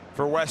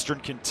for Western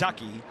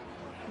Kentucky,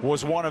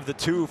 was one of the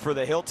 2 for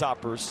the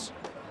Hilltoppers.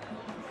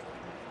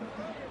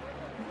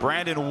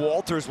 Brandon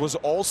Walters was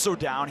also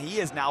down. He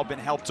has now been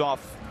helped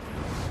off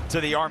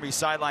to the Army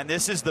sideline.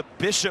 This is the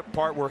Bishop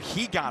part where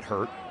he got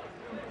hurt.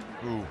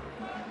 Ooh.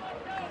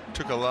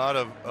 Took a lot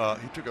of,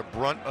 he took a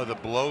brunt of the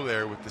blow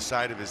there with the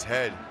side of his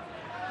head,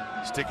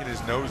 sticking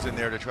his nose in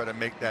there to try to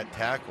make that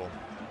tackle.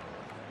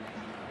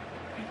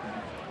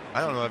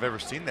 I don't know if I've ever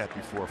seen that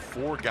before.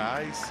 4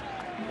 guys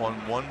on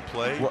one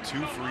play,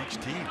 2 for each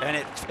team.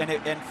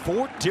 And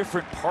 4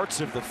 different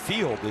parts of the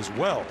field as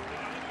well.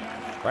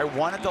 Right,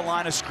 1 at the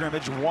line of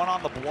scrimmage, 1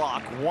 on the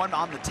block, 1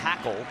 on the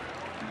tackle.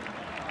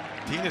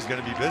 Tina's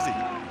going to be busy.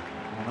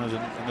 And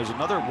there's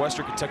another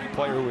Western Kentucky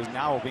player who is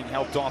now being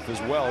helped off as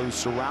well, who's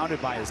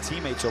surrounded by his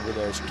teammates over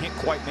there. So can't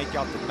quite make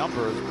out the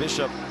number as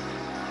Bishop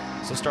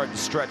is starting to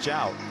stretch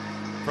out.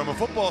 From a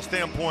football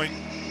standpoint,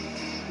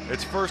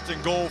 it's 1st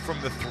and goal from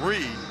the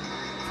 3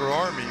 for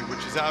Army,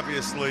 which is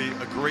obviously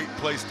a great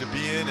place to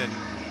be in. And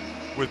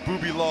with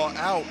Booby Law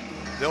out,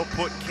 they'll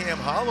put Cam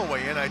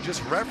Holloway in. I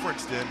just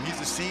referenced him.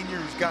 He's a senior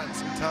who's gotten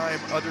some time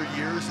other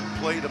years and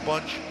played a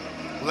bunch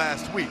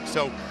last week.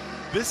 So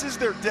this is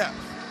their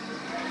depth.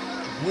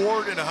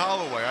 Ward and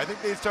Holloway. I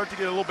think they'd start to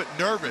get a little bit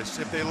nervous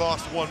if they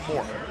lost 1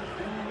 more.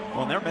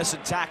 Well, they're missing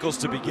tackles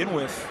to begin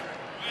with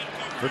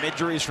from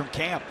injuries from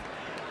camp.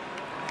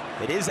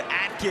 It is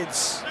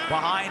Atkins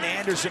behind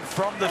Anderson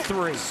from the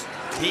 3.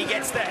 He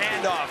gets the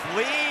handoff,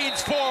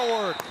 leads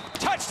forward.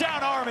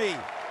 Touchdown, Army.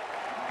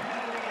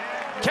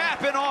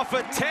 Capping off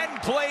a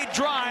 10-play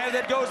drive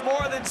that goes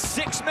more than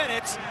 6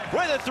 minutes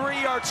with a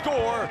 3-yard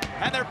score,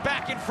 and they're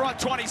back in front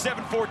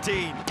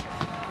 27-14.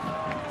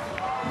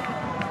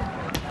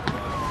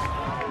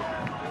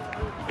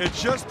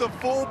 It's just the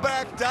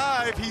fullback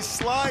dive. He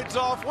slides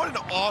off. What an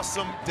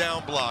awesome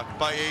down block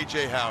by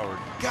A.J. Howard.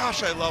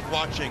 Gosh, I love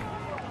watching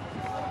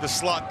the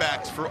slot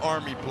backs for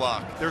Army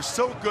block. They're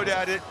so good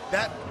at it.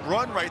 That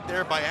run right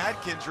there by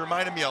Atkins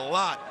reminded me a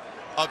lot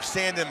of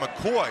Sandon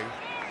McCoy,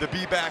 the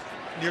B-back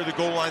near the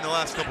goal line the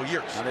last couple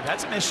years. Now, they've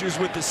had some issues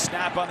with the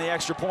snap on the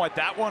extra point.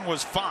 That one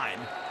was fine.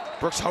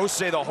 Brooks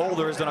Jose, the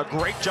holder, has done a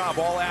great job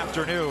all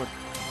afternoon.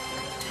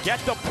 Get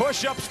the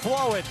push-ups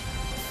flowing.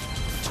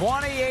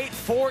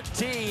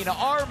 28-14,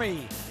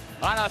 Army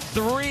on a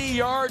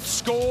 3-yard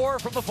score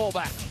from the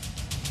fullback.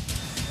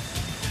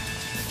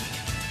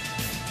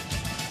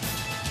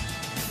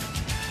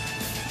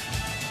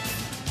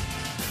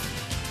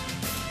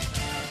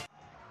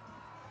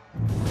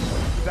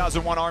 The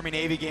 2001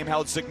 Army-Navy game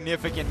held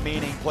significant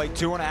meaning. Played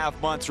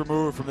 2.5 months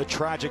removed from the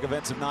tragic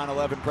events of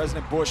 9/11.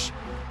 President Bush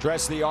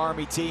dressed the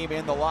Army team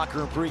in the locker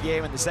room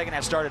pregame, and the second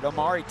half started.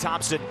 Amari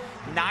Thompson,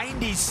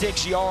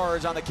 96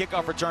 yards on the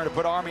kickoff return to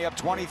put Army up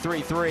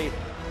 23-3.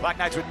 Black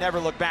Knights would never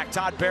look back.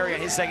 Todd Berry,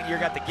 in his second year,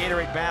 got the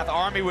Gatorade bath.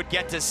 Army would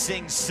get to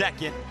sing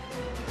second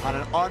on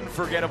an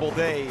unforgettable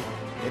day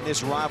in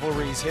this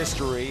rivalry's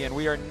history, and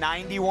we are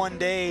 91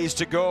 days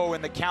to go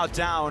in the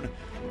countdown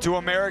to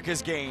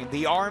America's game,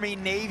 the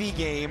Army-Navy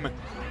game,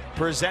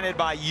 presented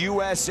by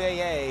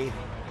USAA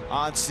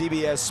on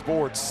CBS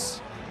Sports.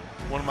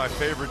 One of my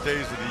favorite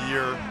days of the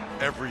year,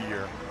 every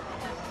year.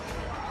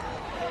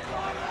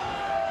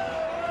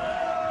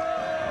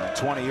 And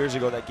 20 years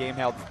ago, that game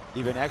held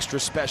even extra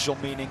special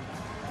meaning,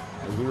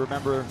 as we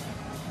remember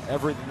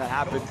everything that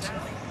happened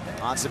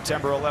on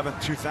September 11,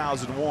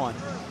 2001.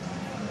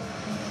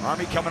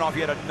 Army coming off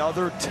yet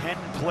another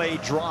 10-play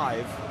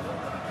drive.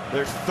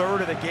 Their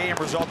third of the game,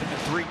 resulting in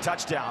 3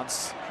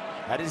 touchdowns.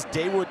 That is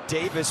Dawood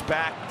Davis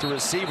back to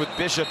receive with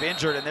Bishop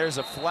injured, and there's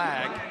a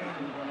flag.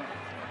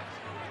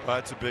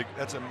 Well,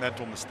 that's a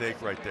mental mistake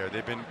right there.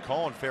 They've been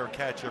calling fair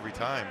catch every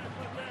time.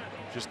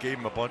 Just gave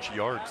him a bunch of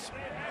yards.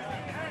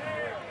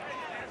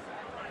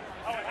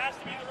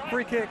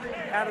 Free kick,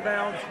 out of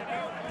bounds,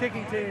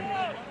 kicking team.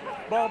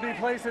 Ball being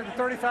placed at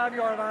the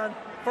 35-yard line,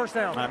 first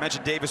down. I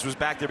mentioned Davis was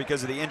back there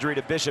because of the injury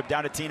to Bishop.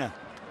 Down to Tina.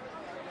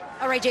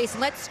 All right, Jason,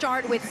 let's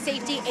start with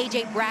safety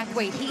A.J.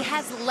 Brathwaite. He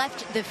has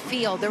left the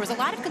field. There was a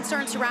lot of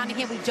concern surrounding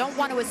him. We don't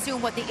want to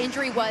assume what the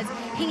injury was.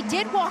 He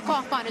did walk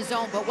off on his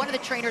own, but one of the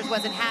trainers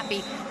wasn't happy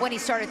when he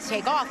started to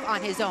take off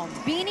on his own.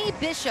 Beanie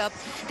Bishop,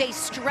 they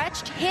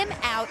stretched him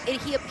out.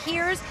 He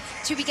appears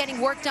to be getting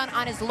work done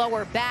on his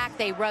lower back.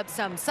 They rubbed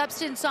some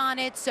substance on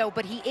it,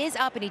 but he is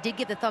up, and he did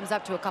give the thumbs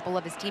up to a couple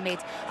of his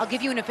teammates. I'll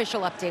give you an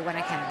official update when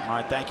I can. All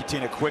right, thank you,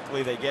 Tina.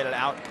 Quickly, they get it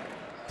out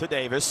to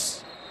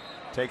Davis.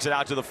 Takes it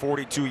out to the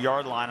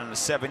 42-yard line on a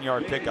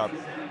 7-yard pickup.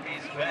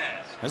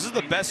 This is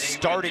the best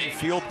starting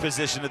field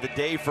position of the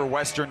day for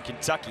Western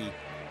Kentucky.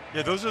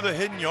 Yeah, those are the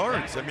hidden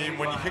yards. I mean,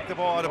 when you kick the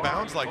ball out of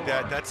bounds like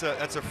that, that's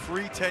a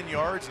free 10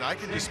 yards, and I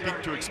can just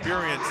speak to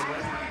experience.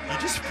 You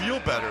just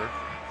feel better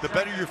the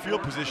better your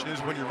field position is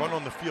when you run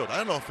on the field. I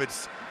don't know if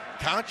it's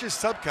conscious,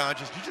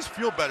 subconscious. You just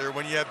feel better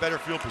when you have better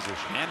field position.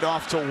 Hand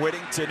off to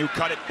Whittington, who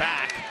cut it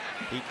back.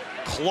 He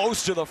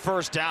close to the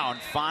first down,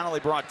 finally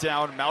brought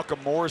down Malcolm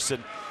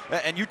Morrison.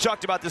 And you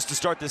talked about this to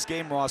start this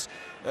game, Ross.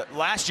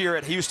 Last year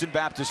at Houston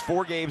Baptist,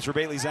 4 games for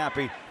Bailey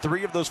Zappi.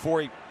 3 of those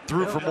 4 he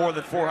threw for more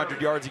than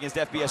 400 yards against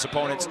FBS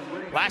opponents.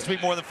 Last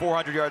week, more than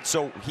 400 yards,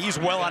 so he's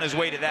well on his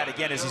way to that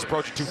again as he's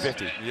approaching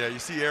 250. Yeah, you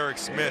see Eric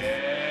Smith.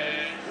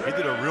 He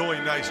did a really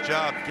nice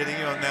job getting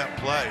in on that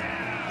play.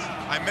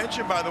 I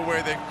mentioned, by the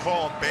way, they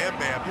call him Bam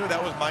Bam. You know,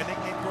 that was my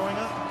nickname growing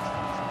up.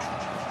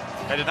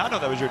 I did not know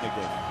that was your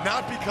nickname.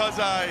 Not because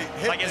I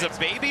hit like as a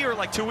baby or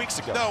like 2 weeks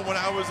ago? No, when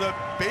I was a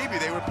baby,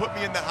 they would put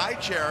me in the high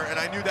chair, and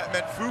I knew that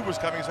meant food was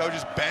coming, so I would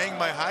just bang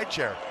my high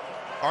chair.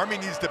 Army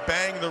needs to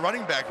bang the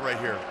running back right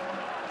here.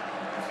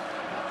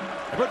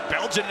 They put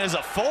Belgian as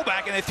a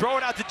fullback, and they throw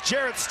it out to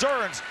Jarrett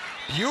Stearns.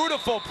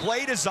 Beautiful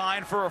play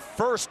design for a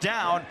first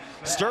down.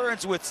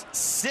 Stearns with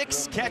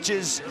 6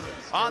 catches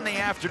on the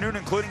afternoon,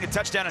 including a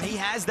touchdown, and he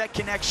has that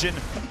connection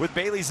with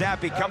Bailey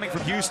Zappi coming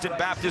from Houston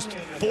Baptist.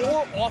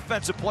 4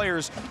 offensive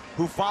players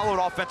who followed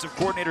offensive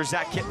coordinator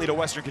Zach Kitley to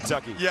Western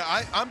Kentucky.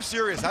 Yeah, I'm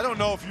serious. I don't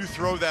know if you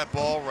throw that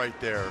ball right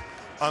there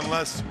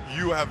unless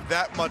you have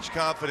that much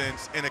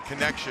confidence in a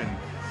connection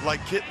like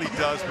Kitley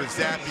does with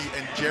Zappi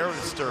and Jarrett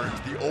Stearns,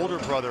 the older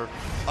brother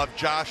of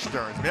Josh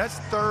Stearns. I mean, that's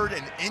 3rd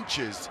and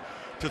inches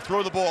to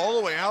throw the ball all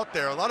the way out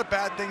there. A lot of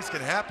bad things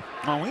can happen.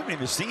 Oh, we haven't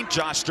even seen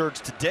Josh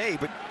Stearns today,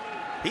 but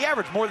he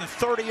averaged more than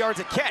 30 yards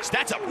a catch.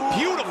 That's a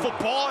beautiful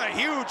ball and a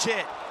huge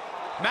hit.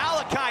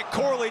 Malachi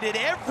Corley did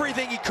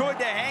everything he could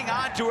to hang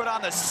on to it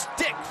on the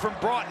stick from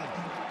Broughton.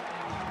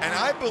 And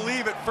I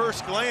believe at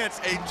first glance,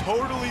 a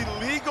totally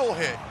legal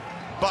hit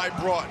by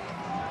Broughton.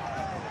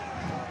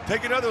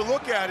 Take another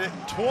look at it.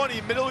 20,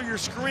 middle of your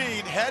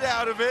screen, head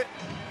out of it,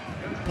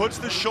 puts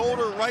the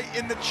shoulder right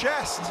in the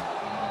chest.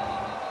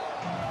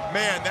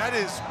 Man, that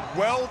is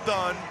well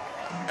done,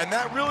 and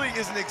that really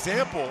is an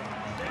example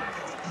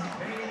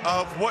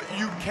of what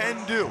you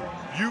can do.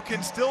 You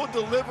can still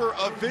deliver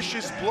a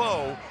vicious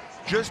blow,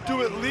 just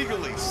do it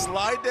legally.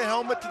 Slide the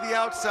helmet to the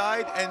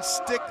outside and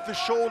stick the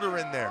shoulder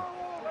in there.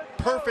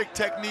 Perfect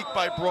technique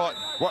by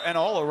Broughton. Well, and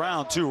all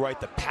around too, right?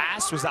 The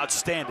pass was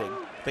outstanding.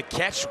 The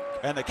catch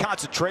and the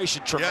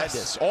concentration, tremendous.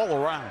 Yes. All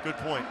around. Good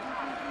point.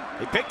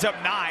 They picked up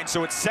 9,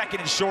 so it's 2nd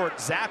and short.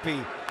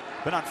 Zappi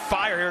been on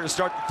fire here to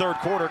start the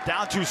 3rd quarter,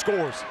 down 2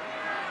 scores.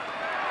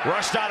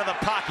 Rushed out of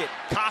the pocket.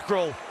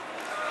 Cockrell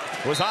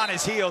was on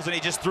his heels, and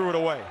he just threw it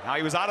away. Now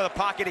he was out of the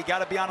pocket. He got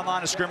to be on the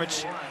line of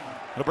scrimmage.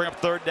 It'll bring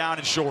up 3rd down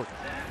and short.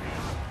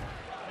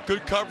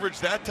 Good coverage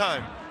that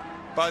time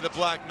by the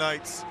Black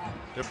Knights.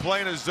 They're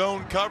playing a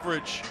zone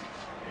coverage.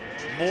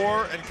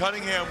 Moore and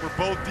Cunningham were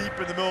both deep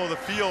in the middle of the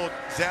field.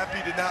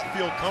 Zappi did not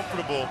feel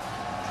comfortable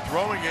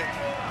throwing it.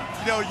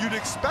 You know, you'd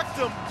expect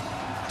them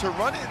to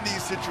run it in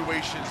these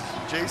situations,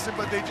 Jason,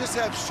 but they just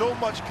have so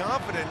much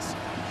confidence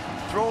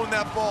throwing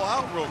that ball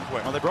out real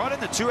quick. Well, they brought in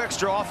the 2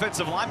 extra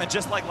offensive linemen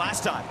just like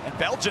last time, and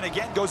Belgian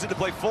again goes in to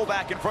play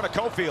fullback in front of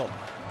Cofield.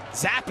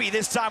 Zappi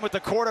this time with the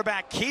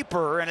quarterback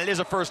keeper, and it is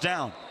a first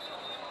down.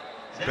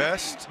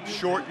 Best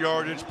short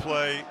yardage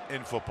play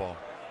in football.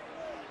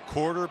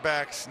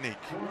 Quarterback sneak.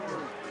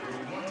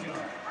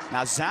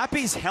 Now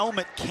Zappi's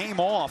helmet came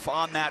off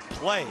on that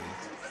play,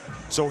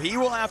 so he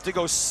will have to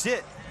go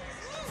sit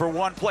for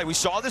 1 play. We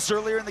saw this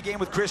earlier in the game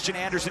with Christian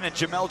Anderson, and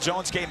Jamel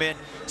Jones came in.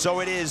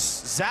 So it is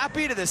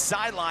Zappi to the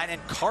sideline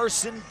and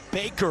Carson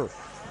Baker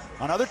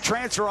Another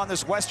transfer on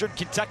this Western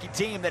Kentucky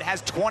team that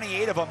has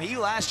 28 of them. He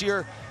last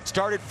year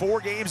started 4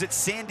 games at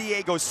San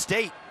Diego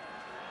State.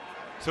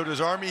 So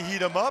does Army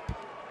heat him up?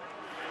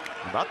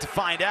 About to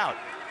find out.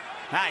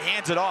 Now he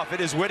hands it off. It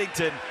is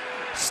Whittington.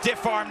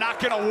 Stiff arm, not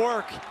gonna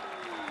work.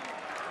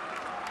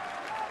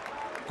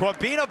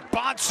 Kwabena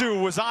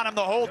Bonsu was on him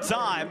the whole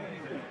time.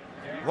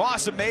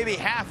 Loss of maybe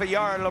half a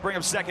yard. It'll bring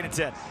him 2nd and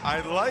 10. I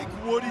like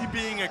Woody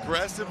being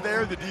aggressive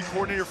there, the D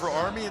coordinator for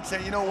Army, and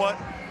saying, you know what?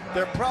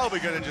 They're probably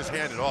going to just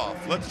hand it off.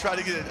 Let's try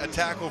to get a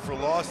tackle for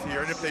loss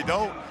here. And if they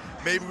don't,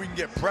 maybe we can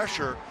get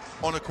pressure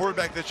on a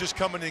quarterback that's just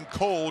coming in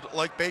cold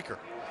like Baker.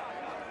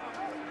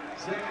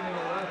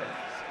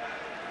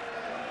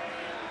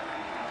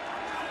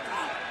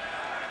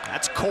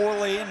 That's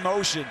Corley in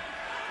motion.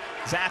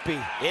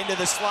 Zappy into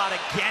the slot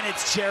again.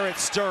 It's Jarrett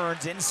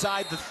Stearns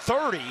inside the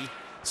 30.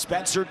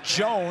 Spencer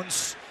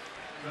Jones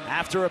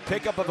after a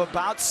pickup of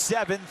about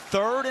 7,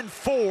 3rd and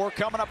 4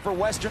 coming up for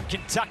Western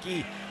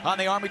Kentucky on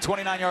the Army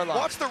 29-yard line.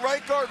 Watch the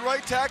right guard,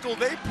 right tackle.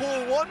 They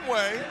pull one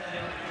way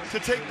to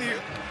take the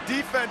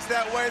defense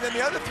that way, and then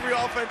the other 3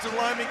 offensive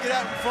linemen get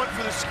out in front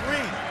for the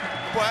screen.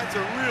 Boy, that's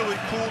a really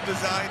cool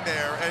design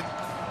there, and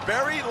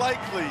very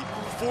likely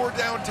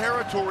 4-down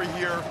territory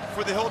here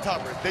for the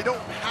Hilltoppers. They don't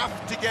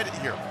have to get it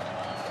here.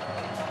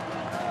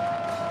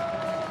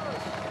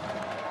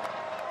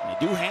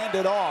 They do hand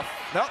it off.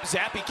 Nope,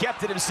 Zappy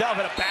kept it himself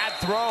and a bad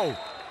throw.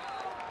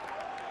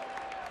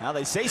 Now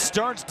they say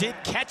Stearns did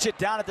catch it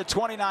down at the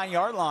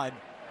 29-yard line,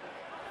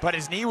 but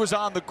his knee was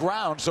on the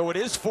ground, so it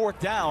is 4th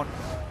down.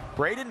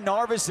 Braden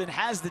Narveson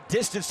has the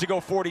distance to go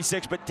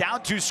 46, but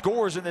down 2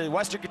 scores, and the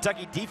Western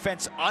Kentucky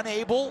defense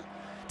unable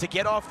to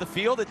get off the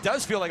field. It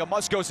does feel like a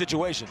must-go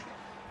situation.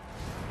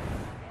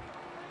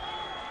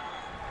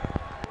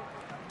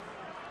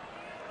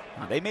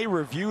 Now, they may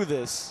review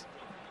this.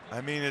 I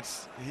mean,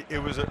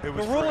 it was. The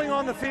ruling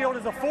on the field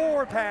is a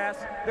forward pass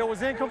that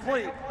was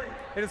incomplete.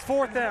 It is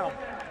 4th down.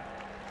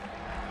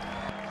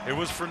 It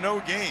was for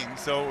no gain,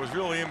 so it was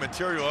really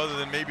immaterial other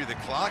than maybe the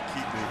clock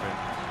keep moving.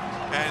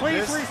 And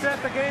please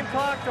reset the game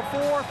clock to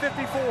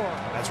 4:54.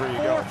 That's where you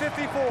go.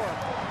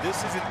 4:54. This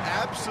is an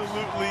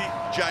absolutely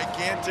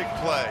gigantic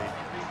play,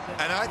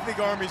 and I think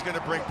Army's going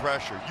to bring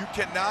pressure. You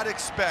cannot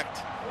expect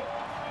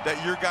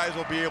that your guys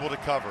will be able to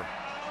cover.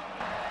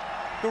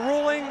 The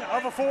ruling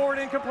of a forward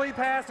incomplete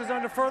pass is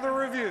under further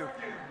review.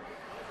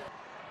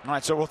 All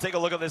right, so we'll take a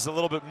look at this a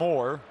little bit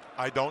more.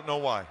 I don't know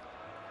why.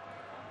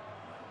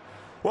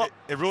 Well,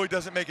 it really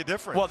doesn't make a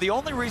difference. Well, the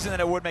only reason that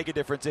it would make a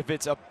difference if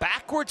it's a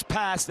backwards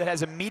pass that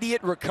has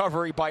immediate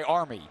recovery by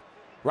Army,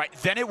 right?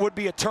 Then it would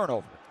be a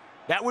turnover.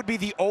 That would be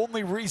the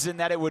only reason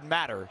that it would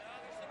matter.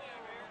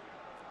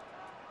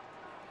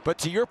 But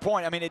to your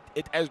point, I mean,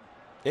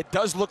 it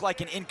does look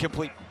like an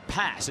incomplete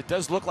pass. It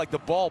does look like the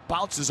ball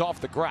bounces off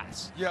the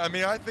grass. Yeah, I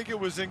mean, I think it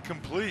was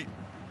incomplete.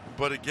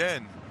 But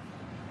again,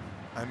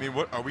 I mean,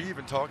 what are we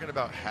even talking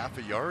about, half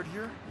a yard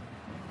here?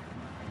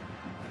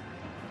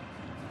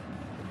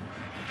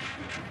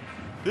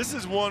 This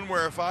is one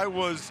where if I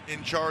was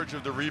in charge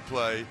of the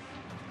replay,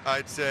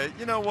 I'd say,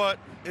 you know what?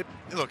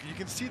 Look, you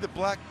can see the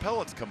black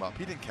pellets come up.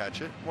 He didn't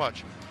catch it.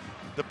 Watch.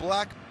 The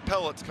black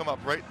pellets come up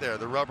right there,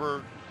 the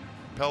rubber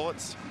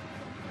pellets.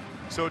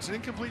 So it's an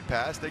incomplete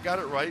pass. They got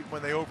it right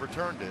when they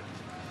overturned it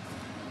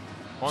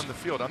on the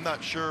field. I'm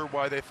not sure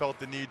why they felt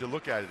the need to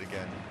look at it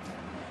again.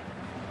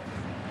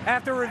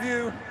 After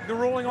review, the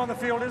ruling on the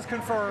field is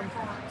confirmed.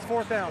 It's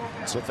 4th down.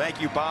 So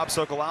thank you, Bob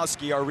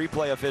Sokolowski, our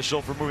replay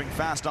official, for moving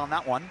fast on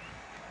that one.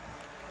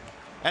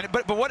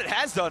 But what it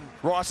has done,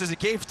 Ross, is it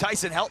gave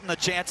Tyson Helton a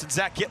chance and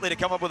Zach Kitley to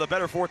come up with a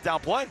better 4th down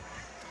play.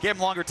 Gave him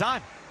longer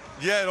time.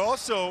 Yeah, it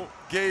also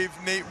gave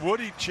Nate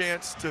Woody a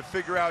chance to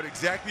figure out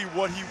exactly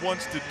what he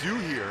wants to do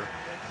here.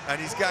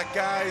 And he's got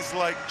guys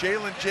like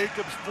Jalen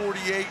Jacobs,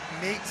 48,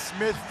 Nate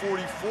Smith,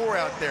 44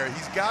 out there.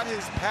 He's got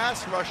his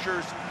pass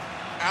rushers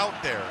out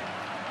there.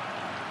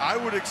 I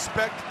would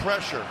expect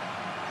pressure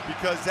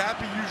because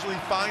Zappy usually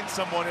finds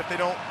someone if they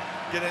don't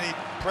get any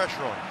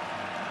pressure on him.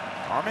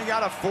 Army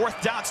got a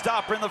 4th down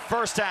stopper in the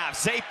first half.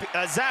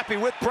 Zappy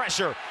with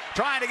pressure,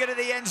 trying to get to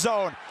the end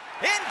zone.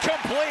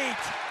 Incomplete.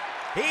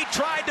 He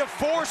tried to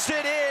force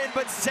it in,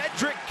 but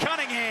Cedric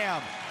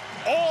Cunningham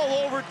all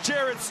over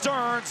Jarrett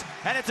Stearns,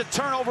 and it's a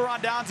turnover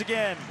on downs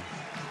again.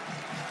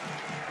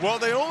 Well,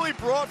 they only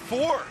brought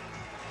 4,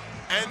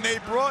 and they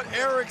brought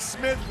Eric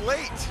Smith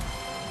late.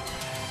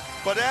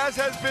 But as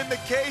has been the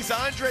case,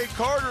 Andre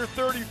Carter,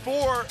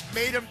 34,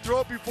 made him throw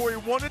it before he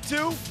wanted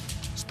to.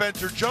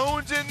 Spencer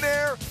Jones in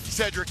there,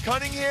 Cedric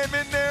Cunningham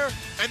in there,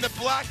 and the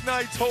Black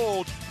Knights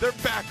hold. They're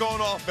back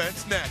on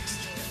offense next.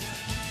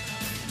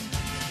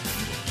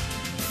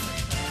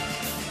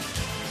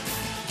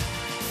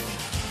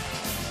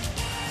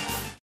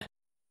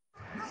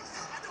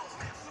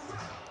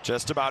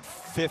 Just about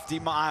 50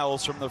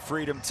 miles from the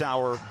Freedom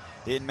Tower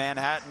in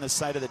Manhattan, the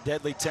site of the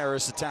deadly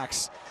terrorist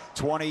attacks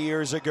 20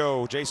 years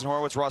ago. Jason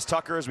Horowitz, Ross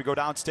Tucker, as we go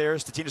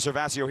downstairs to Tina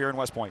Servasio here in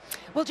West Point.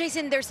 Well,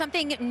 Jason, there's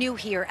something new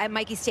here at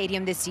Mikey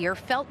Stadium this year.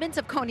 Feltman's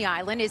of Coney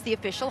Island is the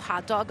official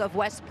hot dog of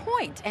West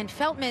Point, and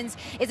Feltman's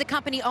is a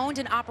company owned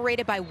and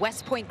operated by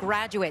West Point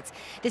graduates.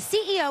 The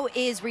CEO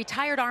is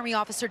retired Army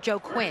officer Joe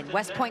Quinn,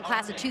 West Point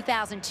class of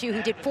 2002,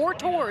 who did 4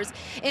 tours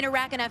in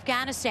Iraq and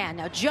Afghanistan.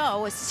 Now,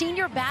 Joe, a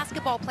senior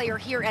basketball player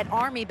here at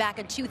Army back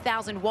in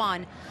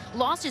 2001,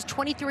 lost his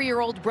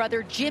 23-year-old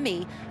brother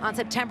Jimmy on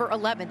September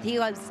 11th. He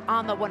was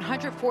on the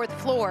 104th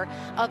floor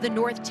of the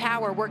North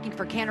Tower working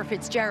for Cantor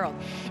Fitzgerald.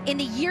 In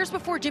the years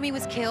before Jimmy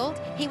was killed,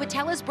 he would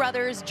tell his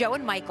brothers, Joe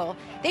and Michael,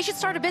 they should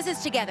start a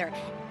business together.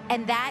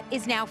 And that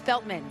is now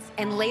Feltman's.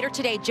 And later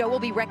today, Joe will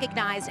be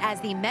recognized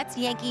as the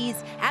Mets-Yankees,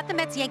 at the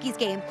Mets-Yankees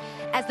game,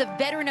 as the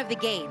veteran of the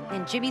game.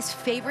 And Jimmy's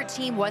favorite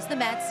team was the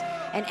Mets.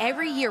 And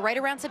every year, right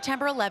around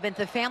September 11th,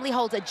 the family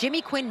holds a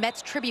Jimmy Quinn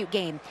Mets tribute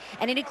game.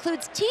 And it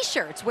includes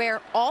T-shirts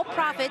where all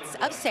profits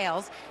of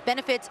sales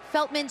benefits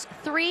Feltman's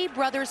Three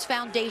Brothers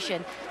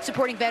Foundation,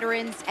 supporting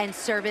veterans and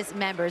service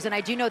members. And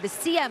I do know the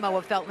CMO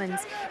of Feltman's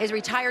is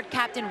retired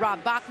Captain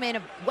Rob Bachman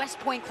of West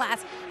Point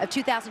class of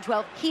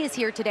 2012. He is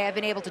here today. I've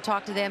been able to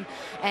talk to them.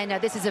 And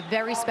this is a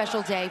very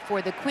special day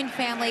for the Quinn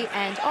family,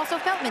 and also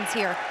Feltman's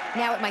here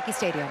now at Mikey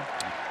Stadium.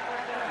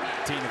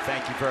 Tina,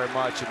 thank you very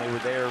much. And they were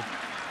there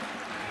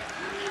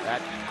at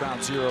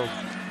Ground Zero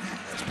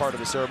as part of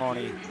the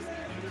ceremony,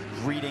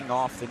 reading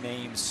off the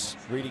names,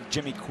 reading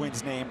Jimmy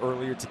Quinn's name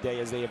earlier today,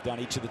 as they have done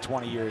each of the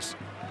 20 years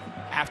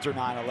after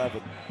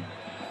 9/11.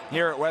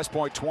 Here at West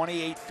Point,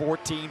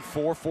 28-14,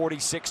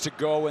 4:46 to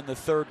go in the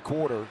third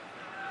quarter.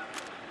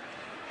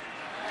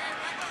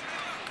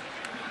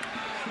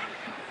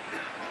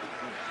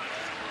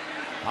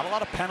 Not a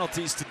lot of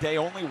penalties today,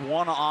 only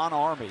one on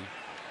Army.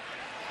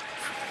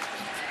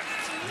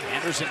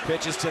 Anderson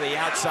pitches to the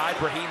outside.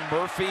 Raheem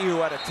Murphy, who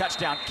had a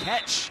touchdown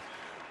catch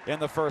in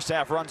the first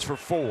half, runs for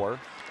 4.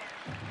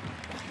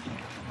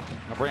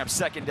 I'll bring up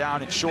second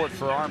down and short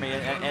for Army.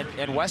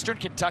 And Western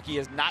Kentucky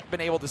has not been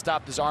able to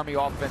stop this Army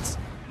offense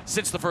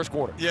since the first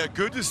quarter. Yeah,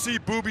 good to see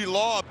Booby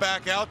Law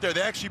back out there.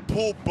 They actually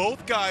pull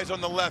both guys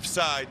on the left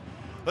side.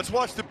 Let's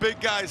watch the big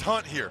guys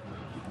hunt here.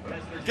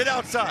 Get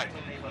outside.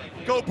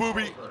 Go,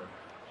 Booby.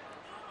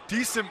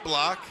 Decent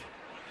block.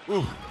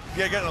 Ooh,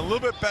 yeah, getting a little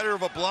bit better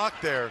of a block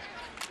there.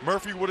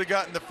 Murphy would have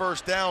gotten the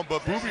first down,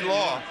 but Booby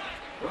Law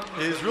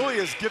is really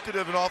as gifted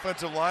of an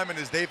offensive lineman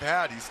as they've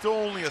had. He's still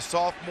only a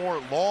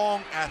sophomore,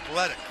 long,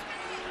 athletic.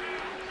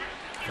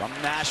 From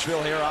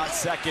Nashville here on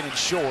second and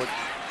short.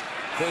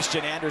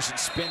 Christian Anderson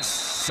spins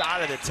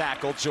side of the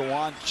tackle.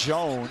 Jawan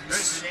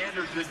Jones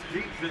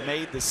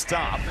made the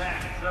stop.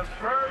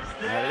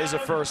 And it is a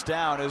first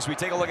down. As we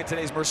take a look at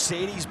today's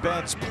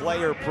Mercedes-Benz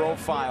player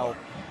profile,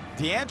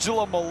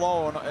 D'Angelo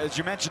Malone, as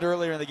you mentioned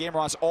earlier in the game,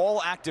 Ross,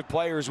 all active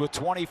players with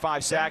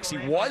 25 sacks. He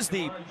was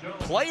the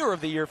player of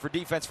the year for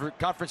defense for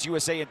Conference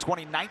USA in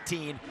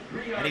 2019,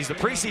 and he's the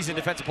preseason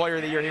defensive player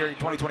of the year here in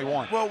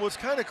 2021. Well, what's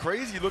kind of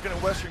crazy looking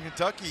at Western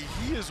Kentucky,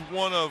 he is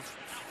one of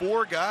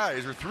 4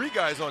 guys or 3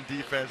 guys on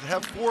defense that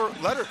have 4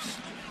 letters.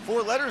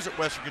 4 letters at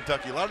Western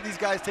Kentucky. A lot of these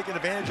guys taking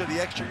advantage of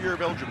the extra year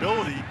of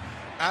eligibility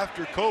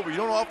after COVID. You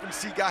don't often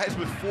see guys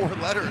with 4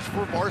 letters,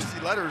 4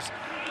 varsity letters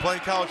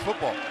playing college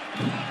football.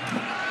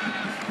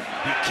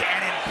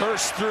 Buchanan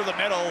bursts through the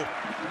middle,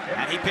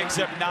 and he picks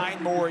up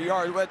 9 more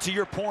yards. Well, to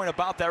your point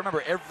about that,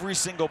 remember, every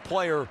single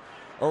player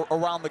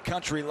around the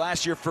country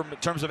last year, in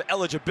terms of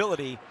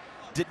eligibility,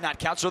 did not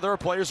count. So there are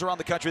players around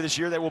the country this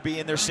year that will be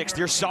in their 6th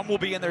year. Some will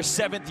be in their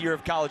 7th year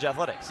of college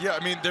athletics. Yeah,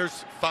 I mean,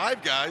 there's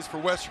 5 guys for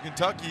Western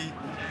Kentucky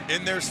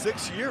in their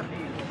 6th year.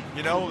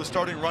 You know, the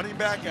starting running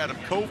back, Adam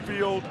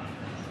Cofield,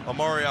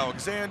 Amari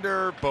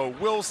Alexander, Bo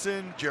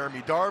Wilson,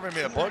 Jeremy Darvin. I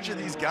mean, a bunch of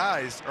these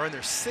guys are in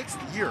their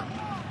 6th year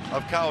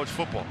of college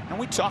football. And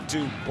we talked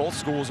to both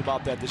schools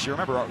about that this year.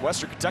 Remember,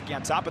 Western Kentucky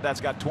on top of that's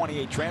got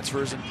 28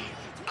 transfers, and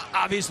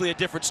obviously a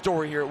different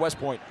story here at West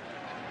Point.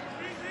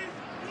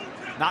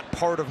 Not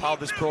part of how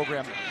this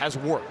program has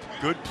worked.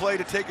 Good play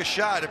to take a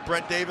shot if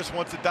Brent Davis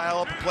wants to dial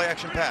up a play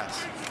action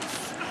pass.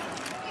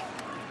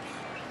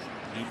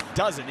 He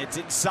doesn't, it's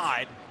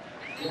inside.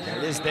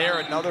 It is there,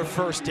 another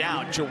first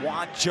down.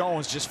 Jawan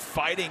Jones just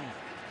fighting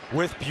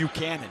with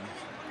Buchanan.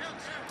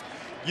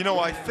 You know,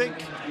 I think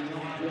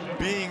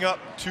being up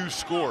 2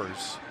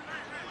 scores,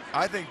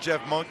 I think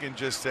Jeff Monken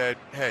just said,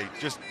 hey,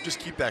 just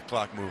keep that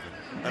clock moving.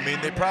 I mean,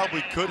 they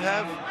probably could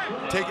have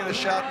taken a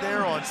shot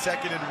there on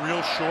second and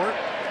real short,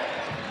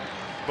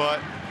 but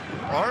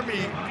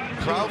Army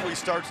probably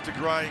starts to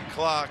grind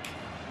clock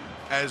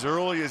as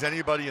early as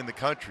anybody in the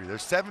country.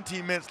 There's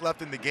 17 minutes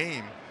left in the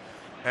game,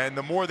 and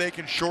the more they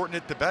can shorten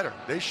it, the better.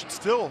 They should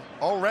still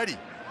already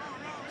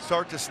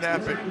start to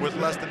snap it with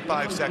less than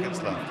 5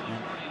 seconds left.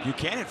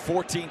 Buchanan,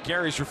 14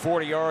 carries for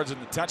 40 yards and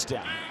the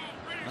touchdown.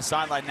 On the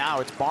sideline now,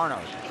 it's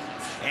Barnard.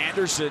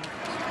 Anderson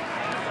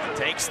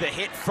takes the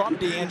hit from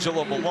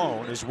D'Angelo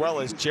Malone, as well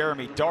as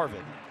Jeremy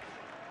Darvin.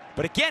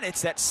 But again,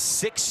 it's that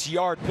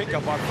 6-yard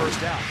pickup on first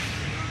down.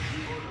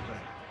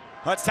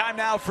 Well, it's time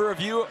now for a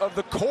review of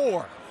the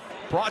core,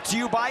 brought to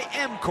you by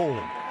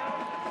M-Core.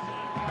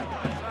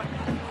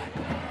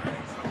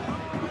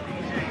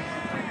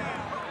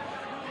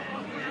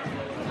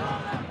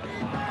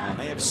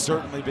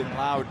 certainly been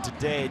loud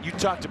today. And you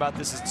talked about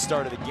this at the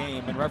start of the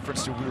game in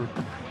reference to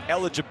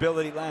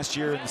eligibility last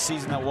year in the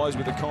season that was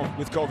with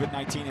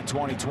COVID-19 in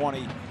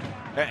 2020.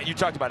 You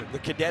talked about it. The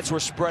cadets were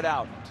spread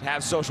out to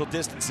have social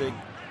distancing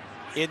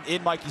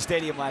in Michie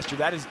Stadium last year.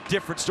 That is a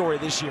different story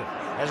this year.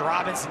 As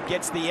Robinson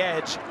gets the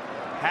edge,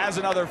 has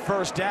another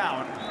first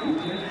down.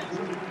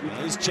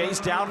 And he's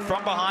chased down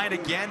from behind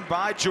again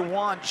by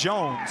Juwan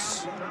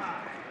Jones.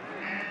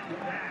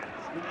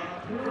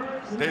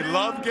 They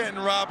love getting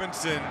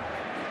Robinson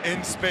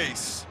in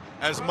space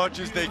as much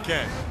as they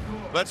can.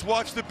 Let's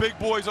watch the big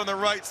boys on the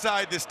right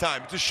side this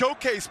time. It's a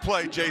showcase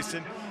play,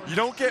 Jason. You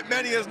don't get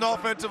many as an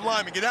offensive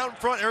lineman. Get out in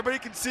front, everybody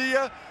can see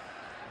you.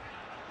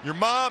 Your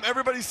mom,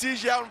 everybody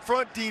sees you out in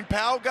front. Dean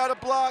Powell got a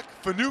block.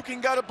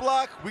 Finucane got a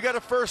block. We got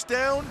a first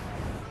down.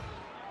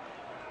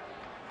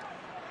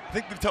 I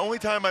think the only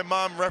time my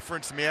mom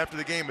referenced me after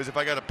the game is if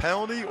I got a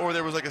penalty or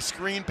there was like a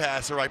screen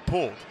pass or I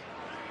pulled.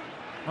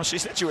 Well, she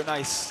sent you a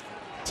nice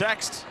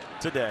text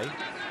today.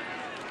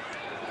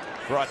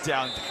 Brought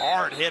down,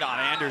 hard hit on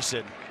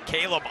Anderson.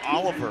 Caleb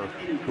Oliver,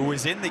 who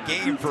was in the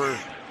game for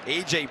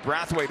A.J.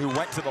 Brathwaite, who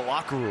went to the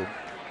locker room.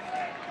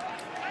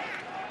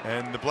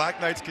 And the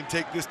Black Knights can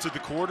take this to the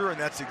quarter, and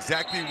that's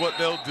exactly what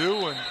they'll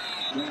do. And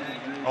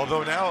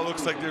although now it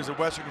looks like there's a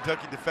Western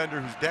Kentucky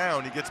defender who's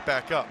down, he gets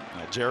back up.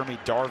 Jeremy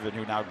Darvin,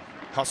 who now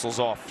hustles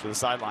off to the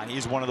sideline.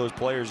 He's one of those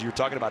players you were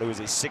talking about who is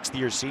a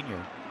sixth-year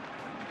senior.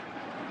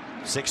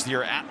 Sixth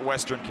year at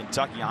Western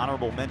Kentucky.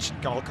 Honorable mention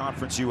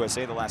Conference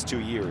USA the last 2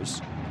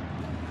 years.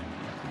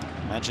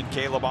 Mentioned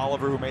Caleb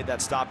Oliver, who made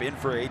that stop in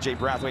for A.J.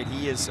 Brathwaite.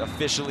 He is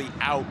officially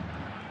out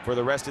for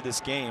the rest of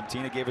this game.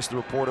 Tina gave us the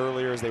report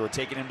earlier as they were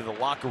taking him to the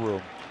locker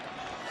room.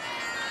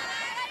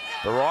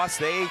 But Ross,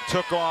 they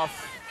took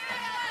off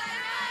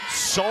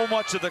so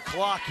much of the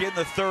clock in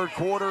the third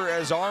quarter,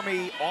 as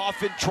Army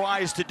often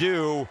tries to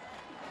do.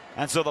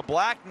 And so the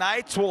Black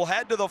Knights will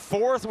head to the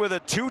fourth with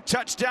a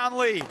 2-touchdown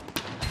lead.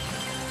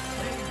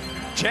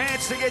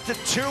 Chance to get to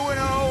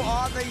 2-0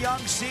 on the young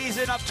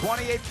season, up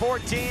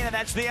 28-14, and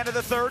that's the end of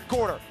the third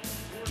quarter.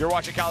 You're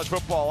watching college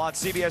football on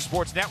CBS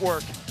Sports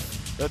Network,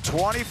 the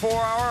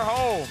 24-hour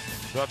home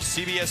of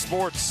CBS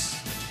Sports.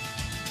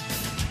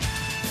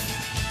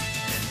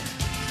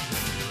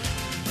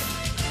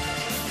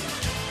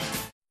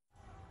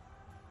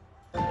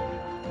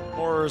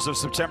 Horrors of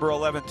September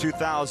 11,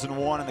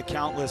 2001, and the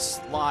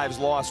countless lives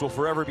lost will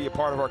forever be a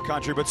part of our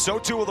country, but so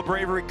too will the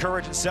bravery,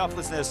 courage, and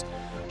selflessness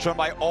shown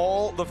by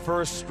all the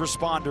first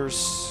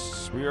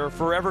responders. We are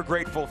forever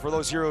grateful for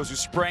those heroes who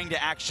sprang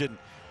to action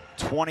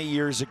 20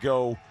 years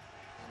ago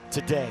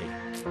today.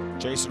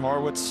 Jason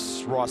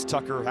Horowitz, Ross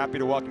Tucker, happy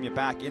to welcome you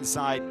back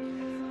inside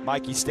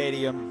Michie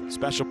Stadium.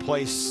 Special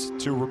place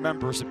to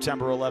remember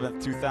September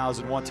 11th,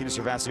 2001. Tina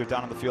Servasio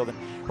down on the field.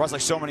 And Ross,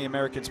 like so many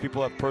Americans,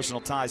 people have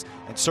personal ties,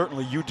 and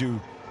certainly you do,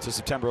 to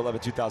September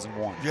 11th,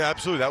 2001. Yeah,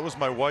 absolutely. That was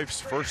my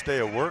wife's first day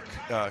of work.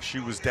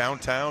 She was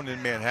downtown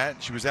in Manhattan.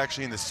 She was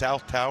actually in the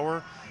South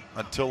Tower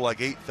until like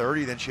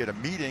 8:30. Then she had a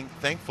meeting,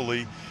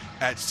 thankfully,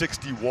 at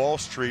 60 Wall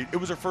Street. It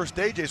was her first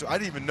day, Jay, so I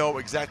didn't even know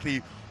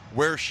exactly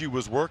where she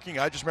was working.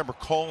 I just remember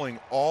calling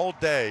all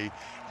day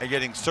and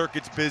getting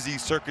circuits busy.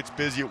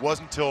 It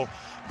wasn't until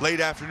late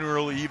afternoon,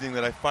 early evening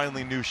that I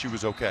finally knew she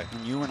was okay.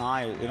 And you and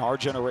I, in our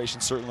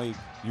generation, certainly,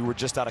 you were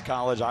just out of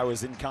college. I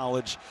was in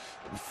college,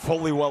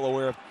 fully well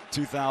aware of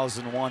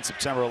 2001,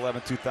 September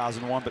 11,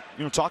 2001. But,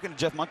 you know, talking to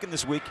Jeff Monken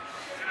this week,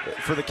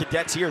 for the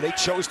cadets here, they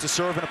chose to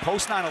serve in a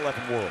post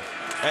 9/11 world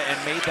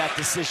and made that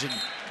decision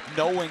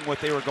knowing what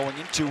they were going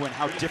into and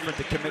how different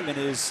the commitment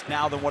is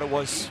now than what it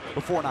was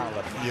before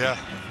 9/11. Yeah,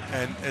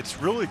 and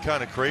it's really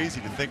kind of crazy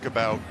to think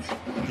about,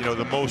 you know,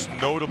 the most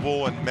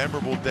notable and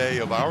memorable day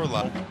of our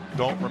life.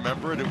 Don't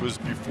remember it, it was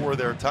before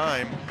their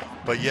time,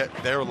 but yet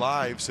their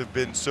lives have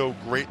been so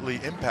greatly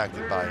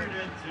impacted by it.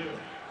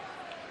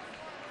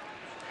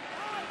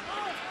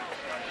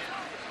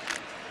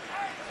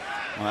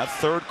 Well, that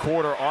third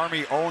quarter,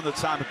 Army owned the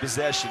time of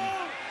possession.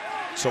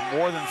 So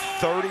more than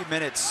 30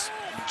 minutes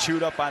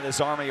chewed up by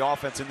this Army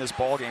offense in this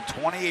ballgame.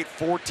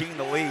 28-14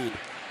 the lead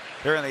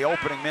here in the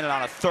opening minute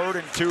on a 3rd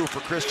and 2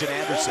 for Christian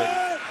Anderson.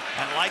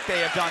 And like they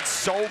have done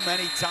so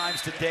many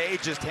times today,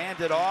 just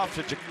hand it off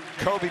to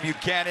Jacoby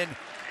Buchanan.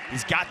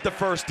 He's got the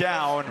first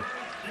down.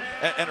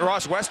 And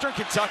Ross, Western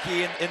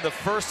Kentucky in the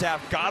first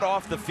half got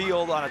off the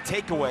field on a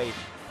takeaway.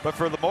 But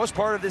for the most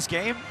part of this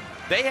game,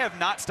 they have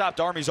not stopped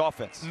Army's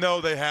offense.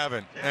 No, they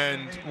haven't.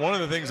 And one of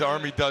the things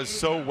Army does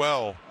so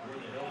well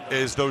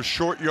is those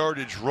short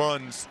yardage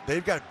runs.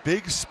 They've got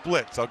big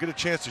splits. I'll get a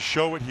chance to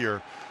show it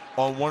here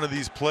on one of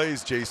these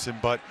plays, Jason,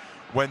 but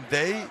when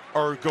they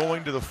are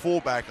going to the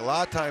fullback, a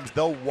lot of times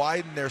they'll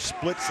widen their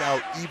splits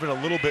out even a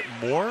little bit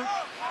more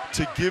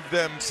to give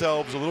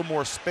themselves a little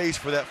more space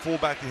for that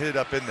fullback to hit it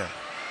up in there.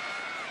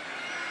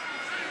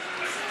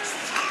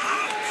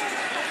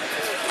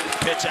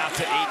 Pitch out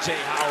to A.J.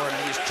 Howard,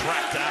 and he's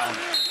tracked down.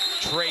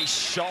 Trey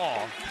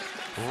Shaw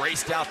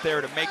raced out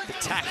there to make the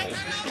tackle.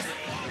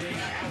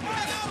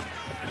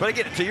 But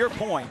again, to your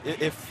point,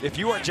 if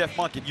you are Jeff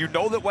Monken, you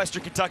know that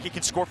Western Kentucky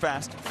can score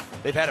fast.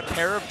 They've had a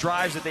pair of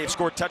drives that they've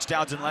scored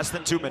touchdowns in less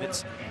than 2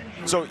 minutes.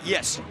 So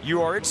yes,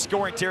 you are in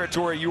scoring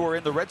territory, you are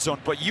in the red zone,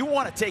 but you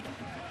want to take,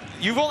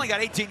 you've only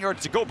got 18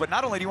 yards to go, but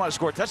not only do you want to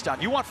score a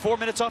touchdown, you want 4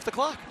 minutes off the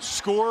clock.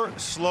 Score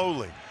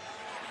slowly.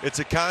 It's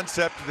a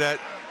concept that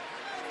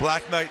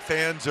Black Knight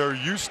fans are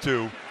used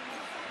to.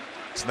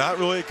 It's not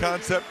really a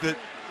concept that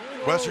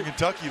Western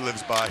Kentucky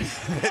lives by.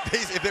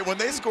 When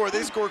they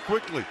score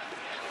quickly.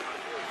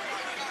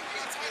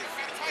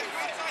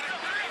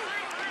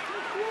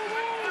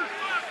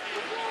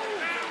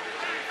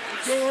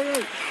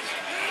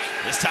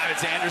 This time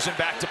it's Anderson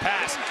back to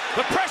pass.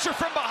 The pressure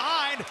from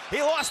behind.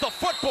 He lost the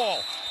football.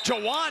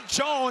 Jawan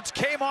Jones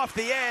came off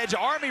the edge.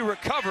 Army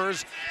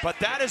recovers, but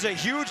that is a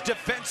huge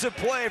defensive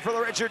play for the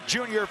redshirt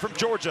junior from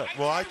Georgia.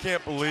 Well, I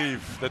can't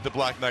believe that the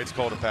Black Knights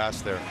called a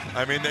pass there.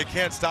 I mean, they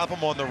can't stop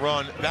him on the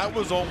run. That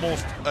was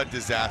almost a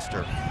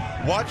disaster.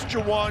 Watch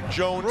Jawan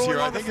Jones here.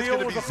 I think it's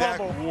going to be Zach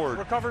Ward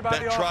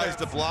that tries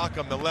to block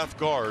him, the left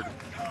guard.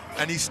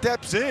 And he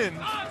steps in,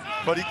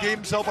 but he gave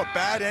himself a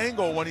bad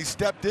angle when he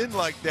stepped in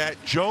like that.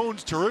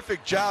 Jones,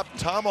 terrific job,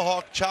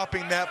 tomahawk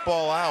chopping that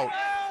ball out.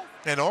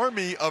 And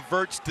Army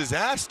averts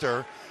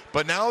disaster,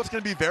 but now it's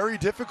going to be very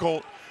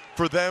difficult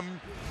for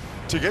them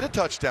to get a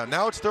touchdown.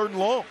 Now it's 3rd and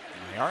long.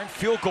 They are in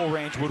field goal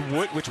range,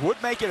 which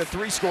would make it a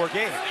 3-score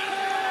game.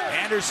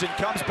 Anderson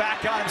comes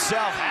back on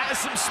himself, has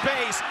some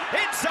space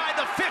inside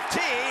the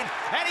 15,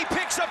 and he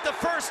picks up the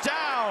first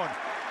down.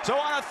 So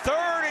on a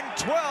 3rd and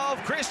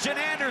 12, Christian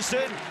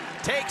Anderson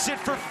takes it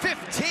for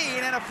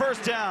 15 and a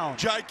first down.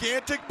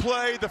 Gigantic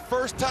play, the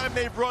first time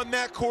they've run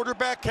that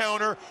quarterback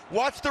counter.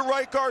 Watch the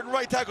right guard and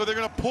right tackle. They're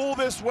going to pull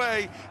this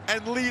way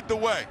and lead the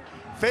way.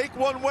 Fake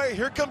one way,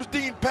 here comes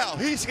Dean Powell.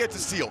 He gets a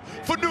seal.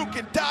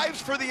 Finucane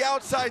dives for the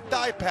outside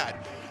thigh pad.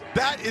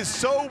 That is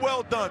so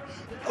well done.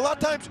 A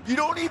lot of times, you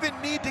don't even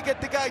need to get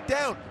the guy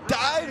down.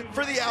 Dive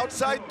for the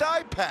outside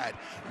thigh pad.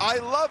 I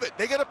love it.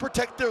 They got to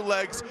protect their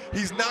legs.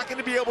 He's not going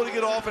to be able to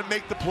get off and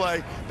make the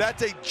play.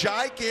 That's a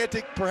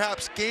gigantic,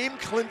 perhaps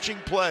game-clinching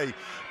play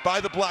by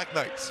the Black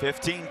Knights.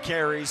 15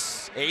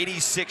 carries,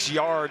 86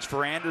 yards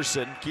for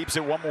Anderson. Keeps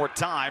it one more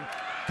time.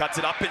 Cuts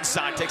it up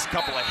inside, takes a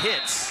couple of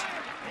hits.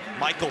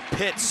 Michael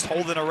Pitts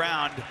holding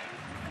around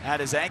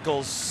at his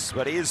ankles,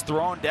 but he is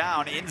thrown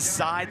down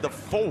inside the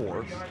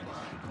 4.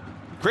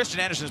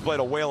 Christian Anderson has played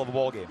a whale of a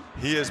ball game.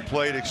 He has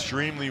played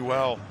extremely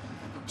well.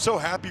 So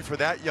happy for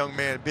that young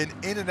man. Been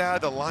in and out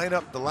of the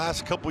lineup the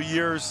last couple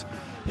years.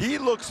 He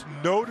looks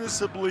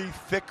noticeably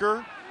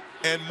thicker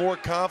and more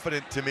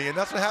confident to me, and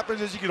that's what happens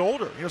as you get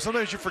older. You know,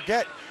 sometimes you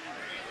forget.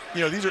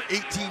 You know, these are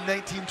 18,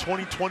 19,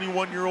 20,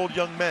 21-year-old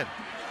young men.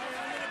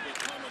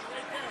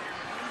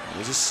 He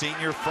was a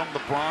senior from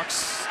the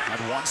Bronx, had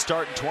 1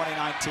 start in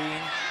 2019.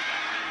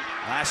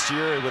 Last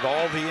year, with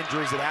all the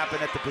injuries that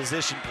happened at the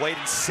position, played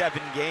in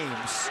 7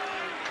 games.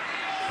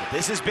 But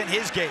this has been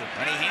his game,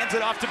 and he hands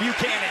it off to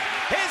Buchanan.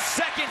 His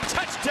 2nd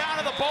touchdown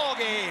of the ball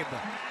game.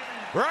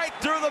 Right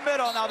through the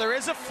middle. Now, there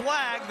is a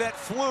flag that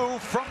flew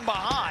from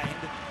behind.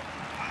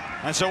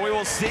 And so we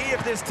will see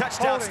if this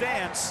touchdown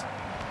stands.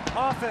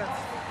 Offense,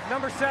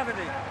 number 70.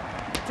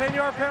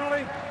 10-yard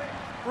penalty,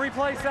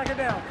 replay, 2nd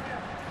down.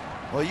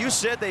 Well, you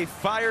said they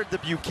fired the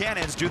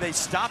Buchanans. Do they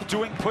stop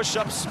doing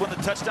push-ups when the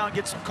touchdown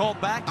gets called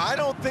back? I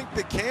don't think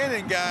the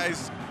Cannon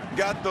guys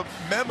got the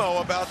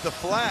memo about the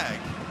flag.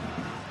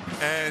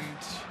 And,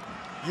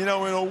 you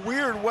know, in a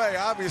weird way,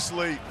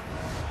 obviously,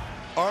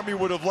 Army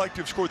would have liked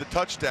to have scored the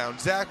touchdown.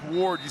 Zach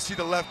Ward, you see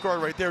the left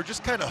guard right there,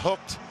 just kind of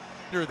hooked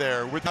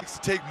there. With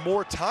to take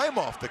more time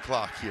off the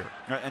clock here.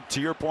 And to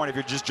your point, if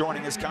you're just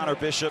joining us, Connor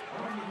Bishop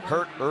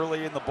hurt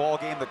early in the ball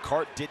game. The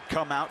cart did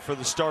come out for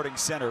the starting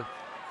center.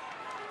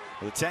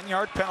 With a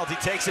 10-yard penalty,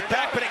 takes it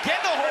back, but again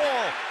the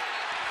hole.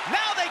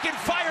 Now they can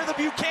fire the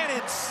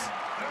Buchanans.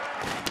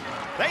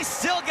 They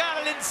still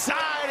got it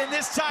inside, and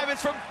this time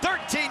it's from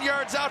 13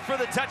 yards out for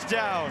the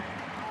touchdown.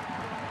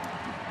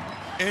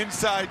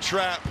 Inside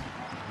trap.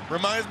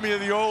 Reminds me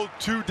of the old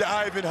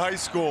 2-dive in high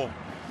school.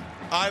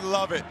 I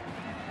love it.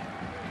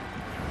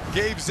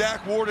 Gave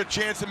Zach Ward a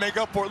chance to make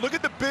up for it. Look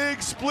at the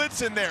big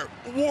splits in there.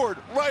 Ward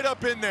right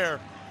up in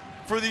there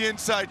for the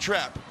inside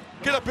trap.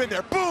 Get up in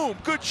there. Boom.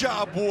 Good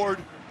job, Ward.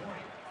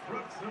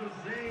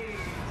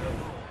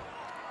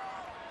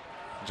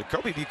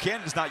 Jacoby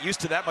Buchanan is not used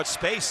to that much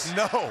space.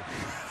 No.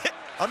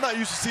 I'm not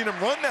used to seeing him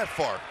run that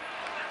far.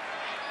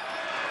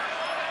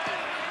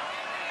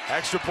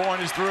 Extra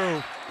point is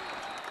through.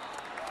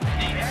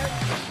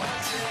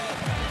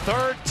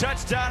 3rd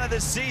touchdown of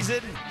the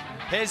season,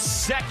 his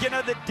 2nd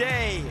of the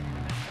day.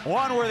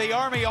 One where the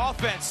Army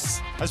offense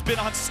has been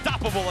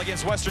unstoppable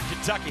against Western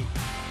Kentucky.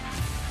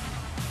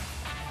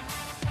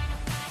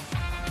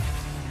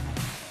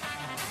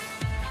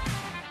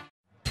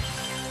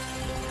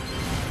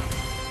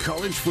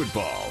 College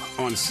football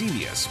on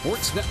CBS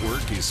Sports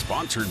Network is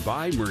sponsored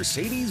by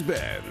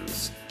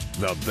Mercedes-Benz.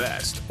 The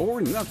best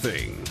or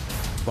nothing.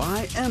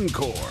 By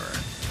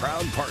MCOR,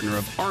 proud partner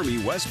of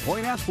Army West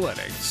Point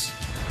Athletics.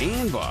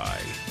 And by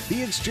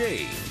The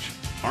Exchange,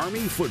 Army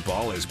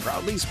football is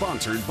proudly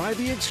sponsored by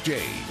The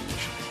Exchange.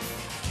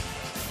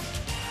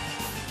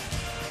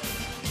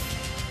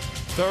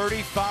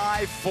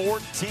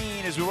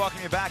 35-14 as we welcome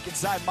you back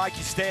inside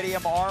Michie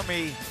Stadium.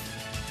 Army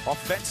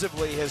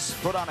offensively has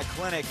put on a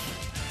clinic.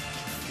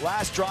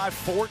 Last drive,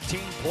 14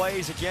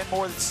 plays, again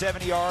more than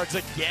 70 yards,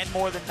 again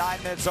more than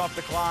 9 minutes off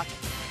the clock.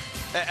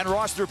 And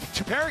Ross, through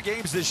 2 pair of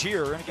games this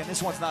year, and again,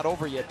 this one's not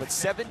over yet, but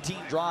 17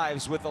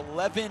 drives with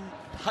 11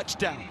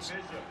 touchdowns.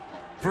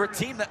 For a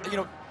team that,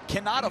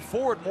 cannot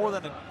afford more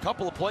than a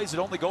couple of plays that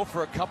only go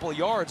for a couple of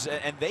yards,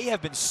 and they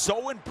have been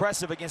so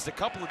impressive against a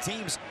couple of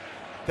teams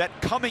that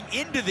coming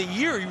into the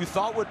year you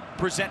thought would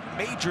present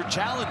major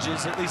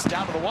challenges, at least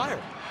down to the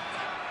wire.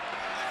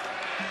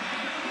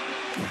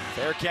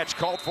 Fair catch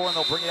called for, and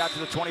they'll bring it out to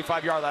the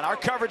 25-yard line. Our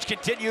coverage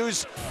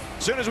continues.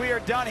 As soon as we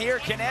are done here,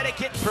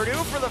 Connecticut,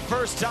 Purdue for the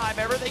first time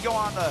ever. They go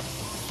on the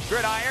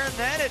gridiron.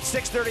 Then at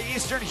 6:30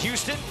 Eastern,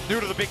 Houston, new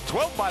to the Big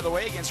 12, by the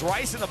way, against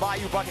Rice in the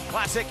Bayou Bucket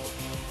Classic.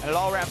 And it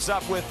all wraps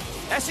up with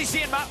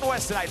SEC and Mountain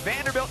West tonight.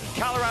 Vanderbilt and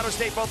Colorado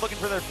State both looking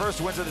for their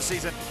first wins of the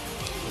season.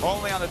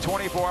 Only on the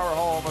 24-hour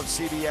home of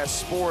CBS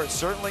Sports.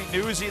 Certainly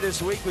newsy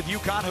this week with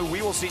UConn, who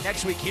we will see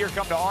next week here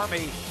come to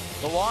Army.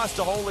 The loss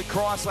to Holy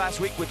Cross last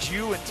week, which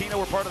you and Tina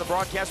were part of the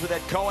broadcast with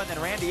Ed Cohen.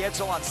 And Randy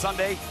Edsall on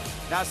Sunday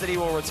announced that he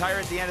will retire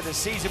at the end of the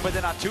season. But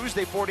then on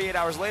Tuesday, 48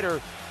 hours later,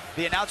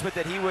 the announcement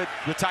that he would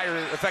retire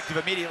effective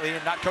immediately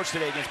and not coach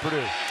today against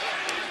Purdue.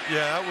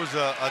 Yeah, that was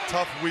a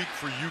tough week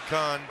for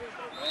UConn.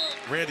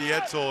 Randy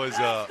Edsall is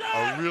a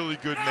really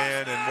good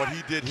man, and what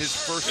he did his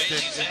first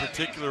stint in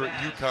particular at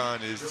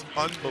UConn is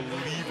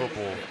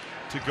unbelievable,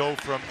 to go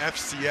from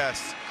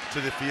FCS to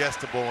the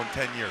Fiesta Bowl in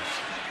 10 years.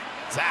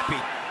 Zappi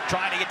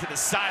trying to get to the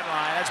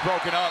sideline. That's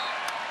broken up.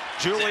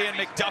 Julian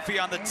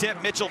McDuffie on the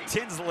tip. Mitchell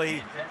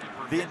Tinsley,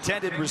 the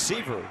intended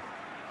receiver.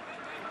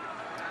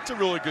 It's a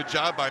really good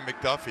job by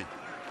McDuffie.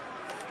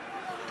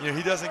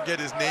 He doesn't get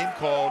his name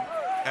called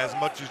as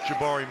much as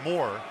Jabari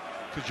Moore,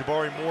 because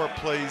Jabari Moore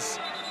plays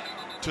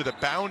to the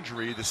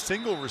boundary, the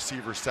single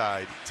receiver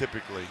side,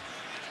 typically.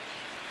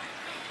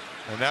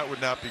 And that would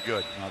not be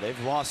good. No,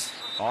 they've lost,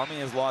 Army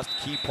has lost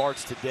key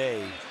parts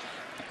today.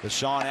 With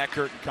Sean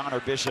Eckert and Connor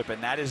Bishop,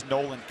 and that is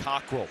Nolan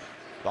Cockrell,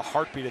 the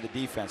heartbeat of the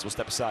defense. We'll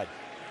step aside.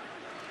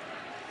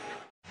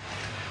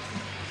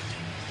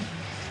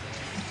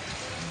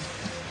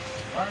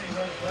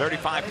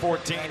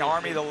 (35-14),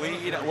 Army the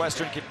lead at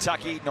Western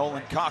Kentucky.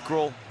 Nolan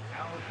Cockrell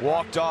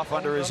walked off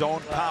under his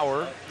own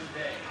power.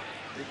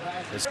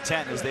 This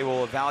 10 as they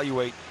will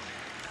evaluate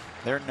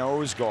their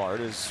nose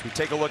guard. As we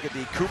take a look at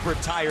the Cooper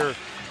Tire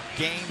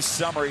game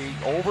summary,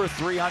 over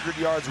 300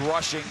 yards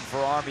rushing for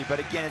Army, but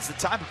again, it's the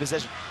time of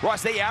possession.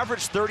 Ross, they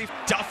averaged 30.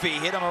 Duffy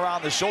hit him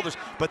around the shoulders,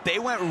 but they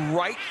went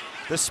right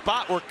the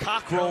spot where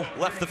Cockrell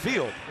left the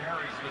field.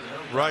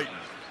 Right.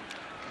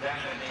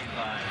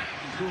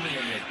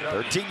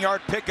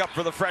 13-yard pickup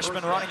for the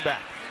freshman running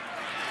back.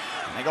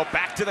 And they go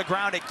back to the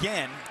ground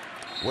again.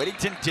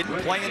 Whittington didn't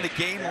play in the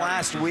game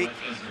last week.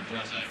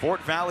 Fort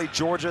Valley,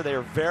 Georgia, they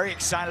are very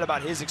excited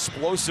about his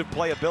explosive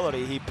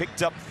playability. He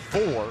picked up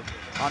 4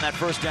 on that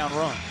first down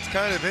run. It's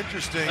kind of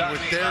interesting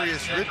with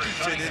Darius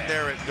Richardson in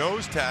there at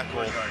nose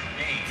tackle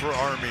for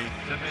Army.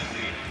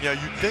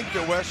 You'd think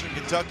that Western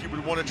Kentucky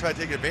would want to try to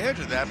take advantage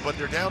of that, but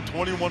they're down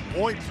 21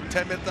 points with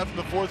 10 minutes left in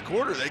the fourth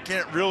quarter. They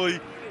can't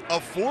really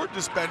afford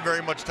to spend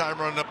very much time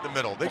running up the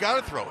middle. They got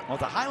to throw it. Well,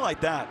 to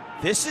highlight that,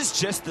 this is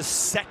just the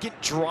second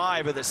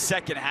drive of the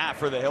second half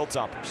for the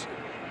Hilltoppers.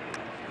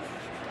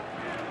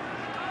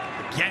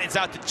 Again, it's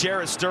out to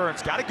Jarrett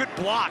Stearns. Got a good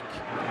block.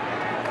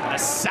 And a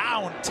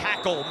sound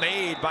tackle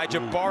made by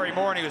Jabari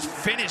Moore, and he was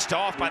finished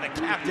off by the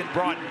captain,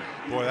 Broughton.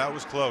 Boy, that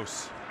was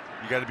close.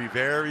 You got to be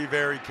very,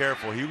 very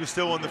careful. He was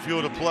still on the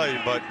field of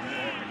play, but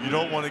you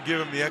don't want to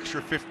give him the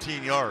extra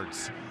 15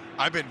 yards.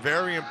 I've been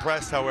very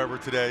impressed, however,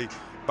 today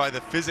by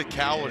the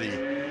physicality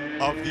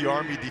of the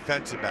Army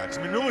defensive backs.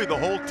 I mean, really the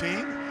whole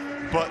team,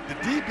 but the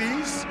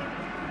DBs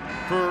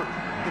for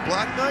the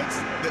Black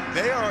Knights,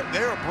 they are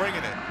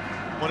bringing it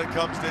when it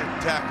comes to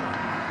tackling.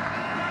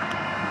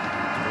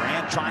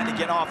 Durant trying to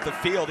get off the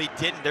field. He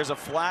didn't. There's a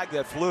flag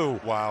that flew.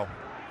 Wow.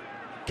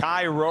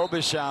 Kai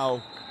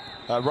Robichaux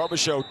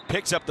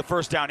picks up the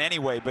first down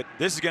anyway, but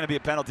this is going to be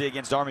a penalty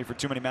against Army for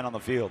too many men on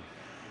the field.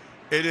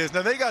 It is.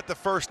 Now, they got the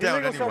first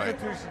down anyway.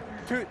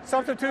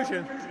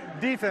 Substitution,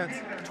 defense,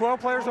 12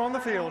 players on the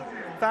field,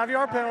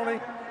 5-yard penalty,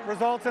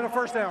 results in a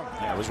first down.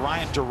 Yeah, it was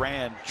Ryan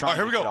Duran trying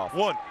to get off.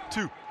 1,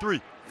 2,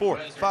 3, 4,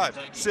 5,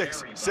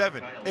 6,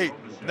 7, 8,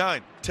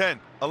 9, 10,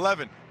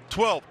 11,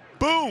 12.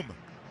 Boom!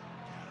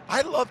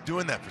 I love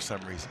doing that for some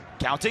reason.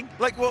 Counting?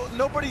 Like, well,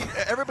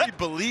 everybody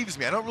believes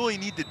me. I don't really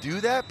need to do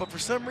that, but for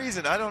some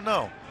reason, I don't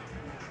know.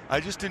 I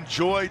just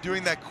enjoy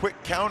doing that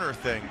quick counter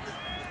thing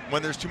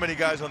when there's too many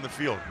guys on the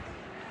field.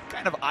 What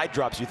kind of eye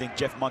drops you think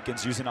Jeff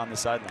Monken's using on the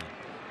sideline?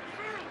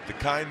 The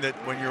kind that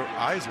when your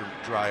eyes are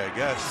dry, I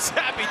guess.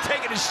 Zappi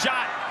taking a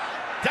shot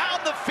down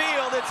the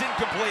field. It's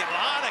incomplete. A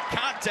lot of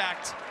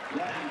contact.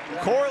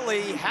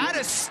 Corley had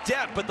a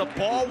step, but the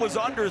ball was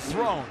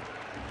underthrown.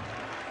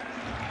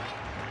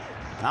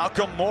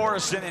 Malcolm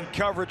Morrison in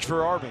coverage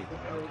for Army.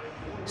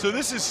 So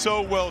this is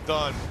so well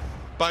done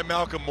by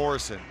Malcolm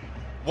Morrison.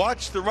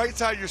 Watch the right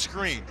side of your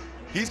screen.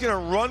 He's going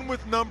to run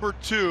with number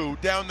 2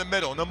 down the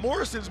middle. Now,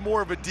 Morrison's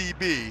more of a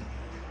DB.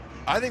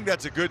 I think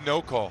that's a good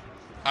no call.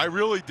 I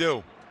really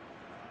do.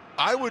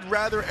 I would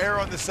rather err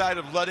on the side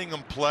of letting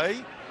him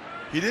play.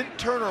 He didn't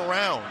turn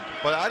around,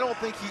 but I don't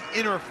think he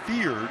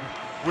interfered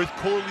with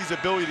Corley's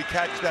ability to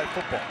catch that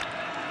football.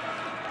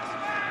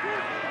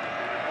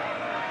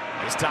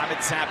 This time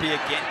it's Zappe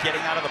again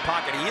getting out of the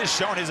pocket. He has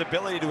shown his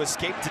ability to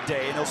escape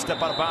today, and he'll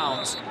step out of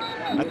bounds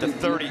at the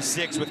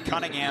 36 with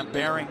Cunningham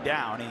bearing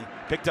down. He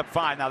picked up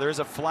 5. Now there is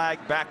a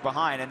flag back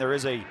behind, and there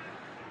is a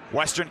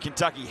Western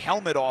Kentucky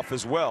helmet off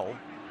as well.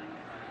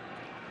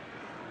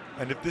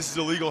 And if this is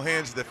illegal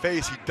hands to the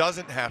face, he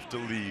doesn't have to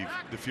leave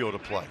the field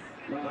of play.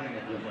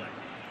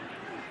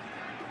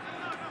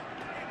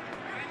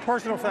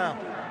 Personal foul.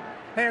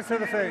 Hands to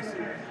the face.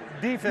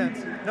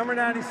 Defense, number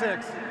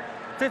 96.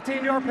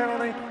 15-yard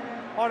penalty.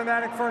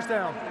 Automatic first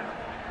down.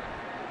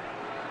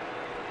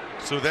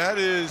 So that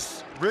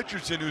is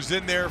Richardson, who's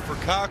in there for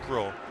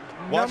Cockrell.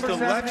 Watch the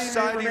left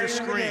side of your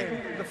screen.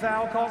 The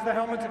foul caused the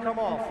helmet to come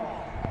off.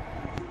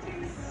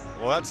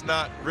 Well, that's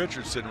not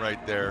Richardson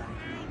right there.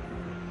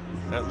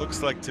 That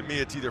looks like, to me,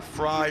 it's either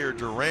Fry or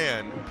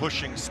Duran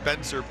pushing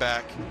Spencer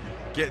back,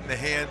 getting the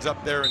hands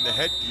up there in the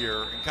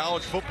headgear. In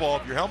college football,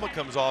 if your helmet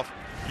comes off,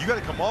 you got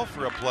to come off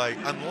for a play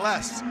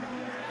unless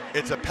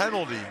it's a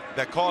penalty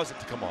that caused it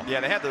to come off. Yeah,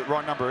 they had the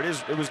wrong number.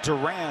 It was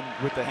Duran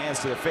with the hands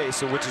to the face,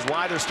 so which is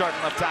why their starting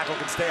left tackle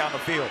can stay on the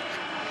field.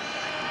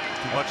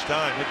 Too much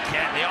time.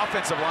 The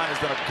offensive line has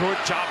done a good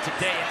job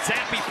today, and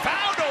Zappe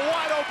found a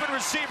wide open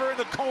receiver in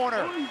the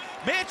corner.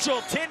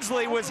 Mitchell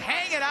Tinsley was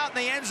hanging out in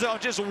the end zone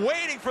just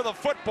waiting for the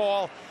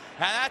football,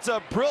 and that's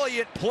a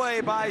brilliant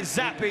play by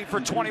Zappe for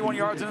 21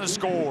 yards and the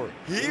score.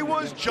 He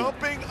was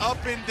jumping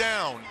up and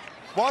down.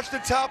 Watch the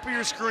top of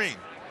your screen.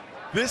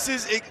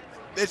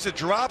 It's a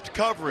dropped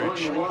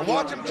coverage.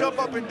 Watch him jump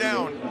up and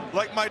down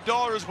like my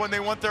daughters when they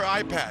want their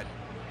iPad.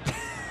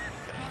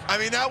 I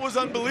mean, that was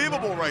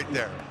unbelievable right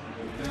there.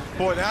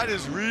 Boy, that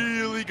is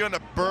really going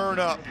to burn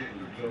up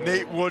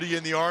Nate Woody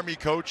and the Army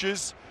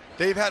coaches.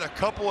 They've had a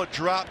couple of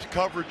dropped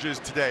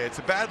coverages today. It's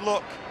a bad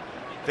look.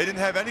 They didn't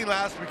have any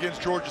last week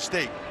against Georgia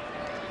State.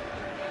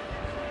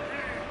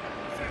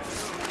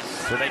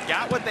 So they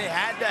got what they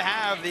had to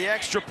have. The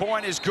extra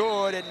point is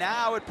good, and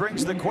now it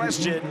brings the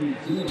question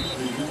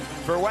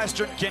for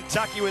Western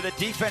Kentucky with a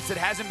defense that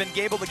hasn't been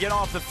able to get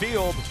off the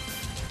field.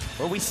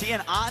 Well, we see an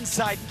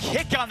onside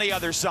kick on the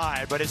other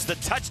side, but it's the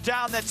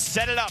touchdown that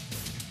set it up.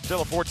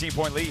 Still a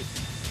 14-point lead.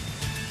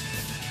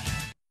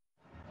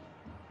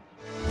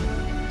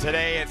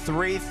 Today at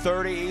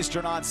 3:30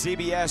 Eastern on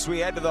CBS, we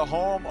head to the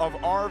home of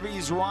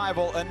Army's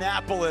rival,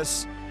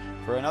 Annapolis,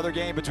 for another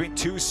game between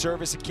two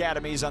service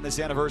academies on this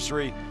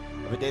anniversary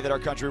of a day that our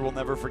country will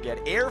never forget.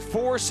 Air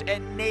Force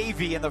and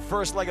Navy in the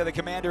first leg of the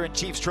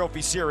Commander-in-Chief's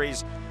Trophy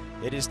Series.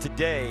 It is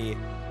today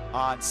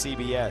on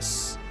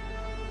CBS.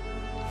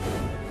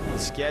 The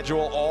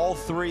schedule, all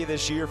 3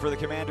 this year for the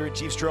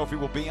Commander-in-Chief's Trophy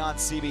will be on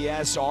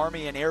CBS.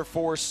 Army and Air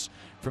Force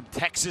from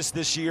Texas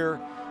this year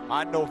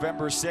on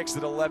November 6th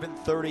at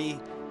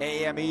 11:30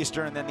 a.m.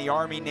 Eastern, and then the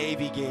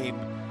Army-Navy game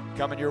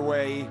coming your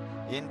way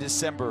in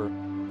December.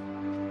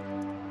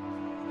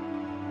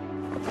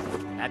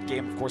 That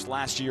game, of course,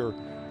 last year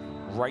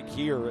right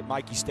here at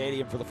Michie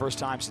Stadium for the first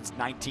time since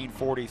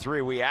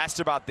 1943. We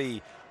asked about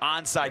the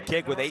onside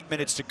kick with 8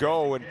 minutes to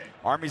go and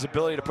Army's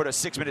ability to put a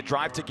 6-minute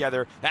drive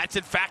together. That's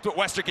in fact what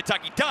Western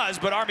Kentucky does,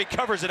 but Army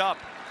covers it up.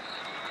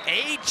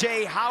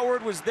 A.J.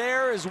 Howard was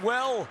there as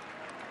well.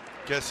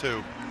 Guess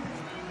who?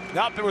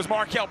 Nope, it was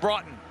Markel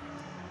Broughton,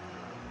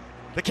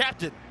 the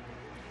captain.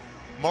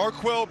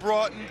 Marquell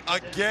Broughton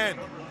again.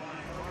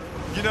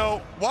 You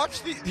know,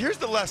 here's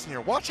the lesson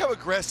here. Watch how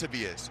aggressive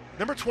he is.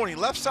 Number 20,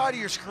 left side of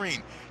your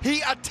screen.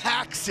 He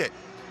attacks it.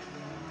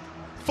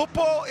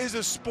 Football is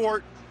a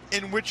sport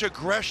in which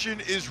aggression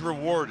is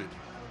rewarded.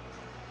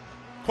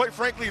 Quite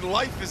frankly,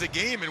 life is a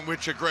game in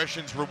which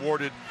aggression's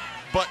rewarded,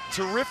 but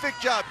terrific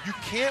job. You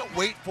can't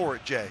wait for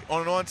it, Jay,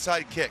 on an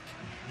onside kick.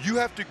 You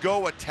have to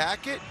go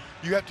attack it.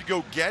 You have to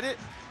go get it.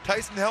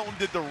 Tyson Helton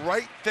did the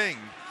right thing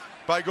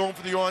by going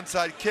for the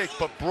onside kick,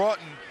 but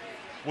Broughton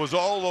was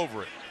all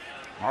over it.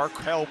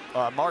 Marquell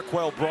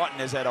Broughton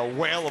has had a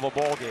whale of a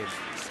ball game.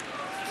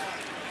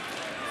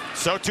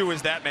 So too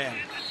is that man.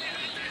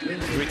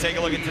 We take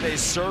a look at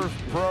today's Serve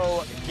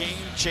Pro game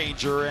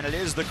changer, and it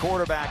is the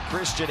quarterback,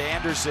 Christian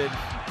Anderson.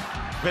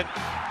 Been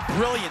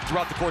brilliant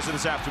throughout the course of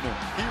this afternoon.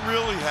 He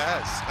really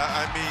has.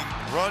 I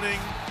mean, running,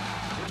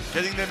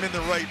 getting them in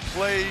the right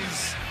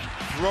plays,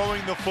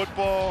 throwing the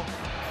football.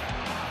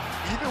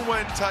 Even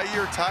when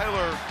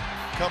Tyler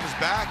comes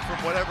back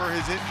from whatever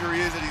his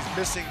injury is that he's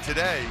missing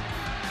today,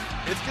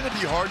 it's going to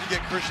be hard to get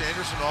Christian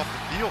Anderson off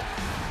the field.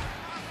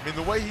 I mean,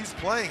 the way he's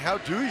playing, how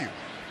do you?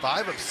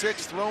 5 of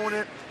 6 throwing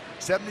it,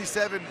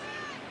 77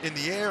 in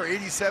the air,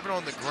 87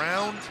 on the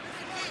ground.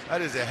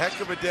 That is a heck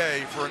of a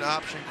day for an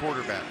option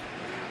quarterback.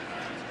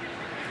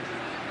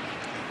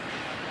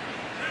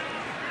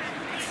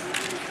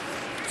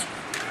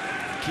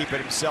 keep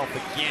it himself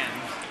again.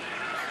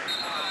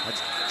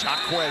 That's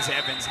Jaquez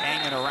Evans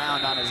hanging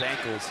around on his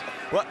ankles.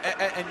 Well,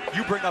 and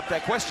you bring up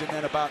that question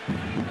then about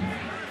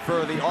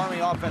for the Army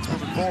offense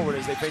moving forward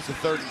as they face a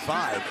 3rd and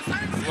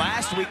 5.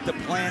 Last week the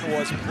plan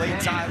was play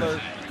Tyler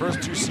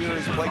first 2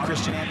 series, play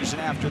Christian Anderson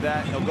after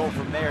that, and they'll go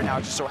from there. Now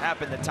it just so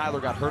happened that Tyler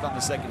got hurt on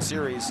the 2nd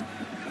series.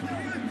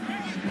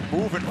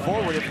 Moving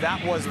forward, if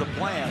that was the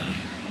plan,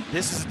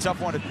 this is a tough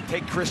one to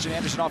take Christian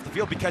Anderson off the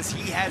field because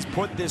he has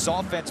put this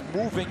offense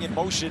moving in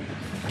motion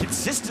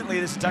consistently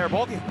this entire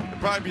ballgame.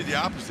 It'd probably be the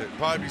opposite.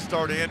 Probably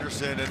start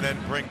Anderson and then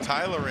bring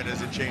Tyler in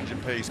as a change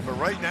of pace. But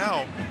right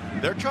now,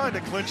 they're trying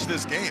to clinch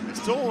this game.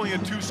 It's still only a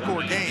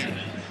 2-score game.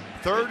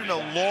 3rd and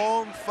a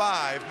long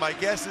 5. My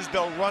guess is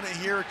they'll run it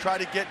here and try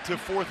to get to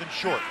 4th and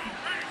short.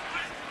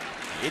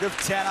 8 of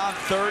 10 on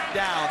 3rd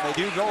down.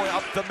 They do go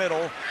up the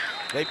middle.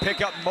 They pick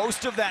up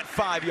most of that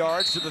 5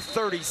 yards to the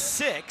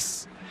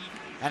 36.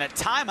 And a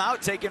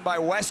timeout taken by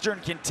Western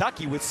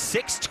Kentucky with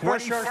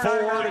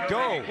 6:24 to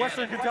go.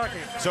 Western Kentucky.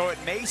 So it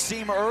may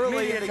seem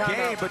early in the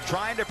game, but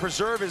trying to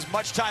preserve as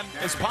much time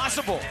as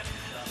possible.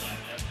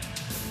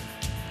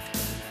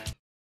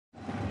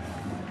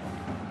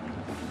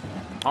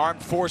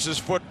 Armed Forces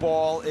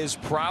football is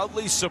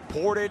proudly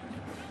supported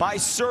by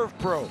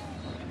ServPro.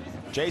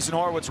 Jason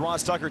Horowitz,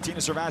 Ross Tucker, Tina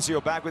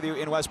Cervasio back with you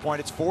in West Point.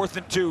 It's 4th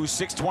and 2,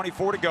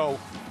 6:24 to go.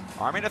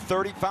 Army in a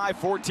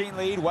 35-14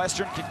 lead.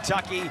 Western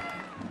Kentucky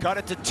cut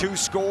it to 2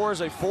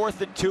 scores, a 4th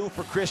and 2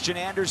 for Christian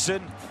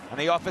Anderson, and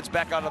the offense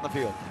back out on the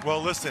field.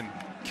 Well, listen,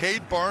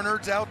 Cade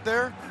Barnard's out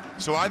there,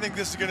 so I think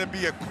this is going to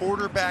be a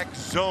quarterback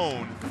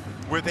zone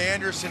with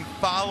Anderson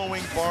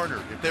following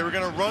Barnard. If they were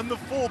going to run the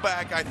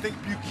fullback, I think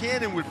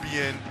Buchanan would be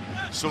in,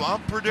 so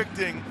I'm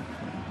predicting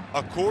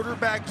a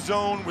quarterback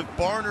zone with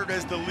Barnard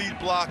as the lead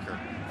blocker.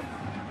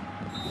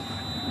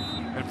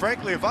 And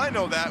frankly, if I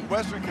know that,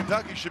 Western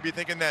Kentucky should be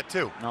thinking that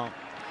too. No.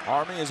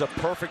 Army is a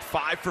perfect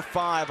 5 for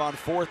 5 on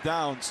 4th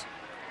downs.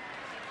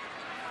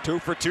 2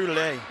 for 2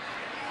 today.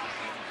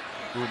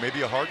 Ooh,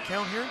 maybe a hard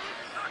count here?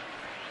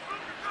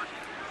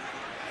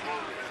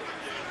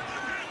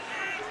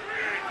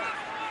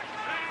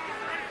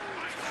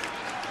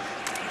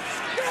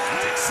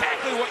 That's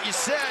exactly what you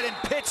said, and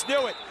Pitts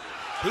knew it.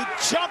 He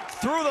jumped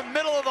through the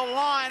middle of the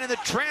line, and the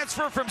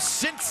transfer from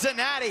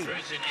Cincinnati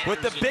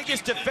with the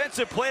biggest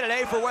defensive play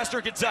today for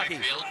Western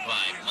Kentucky.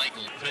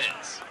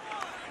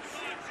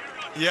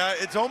 Yeah,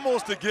 it's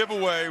almost a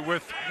giveaway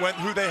with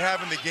who they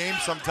have in the game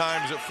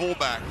sometimes at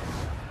fullback.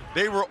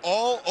 They were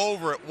all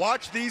over it.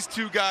 Watch these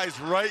 2 guys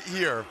right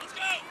here.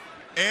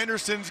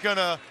 Anderson's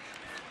gonna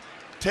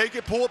take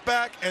it, pull it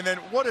back, and then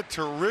what a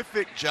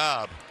terrific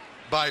job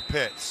by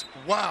Pitts.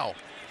 Wow,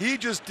 he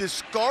just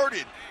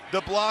discarded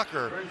the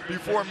blocker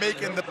before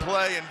making the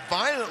play and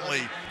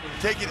violently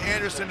taking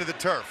Anderson to the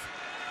turf.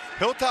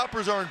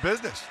 Hilltoppers are in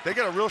business. They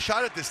got a real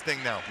shot at this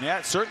thing now. Yeah,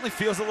 it certainly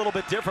feels a little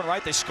bit different,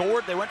 right? They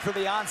scored, they went for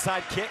the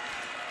onside kick.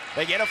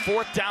 They get a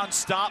 4th down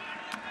stop.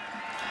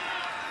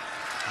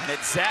 And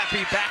it's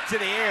Zappi back to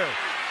the air.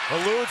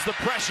 Eludes the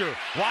pressure,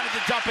 wanted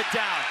to dump it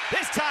down.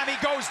 This time he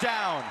goes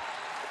down.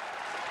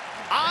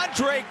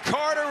 Andre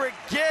Carter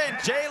again.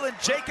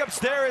 Jalen Jacobs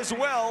there as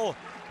well.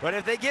 But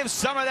if they give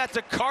some of that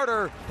to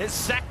Carter, his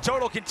sack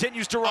total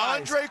continues to rise.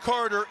 Andre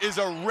Carter is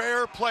a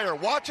rare player.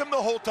 Watch him the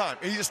whole time.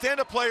 He's a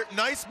stand-up player.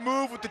 Nice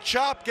move with the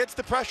chop, gets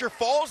the pressure,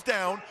 falls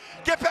down.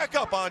 Get back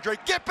up, Andre.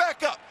 Get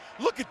back up.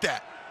 Look at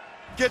that.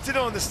 Gets it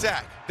on the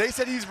sack. They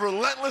said he's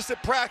relentless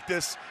at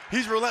practice.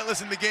 He's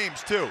relentless in the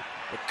games, too.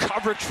 The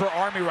coverage for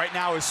Army right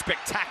now is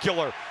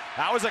spectacular.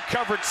 That was a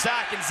covered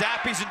sack, and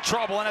Zappi's in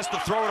trouble and has to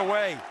throw it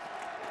away.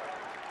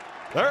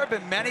 There have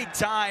been many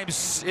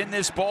times in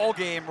this ball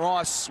game,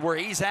 Ross, where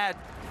he's had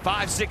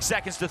 5-6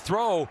 seconds to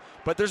throw,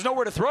 but there's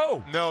nowhere to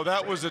throw. No,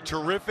 that was a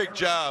terrific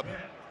job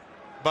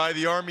by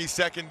the Army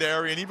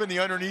secondary and even the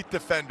underneath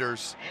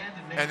defenders.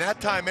 And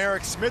that time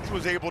Eric Smith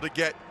was able to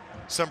get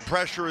some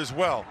pressure as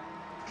well.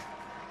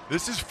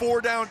 This is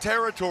 4-down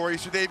territory,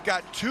 so they've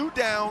got 2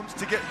 downs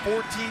to get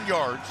 14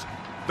 yards.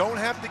 Don't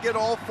have to get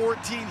all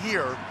 14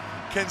 here.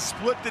 Can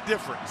split the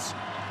difference.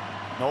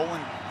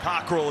 Nolan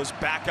Cockrell is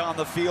back on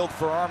the field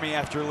for Army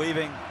after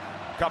leaving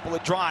a couple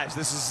of drives.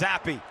 This is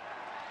Zappi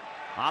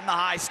on the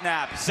high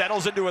snap,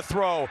 settles into a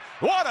throw.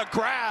 What a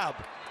grab!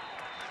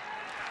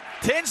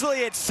 Tinsley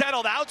had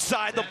settled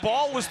outside, the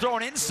ball was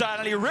thrown inside,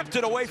 and he ripped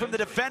it away from the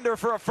defender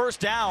for a 1st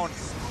down.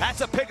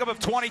 That's a pickup of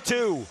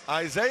 22.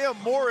 Isaiah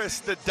Morris,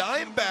 the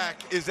dime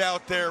back, is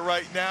out there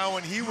right now,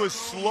 and he was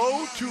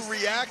slow to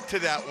react to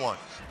that one.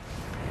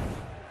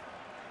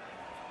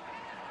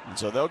 And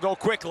so they'll go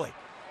quickly.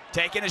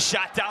 Taking a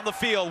shot down the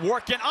field,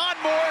 working on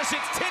Morris,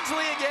 it's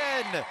Tinsley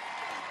again.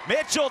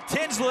 Mitchell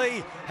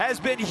Tinsley has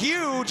been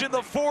huge in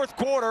the 4th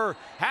quarter.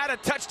 Had a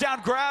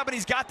touchdown grab, and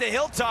he's got the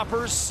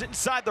Hilltoppers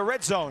inside the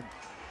red zone.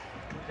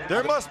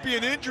 There must be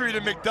an injury to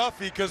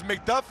McDuffie because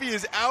McDuffie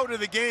is out of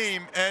the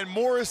game and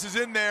Morris is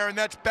in there, and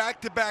that's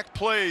back-to-back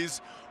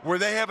plays where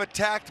they have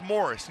attacked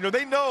Morris. You know,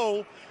 they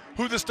know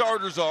who the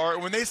starters are,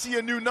 and when they see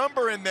a new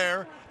number in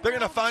there, they're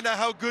going to find out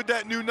how good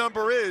that new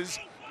number is.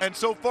 And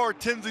so far,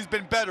 Tinsley's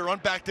been better on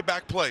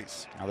back-to-back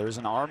plays. Now there's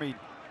an Army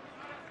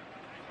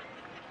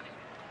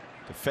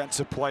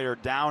defensive player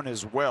down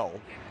as well.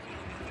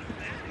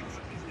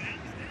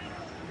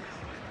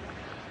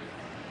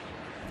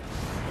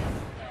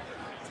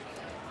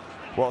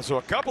 Well, so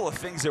a couple of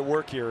things at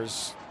work here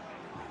is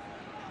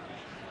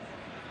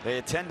they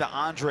attend to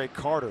Andre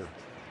Carter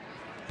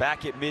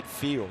back at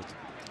midfield.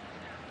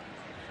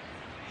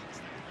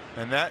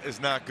 And that is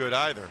not good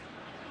either,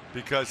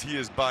 because he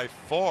is by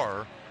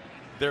far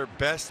their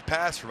best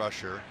pass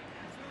rusher,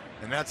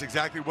 and that's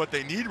exactly what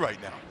they need right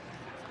now.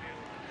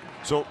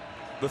 So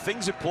the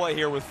things at play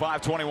here with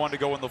 5:21 to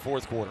go in the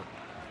fourth quarter.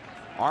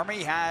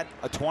 Army had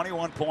a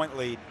 21-point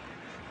lead,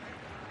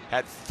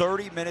 had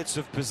 30 minutes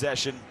of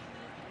possession,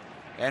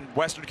 and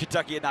Western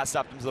Kentucky had not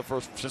stopped them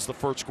since the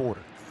first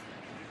quarter.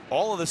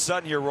 All of a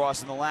sudden here,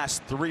 Ross, in the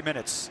last 3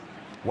 minutes,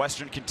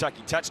 Western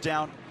Kentucky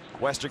touchdown,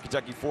 Western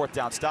Kentucky fourth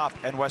down stop,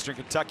 and Western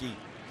Kentucky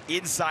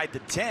inside the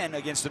 10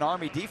 against an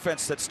Army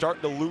defense that's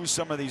starting to lose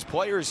some of these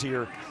players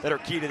here that are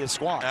key to this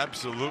squad.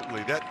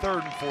 Absolutely. That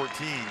 3rd and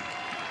 14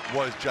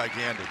 was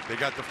gigantic. They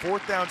got the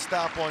fourth down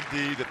stop on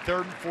D, the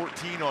 3rd and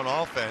 14 on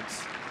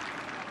offense.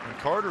 And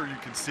Carter, you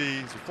can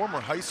see, he's a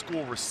former high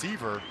school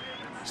receiver,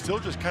 still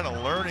just kind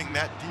of learning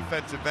that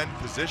defensive end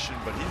position,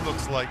 but he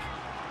looks like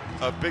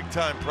a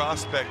big-time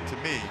prospect to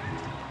me.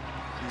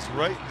 He's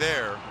right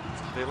there.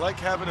 They like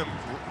having him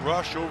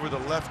rush over the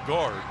left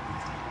guard.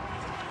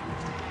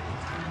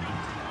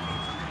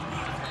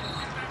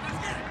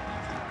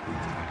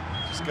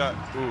 Just got,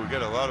 we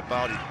got a lot of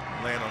body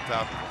laying on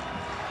top of him.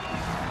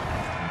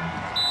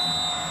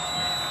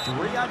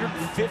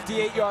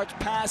 358 yards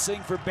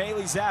passing for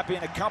Bailey Zappi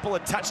and a couple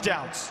of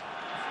touchdowns.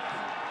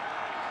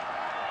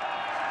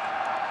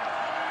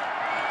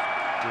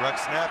 Direct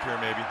snap here,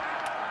 maybe.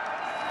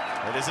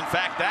 It is in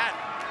fact that.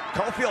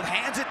 Cofield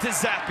hands it to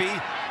Zappi,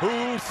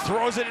 who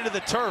throws it into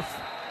the turf.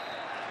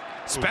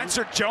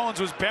 Spencer Jones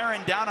was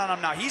bearing down on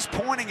him. Now he's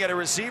pointing at a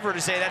receiver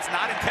to say that's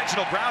not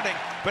intentional grounding,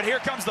 but here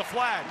comes the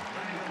flag.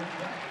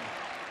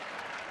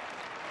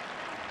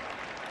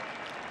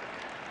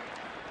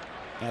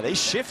 Now they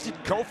shifted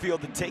Cofield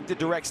to take the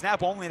direct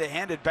snap, only to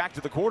hand it back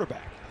to the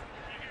quarterback.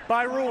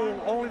 By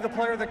rule, only the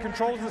player that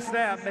controls the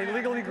snap may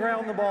legally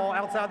ground the ball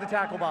outside the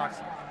tackle box.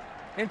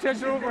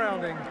 Intentional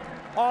grounding,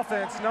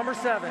 offense, number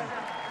 7.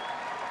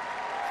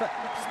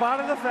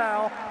 Spotted the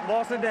foul,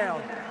 lost it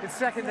down. It's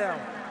 2nd down.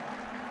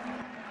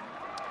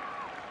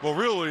 Well,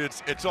 really,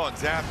 it's on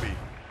Zappi,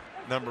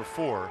 number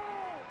 4.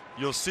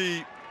 You'll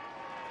see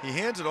he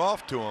hands it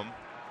off to him.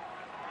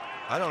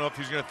 I don't know if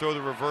he's going to throw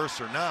the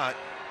reverse or not.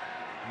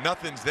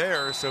 Nothing's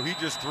there, so he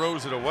just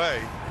throws it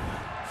away.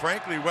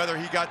 Frankly, whether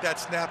he got that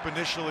snap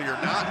initially or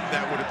not,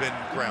 that would have been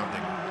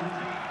grounding.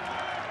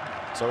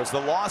 So it's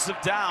the loss of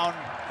down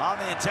on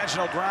the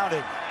intentional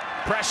grounding.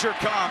 Pressure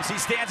comes, he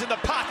stands in the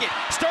pocket.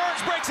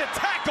 Stearns breaks a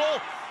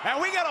tackle,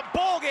 and we got a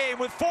ball game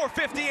with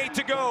 4:58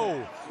 to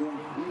go.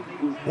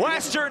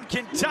 Western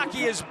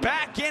Kentucky is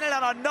back in it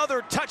on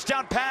another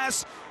touchdown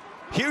pass.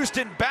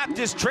 Houston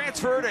Baptist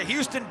transfer to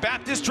Houston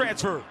Baptist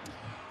transfer.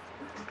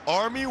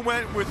 Army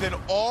went with an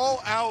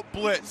all-out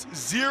blitz,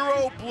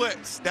 0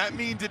 blitz. That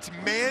means it's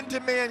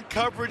man-to-man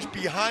coverage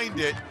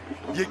behind it.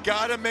 You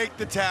gotta make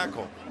the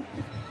tackle.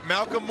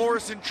 Malcolm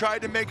Morrison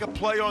tried to make a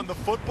play on the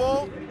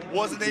football,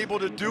 wasn't able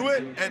to do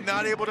it, and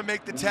not able to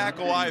make the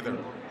tackle either.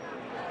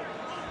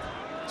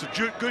 It's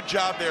a good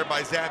job there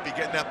by Zappi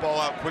getting that ball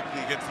out quickly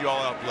against the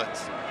all-out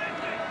blitz.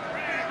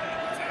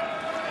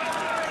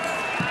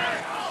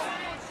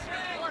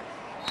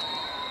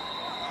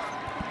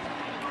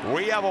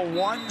 We have a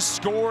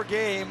 1-score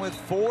game with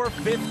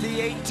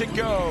 4:58 to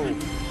go.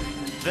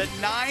 The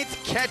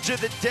 9th catch of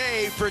the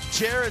day for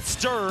Jared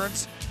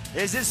Stearns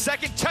is his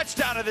 2nd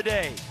touchdown of the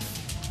day.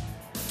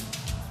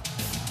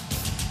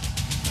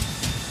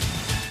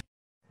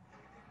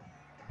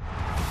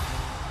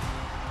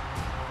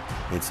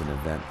 It's an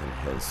event that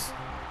has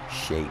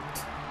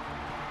shaped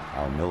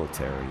our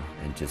military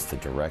and just the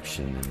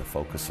direction and the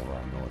focus of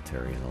our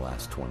military in the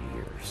last 20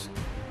 years.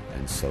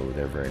 And so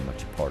they're very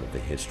much a part of the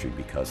history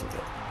because of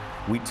it.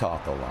 We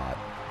talk a lot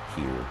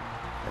here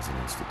as an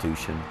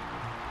institution,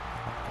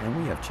 and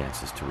we have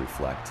chances to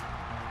reflect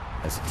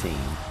as a team,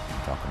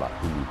 talk about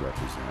who we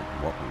represent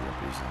and what we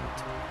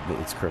represent. But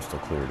it's crystal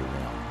clear to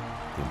them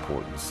the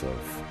importance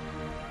of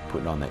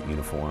putting on that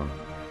uniform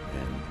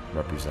and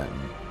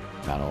representing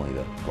not only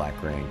the black,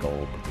 gray, and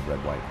gold, but the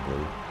red, white, and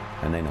blue.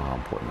 And they know how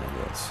important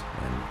that is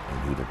and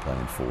who they're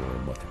playing for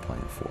and what they're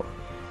playing for.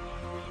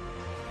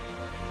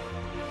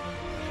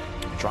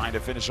 Trying to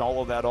finish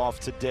all of that off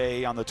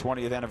today on the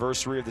 20th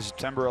anniversary of the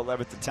September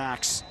 11th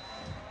attacks.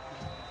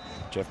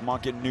 Jeff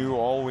Monken knew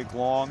all week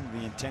long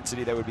the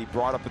intensity that would be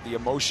brought up with the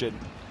emotion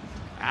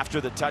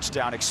after the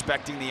touchdown,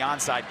 expecting the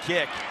onside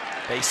kick.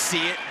 They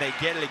see it, they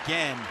get it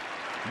again.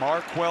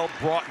 Marquell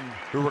Broughton,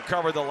 who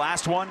recovered the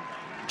last one,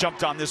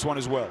 jumped on this one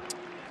as well.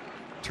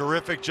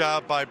 Terrific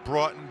job by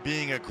Broughton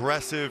being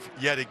aggressive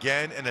yet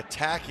again and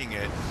attacking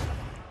it.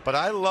 But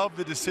I love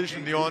the decision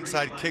of the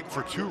onside kick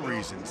for 2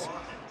 reasons.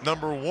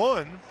 Number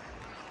 1,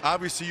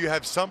 obviously you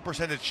have some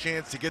percentage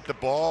chance to get the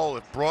ball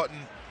if Broughton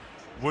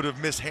would have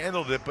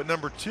mishandled it. But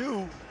number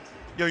two,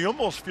 you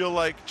almost feel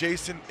like,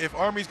 Jason, if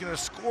Army's going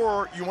to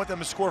score, you want them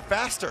to score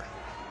faster.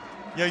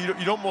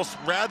 You'd almost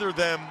rather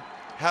them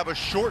have a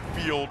short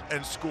field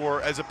and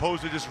score as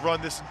opposed to just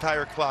run this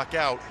entire clock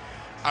out.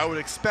 I would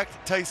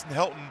expect Tyson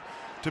Helton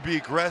to be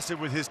aggressive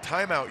with his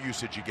timeout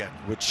usage again.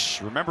 Which,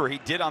 remember, he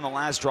did on the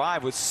last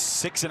drive with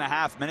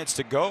 6.5 minutes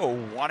to go,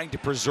 wanting to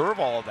preserve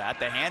all of that.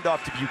 The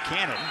handoff to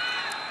Buchanan.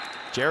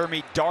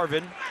 Jeremy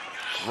Darvin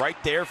right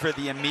there for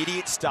the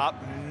immediate stop,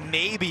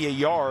 maybe a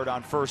yard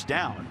on first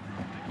down.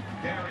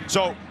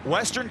 So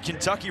Western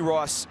Kentucky,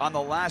 Ross, on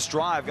the last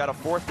drive got a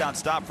 4th down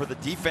stop for the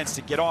defense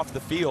to get off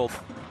the field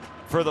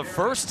for the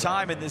first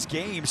time in this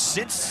game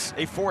since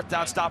a 4th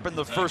down stop in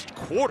the first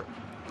quarter.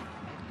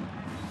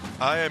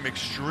 I am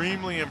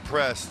extremely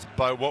impressed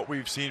by what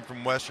we've seen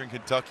from Western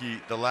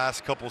Kentucky the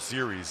last couple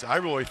series. I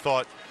really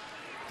thought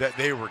that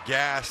they were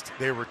gassed,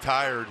 they were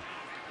tired,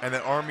 and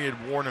that Army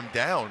had worn them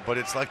down, but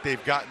it's like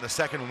they've gotten the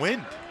second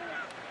wind.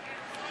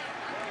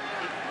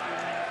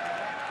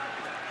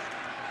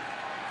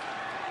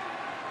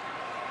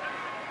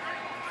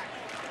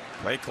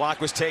 Play clock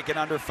was taken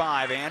under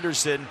 5.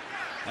 Anderson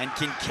and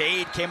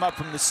Kincaid came up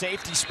from the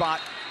safety spot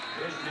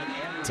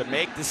to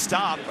make the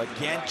stop.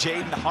 Again,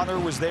 Jaden Hunter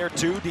was there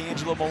too,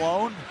 D'Angelo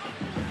Malone.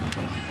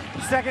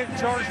 Second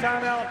charge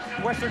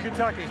timeout, Western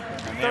Kentucky.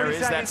 And there is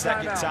that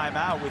second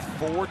timeout with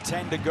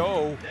 4:10 to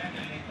go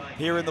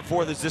here in the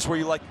 4th. Is this where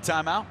you like the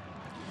timeout?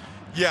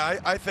 Yeah,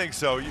 I think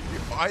so.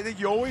 I think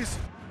you always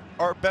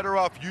are better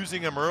off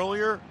using them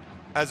earlier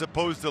as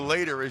opposed to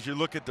later. As you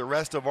look at the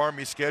rest of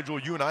Army's schedule,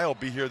 you and I will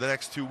be here the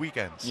next 2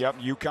 weekends. Yep,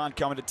 UConn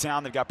coming to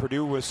town. They've got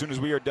Purdue as soon as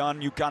we are done.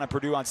 UConn and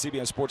Purdue on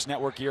CBS Sports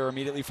Network here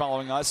immediately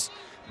following us.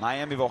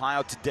 Miami of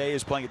Ohio today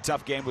is playing a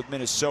tough game with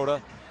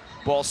Minnesota.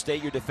 Ball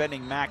State, your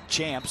defending MAC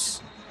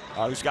champs,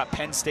 who's got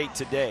Penn State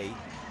today.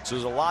 So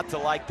there's a lot to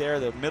like there,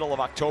 the middle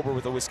of October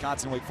with the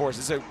Wisconsin-Wake Forest.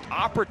 It's an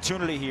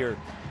opportunity here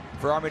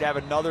for Army to have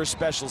another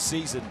special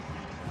season.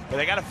 But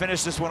they got to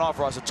finish this one off,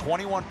 Ross. A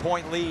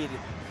 21-point lead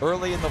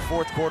early in the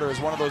 4th quarter is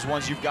one of those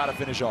ones you've got to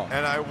finish off.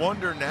 And I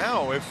wonder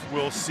now if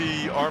we'll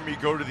see Army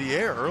go to the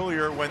air.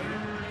 Earlier when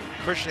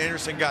Christian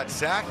Anderson got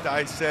sacked,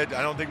 I said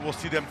I don't think we'll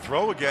see them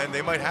throw again.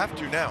 They might have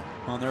to now.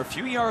 Well, they're a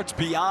few yards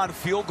beyond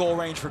field goal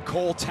range for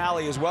Cole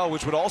Talley as well,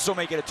 which would also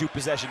make it a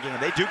 2-possession game.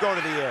 They do go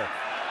to the air.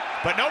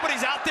 But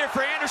nobody's out there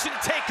for Anderson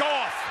to take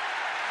off.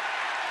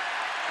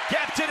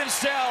 Kept it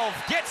himself,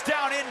 gets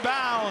down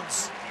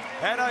inbounds.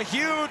 And a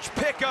huge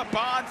pickup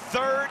on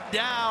 3rd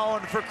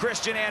down for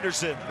Christian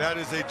Anderson. That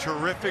is a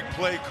terrific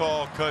play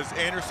call because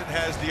Anderson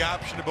has the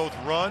option to both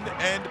run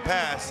and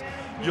pass.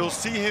 You'll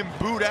see him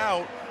boot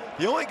out.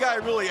 The only guy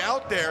really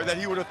out there that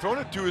he would have thrown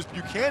it to is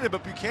Buchanan,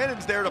 but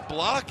Buchanan's there to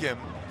block him.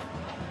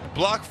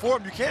 Block for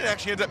him. Buchanan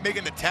actually ends up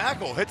making the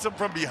tackle, hits him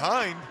from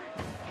behind.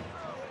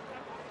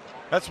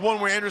 That's one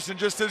where Anderson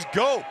just says,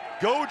 go,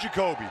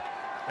 Jacoby.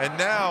 And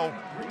now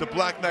the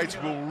Black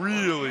Knights will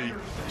really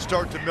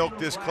start to milk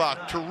this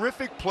clock.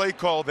 Terrific play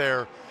call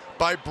there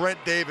by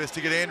Brent Davis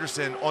to get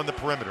Anderson on the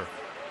perimeter.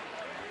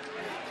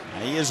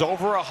 He is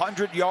over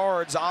 100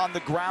 yards on the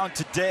ground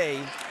today.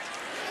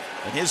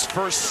 In his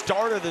first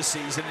start of the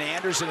season,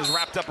 Anderson is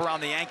wrapped up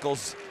around the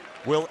ankles.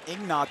 Will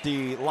Ingnot,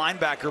 the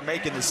linebacker,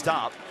 making the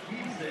stop.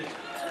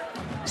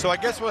 So I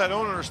guess what I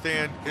don't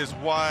understand is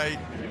why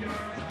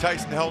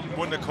Tyson Helton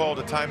wouldn't have called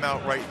a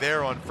timeout right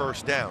there on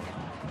 1st down.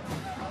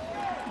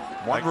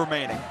 One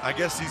remaining. I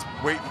guess he's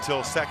waiting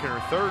until 2nd or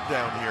 3rd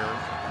down here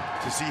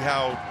to see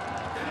how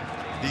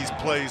these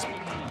plays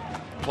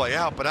play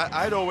out. But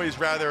I'd always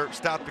rather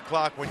stop the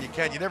clock when you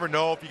can. You never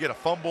know if you get a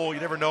fumble.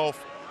 You never know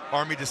if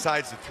Army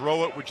decides to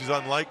throw it, which is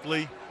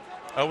unlikely.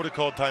 I would have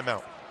called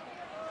timeout.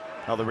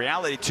 Now the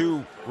reality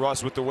too,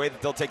 Russ, with the way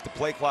that they'll take the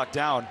play clock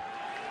down,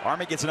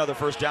 Army gets another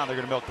 1st down, they're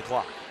going to milk the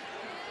clock.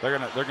 They're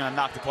going to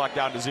knock the clock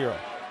down to 0.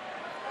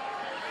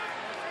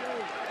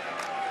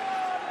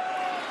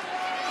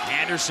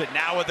 Anderson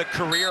now with a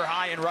career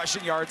high in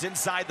rushing yards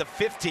inside the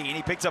 15.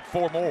 He picks up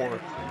 4 more.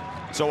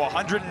 So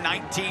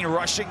 119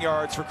 rushing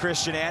yards for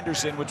Christian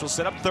Anderson, which will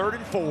set up 3rd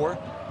and 4.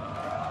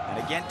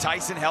 And again,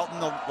 Tyson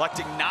Helton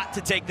electing not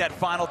to take that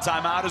final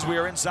timeout as we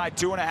are inside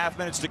 2.5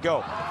 minutes to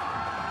go.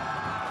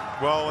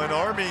 Well, in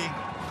Army,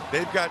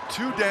 they've got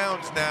 2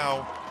 downs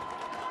now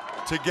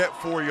to get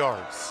 4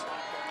 yards.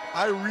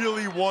 I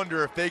really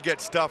wonder if they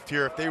get stuffed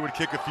here, if they would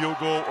kick a field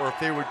goal or if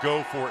they would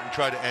go for it and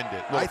try to end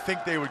it. Well, I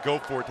think they would go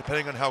for it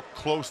depending on how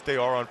close they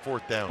are on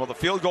 4th down. Well, the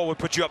field goal would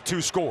put you up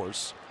 2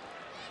 scores.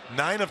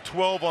 9 of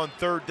 12 on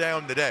 3rd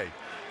down today.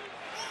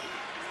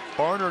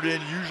 Barnard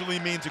in usually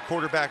means a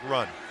quarterback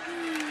run.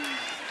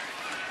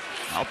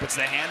 Now puts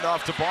the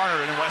handoff to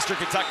Barnard, and Western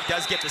Kentucky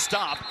does get the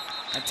stop.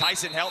 And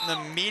Tyson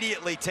Helton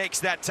immediately takes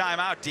that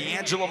timeout.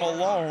 D'Angelo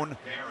Malone,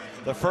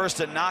 the first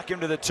to knock him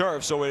to the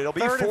turf, so it'll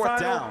be 4th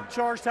down.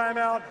 Charge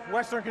timeout,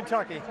 Western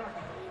Kentucky.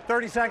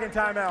 30-second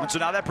timeout. And so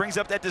now that brings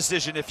up that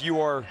decision if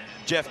you are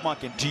Jeff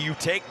Monken. Do you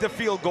take the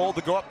field goal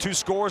to go up 2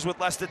 scores with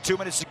less than 2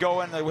 minutes to go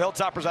and the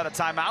Hilltoppers out of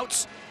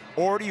timeouts?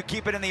 or do you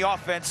keep it in the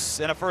offense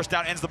and a first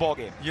down ends the ball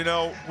game? You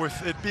know,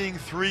 with it being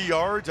 3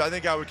 yards, I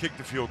think I would kick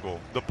the field goal.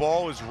 The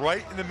ball is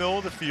right in the middle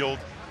of the field.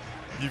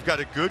 You've got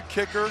a good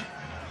kicker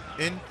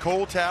in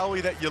Cole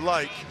Talley that you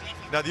like.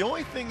 Now, the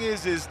only thing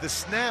is the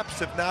snaps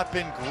have not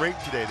been great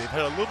today. They've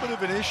had a little bit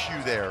of an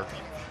issue there.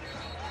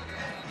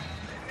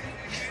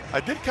 I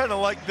did kind of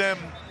like them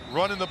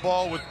running the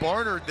ball with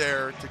Barnard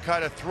there to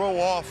kind of throw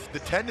off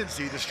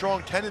the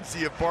strong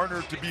tendency of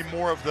Barnard to be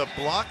more of the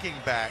blocking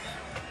back.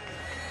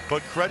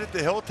 But credit the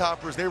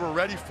Hilltoppers, they were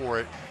ready for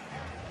it.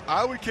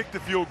 I would kick the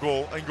field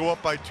goal and go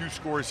up by 2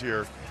 scores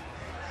here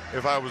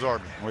if I was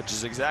Army. Which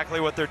is exactly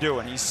what they're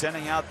doing. He's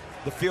sending out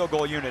the field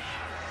goal unit.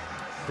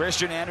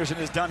 Christian Anderson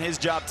has done his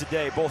job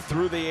today, both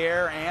through the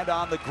air and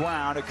on the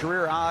ground, a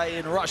career high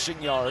in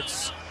rushing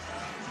yards.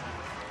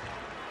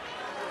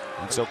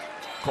 And so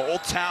Cole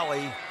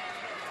Talley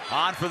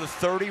on for the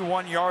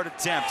 31-yard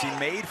attempt. He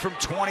made from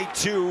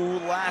 22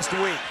 last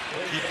week.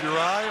 Keep your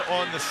eye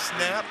on the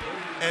snap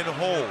and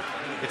hold.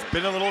 It's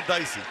been a little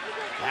dicey.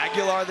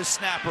 Aguilar the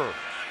snapper.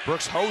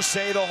 Brooks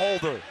Jose the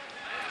holder.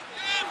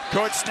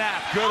 Good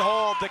snap, good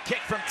hold. The kick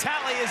from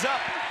Talley is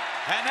up,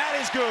 and that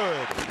is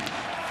good.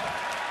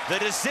 The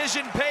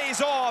decision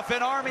pays off,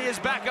 and Army is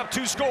back up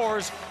 2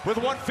 scores with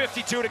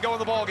 1:52 to go in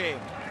the ball game.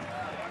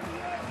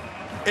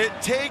 It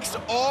takes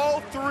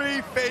all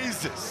 3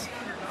 phases.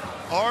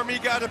 Army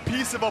got a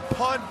piece of a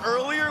punt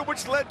earlier,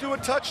 which led to a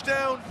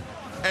touchdown.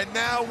 And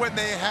now when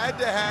they had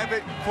to have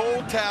it,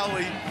 Cole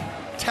Talley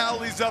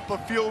tallies up a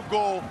field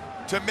goal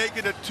to make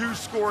it a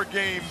 2-score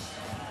game.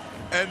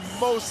 And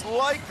most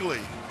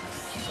likely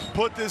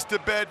put this to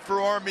bed for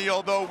Army,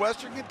 although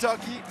Western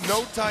Kentucky,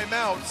 no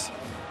timeouts.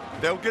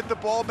 They'll get the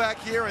ball back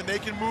here and they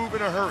can move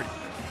in a hurry.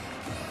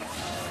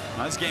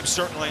 Now, this game's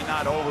certainly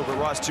not over, but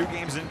Ross, 2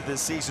 games into the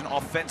season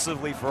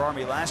offensively for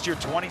Army. Last year,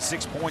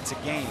 26 points a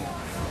game.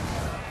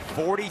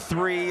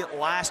 43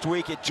 last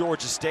week at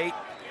Georgia State,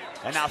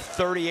 and now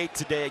 38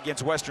 today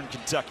against Western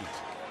Kentucky.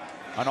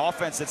 An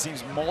offense that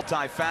seems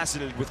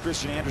multifaceted with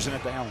Christian Anderson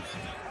at the helm.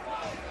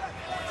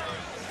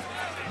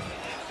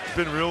 It's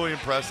been really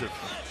impressive.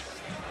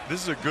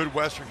 This is a good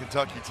Western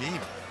Kentucky team.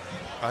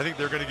 I think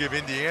they're going to give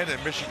Indiana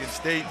and Michigan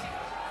State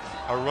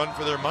a run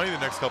for their money the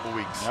next couple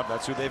weeks. Yep,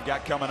 that's who they've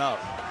got coming up.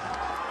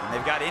 And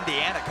they've got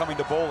Indiana coming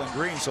to Bowling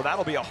Green, so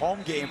that'll be a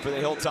home game for the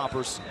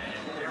Hilltoppers.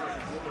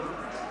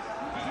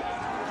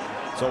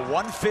 So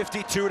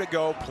 1:52 to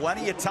go,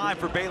 plenty of time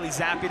for Bailey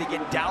Zappi to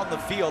get down the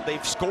field.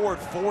 They've scored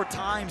 4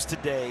 times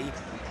today,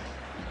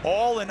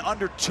 all in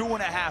under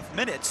 2.5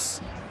 minutes.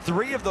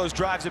 3 of those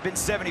drives have been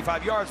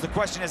 75 yards. The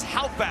question is,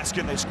 how fast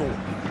can they score?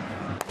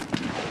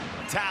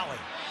 Talley,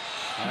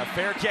 and a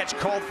fair catch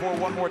called for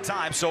one more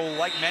time. So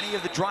like many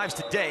of the drives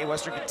today,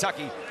 Western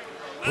Kentucky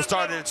will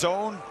start at its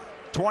own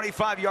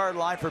 25-yard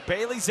line for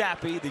Bailey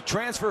Zappi, the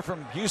transfer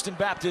from Houston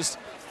Baptist.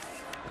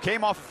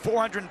 Came off a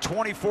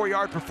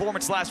 424-yard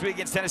performance last week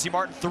against Tennessee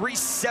Martin.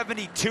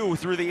 372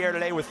 through the air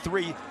today with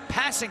 3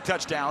 passing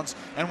touchdowns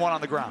and 1 on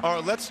the ground. All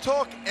right, let's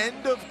talk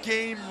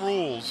end-of-game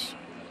rules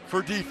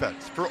for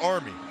defense, for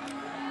Army.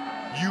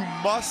 You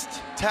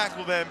must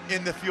tackle them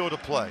in the field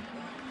of play.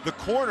 The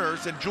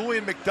corners, and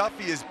Julian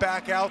McDuffie is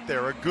back out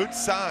there, a good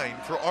sign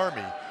for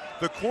Army.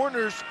 The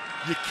corners,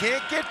 you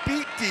can't get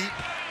beat deep,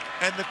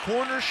 and the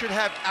corners should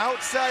have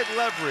outside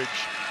leverage.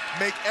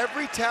 Make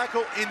every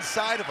tackle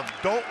inside of them.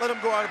 Don't let them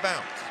go out of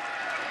bounds.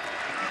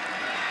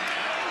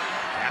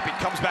 Happy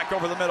comes back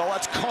over the middle.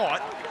 That's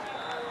caught.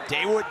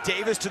 Daywood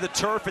Davis to the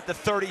turf at the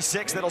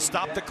 36. That'll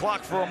stop the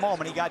clock for a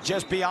moment. He got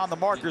just beyond the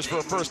markers for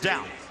a first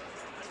down.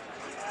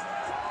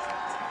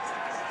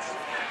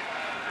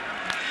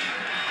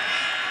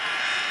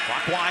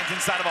 Clock winds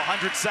inside of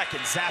 100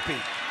 seconds. Zappi,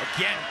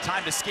 again,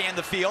 time to scan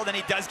the field, and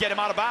he does get him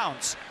out of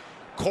bounds.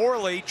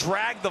 Corley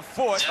dragged the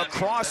foot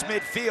across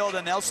midfield,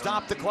 and they'll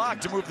stop the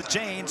clock to move the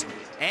chains,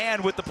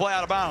 and with the play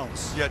out of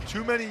bounds. Yeah,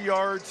 too many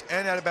yards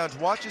and out of bounds.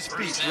 Watch his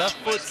feet. Left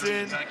foot's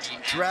in,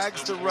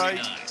 drags the right.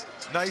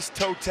 Nice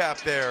toe tap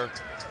there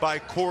by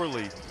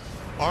Corley.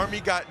 Army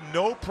got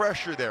no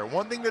pressure there.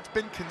 One thing that's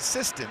been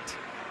consistent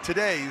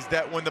today is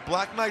that when the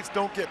Black Knights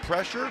don't get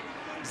pressure,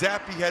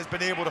 Zappi has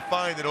been able to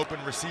find an open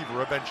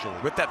receiver eventually.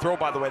 With that throw,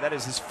 by the way, that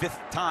is his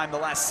 5th time the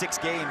last 6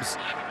 games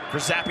for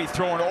Zappi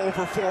throwing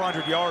over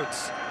 400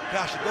 yards.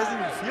 Gosh, it doesn't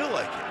even feel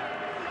like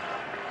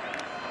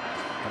it.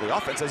 Well, the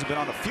offense hasn't been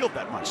on the field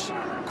that much.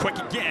 Quick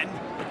again.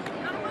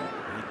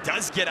 He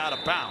does get out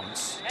of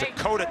bounds.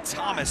 Dakota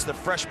Thomas, the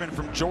freshman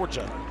from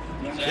Georgia,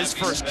 his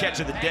first catch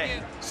of the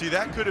day. See,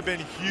 that could have been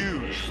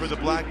huge for the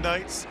Black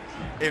Knights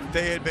if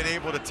they had been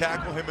able to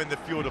tackle him in the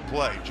field of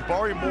play.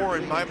 Jabari Moore,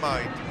 in my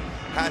mind,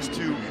 has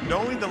to,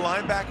 knowing the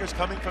linebackers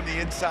coming from the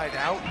inside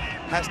out,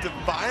 has to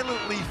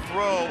violently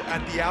throw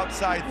at the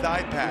outside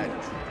thigh pad,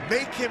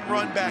 make him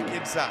run back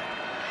inside.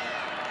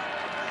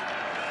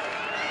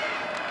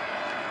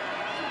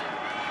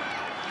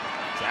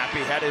 Zappi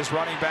had his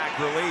running back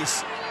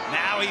release.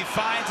 Now he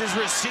finds his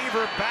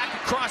receiver back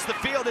across the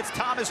field. It's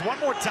Thomas one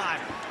more time.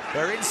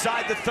 They're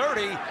inside the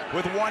 30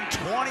 with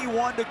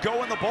 1:21 to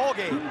go in the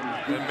ballgame.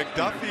 And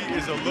McDuffie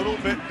is a little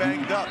bit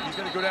banged up. He's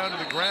going to go down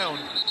to the ground,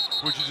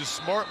 which is a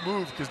smart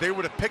move because they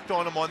would have picked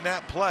on him on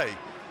that play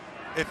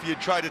if he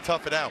had tried to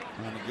tough it out.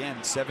 And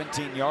again,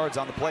 17 yards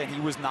on the play, and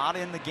he was not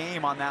in the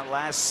game on that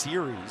last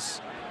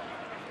series.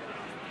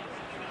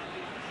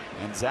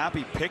 And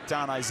Zappe picked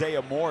on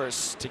Isaiah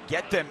Morris to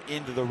get them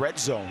into the red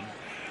zone.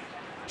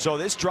 So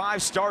this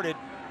drive started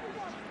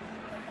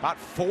about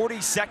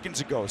 40 seconds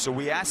ago. So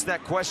we asked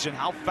that question,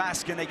 how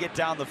fast can they get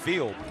down the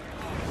field?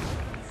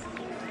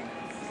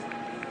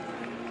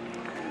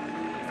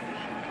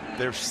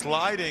 They're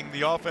sliding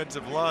the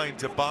offensive line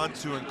to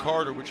Bonsu and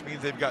Carter, which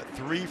means they've got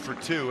 3 for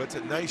 2. That's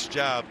a nice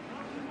job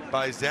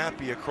by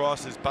Zappe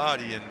across his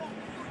body, and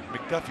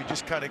McDuffie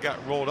just kind of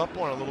got rolled up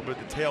on a little bit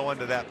at the tail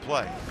end of that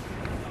play.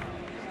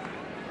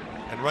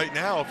 And right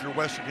now, if you're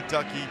Western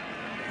Kentucky,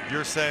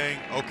 you're saying,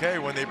 okay,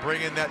 when they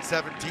bring in that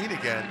 17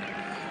 again,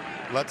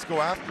 let's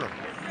go after him.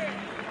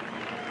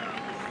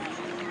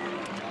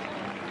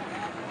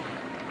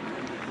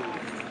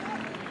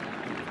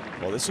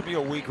 Well, this will be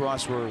a week,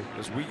 Ross, where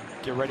as we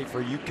get ready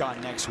for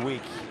UConn next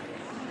week,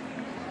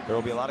 there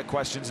will be a lot of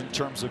questions in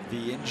terms of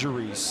the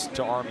injuries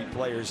to Army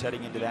players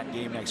heading into that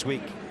game next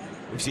week.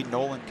 We've seen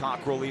Nolan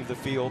Cockrell leave the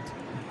field.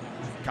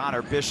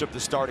 Connor Bishop, the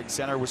starting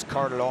center, was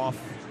carted off.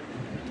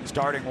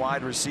 Starting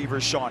wide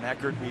receiver Sean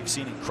Eckert, we've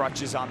seen in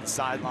crutches on the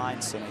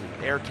sidelines and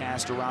an air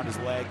cast around his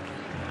leg.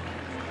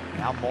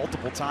 Now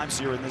multiple times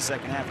here in the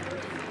second half,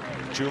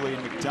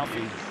 Julian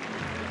McDuffie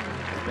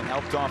has been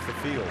helped off the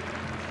field.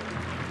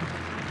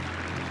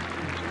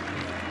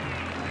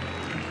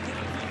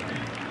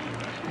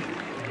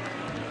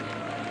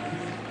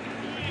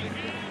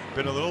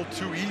 Been a little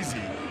too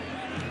easy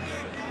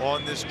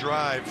on this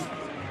drive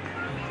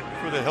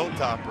for the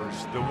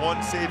Hilltoppers. The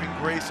one saving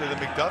grace of the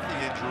McDuffie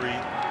injury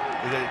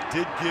is that it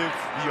did give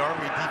the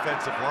Army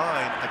defensive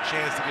line a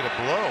chance to get a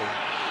blow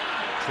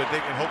so that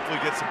they can hopefully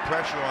get some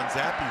pressure on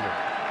Zappe here.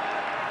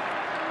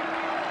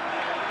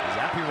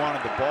 Zappe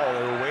wanted the ball.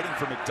 They were waiting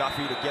for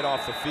McDuffie to get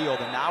off the field,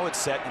 and now it's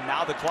set, and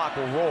now the clock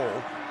will roll.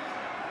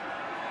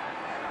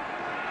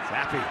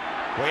 Zappe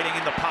waiting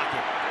in the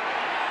pocket.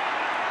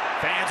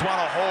 Fans want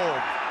to hold.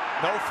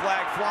 No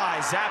flag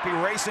flies. Zappe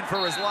racing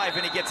for his life,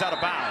 and he gets out of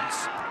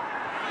bounds.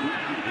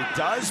 He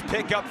does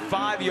pick up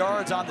 5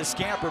 yards on the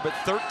scamper, but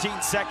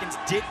 13 seconds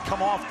did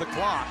come off the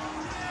clock.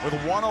 With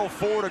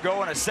 1:04 to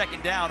go and a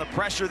second down, the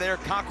pressure there,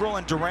 Cockrell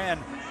and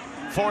Duran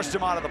forced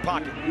him out of the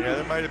pocket. Yeah,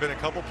 there might have been a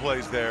couple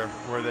plays there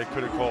where they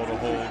could have called a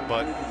hold,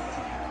 but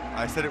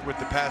I said it with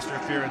the pass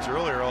interference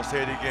earlier, I'll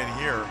say it again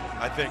here.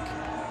 I think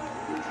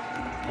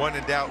when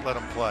in doubt, let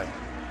them play.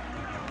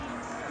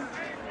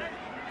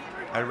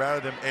 I'd rather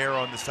them err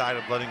on the side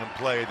of letting them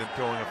play than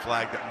throwing a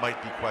flag that might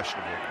be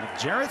questionable.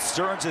 Jarrett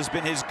Stearns has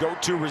been his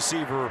go-to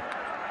receiver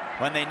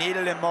when they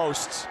needed him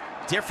most.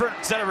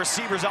 Different set of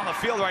receivers on the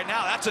field right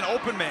now. That's an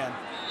open man.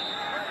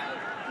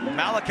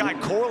 Malachi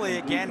Corley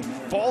again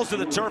falls to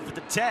the turf at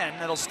the 10.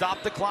 That'll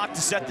stop the clock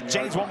to set the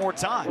chains one more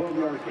time.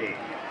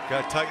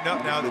 Got to tighten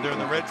up now that they're in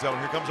the red zone.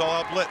 Here comes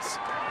all-out blitz.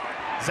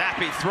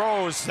 Zappe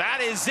throws.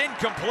 That is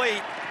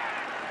incomplete.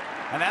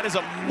 And that is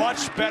a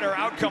much better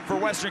outcome for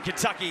Western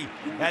Kentucky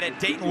that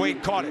Dayton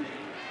Wade caught it.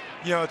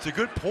 You know, it's a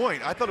good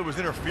point. I thought it was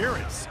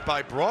interference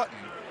by Broughton.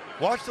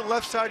 Watch the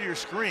left side of your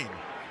screen.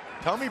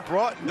 Tell me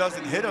Broughton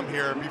doesn't hit him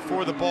here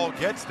before the ball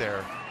gets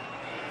there.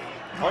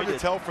 Hard to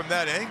tell from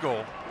that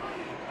angle,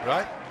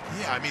 right?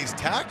 Yeah, I mean, he's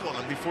tackling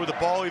him before the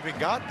ball even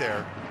got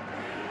there.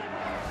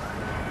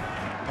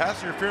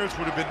 Pass interference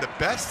would have been the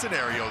best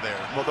scenario there.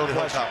 Well, no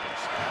question.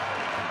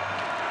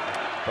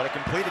 But a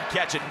completed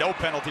catch and no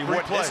penalty.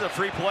 This is a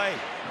free play.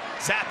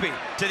 Zappe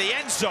to the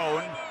end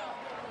zone.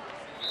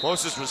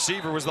 Closest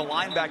receiver was the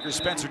linebacker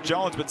Spencer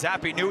Jones, but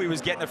Zappe knew he was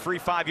getting a free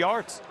 5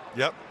 yards.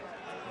 Yep,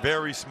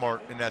 very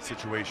smart in that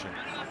situation.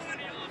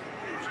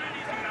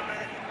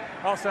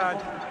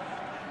 Offside,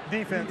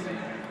 defense,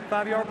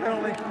 5-yard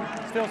penalty,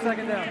 still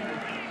second down.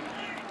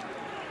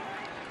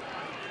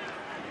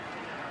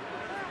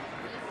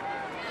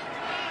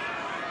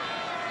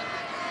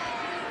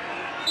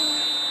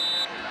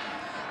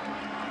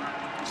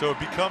 So it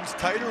becomes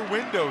tighter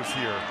windows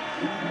here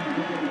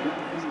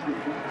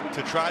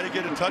to try to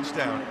get a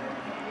touchdown.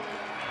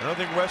 I don't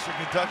think Western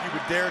Kentucky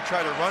would dare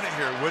try to run it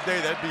here, would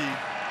they? That'd be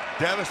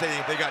devastating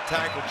if they got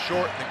tackled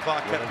short and the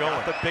clock kept going.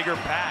 The bigger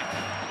pack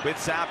with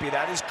Zappe.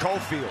 That is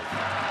Cofield.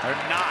 They're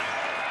not.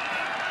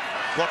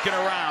 Looking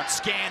around,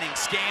 scanning.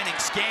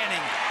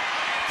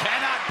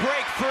 Cannot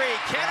break free,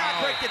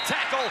 cannot break the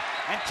tackle,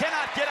 and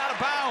cannot get out of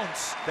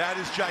bounds. That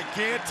is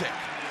gigantic.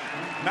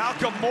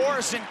 Malcolm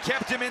Morrison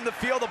kept him in the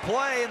field of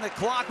play, and the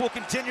clock will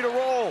continue to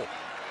roll.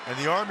 And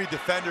the Army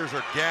defenders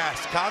are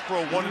gassed.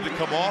 Cockrell wanted to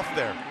come off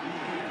there.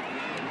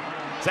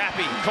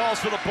 Zappe calls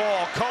for the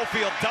ball.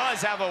 Cofield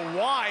does have a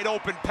wide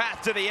open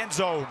path to the end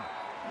zone.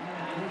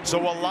 So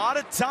a lot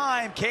of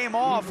time came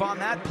off on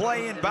that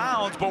play in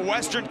bounds, but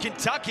Western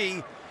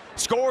Kentucky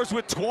scores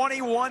with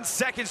 21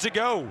 seconds to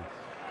go.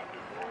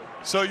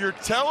 So you're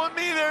telling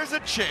me there's a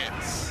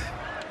chance?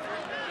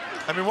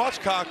 I mean, watch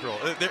Cockrell.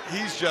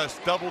 He's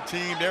just double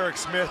teamed. Eric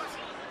Smith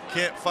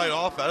can't fight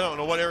off. I don't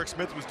know what Eric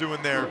Smith was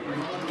doing there,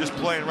 just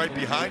playing right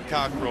behind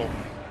Cockrell.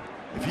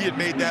 If he had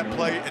made that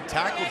play and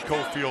tackled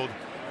Cofield,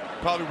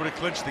 probably would have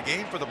clinched the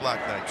game for the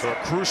Black Knights. So a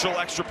crucial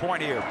extra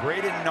point here.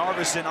 Braden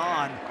Narveson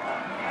on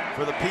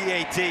for the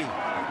PAT.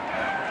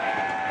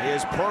 He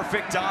is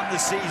perfect on the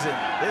season.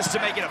 This to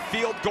make it a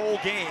field goal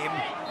game,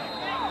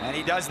 and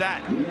he does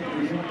that.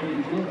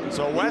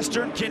 So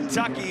Western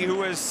Kentucky,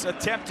 who has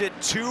attempted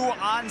 2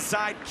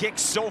 onside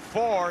kicks so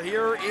far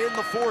here in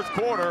the fourth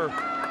quarter,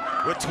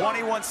 with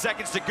 21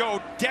 seconds to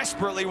go,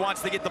 desperately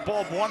wants to get the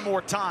ball one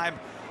more time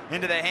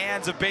into the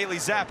hands of Bailey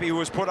Zappi, who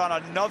has put on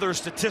another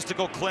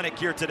statistical clinic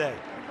here today.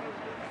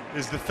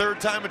 Is the third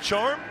time a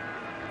charm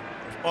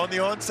on the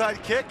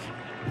onside kick?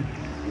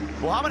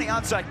 Well, how many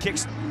onside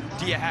kicks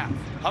do you have?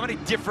 How many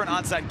different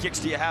onside kicks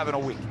do you have in a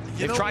week?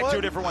 You've tried 2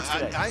 different ones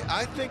today.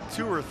 I think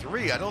 2 or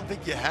 3. I don't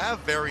think you have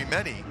very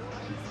many.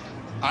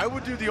 I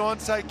would do the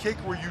onside kick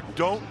where you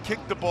don't kick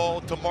the ball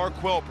to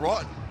Marquell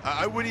Broughton.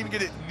 I wouldn't even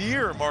get it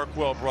near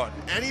Marquell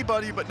Broughton.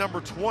 Anybody but number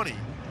 20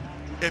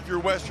 if you're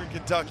Western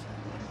Kentucky.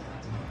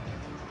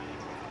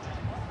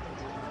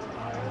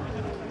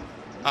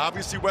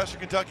 Obviously, Western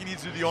Kentucky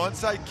needs to do the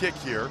onside kick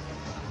here,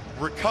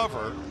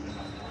 recover,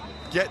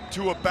 get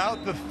to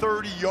about the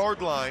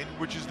 30-yard line,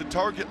 which is the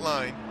target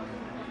line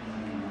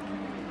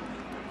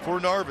for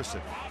Narveson.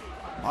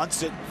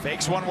 Munson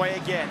fakes one way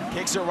again,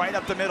 kicks it right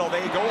up the middle.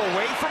 They go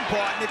away from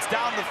Broughton. It's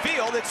down the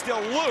field. It's still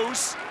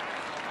loose.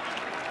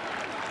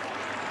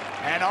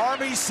 And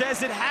Army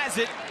says it has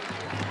it.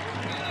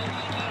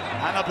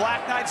 And the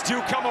Black Knights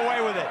do come away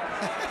with it.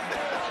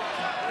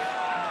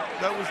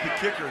 That was the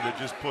kicker that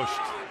just pushed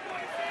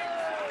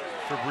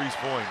for Breeze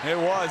Point. It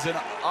was, and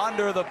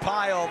under the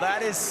pile,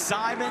 that is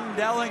Simon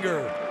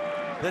Dellinger.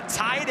 The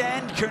tight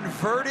end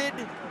converted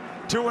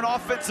to an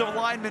offensive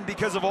lineman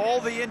because of all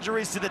the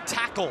injuries to the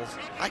tackles.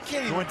 I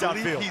can't even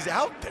believe he's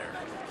out there.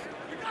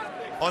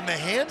 On the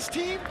hands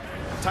team?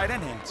 Tight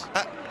end hands.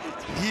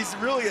 He's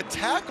really a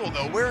tackle,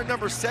 though, wearing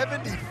number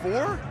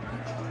 74?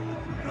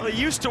 Well,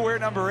 he used to wear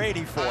number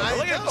 84.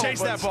 Look at him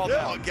chase that ball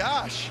down. Oh,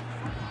 gosh.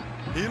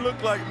 He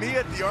looked like me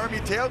at the Army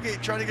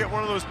tailgate trying to get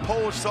one of those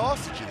Polish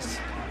sausages.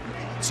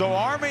 So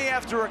Army,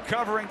 after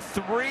recovering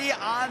 3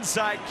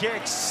 onside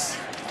kicks,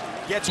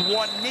 gets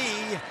 1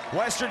 knee.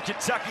 Western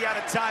Kentucky out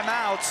of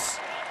timeouts.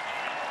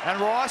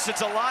 And Ross,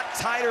 it's a lot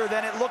tighter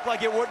than it looked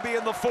like it would be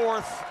in the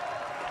fourth,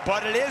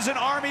 but it is an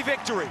Army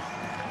victory.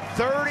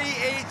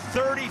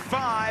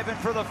 38-35, and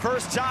for the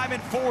first time in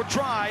 4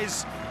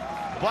 tries,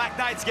 Black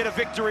Knights get a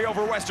victory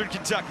over Western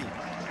Kentucky.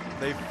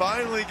 They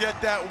finally get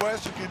that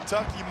Western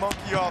Kentucky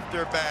monkey off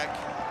their back,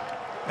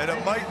 and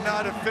it might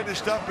not have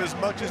finished up as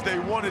much as they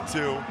wanted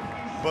to,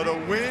 but a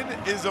win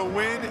is a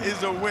win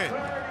is a win.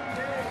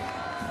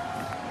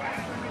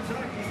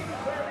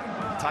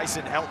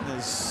 Tyson Helton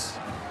is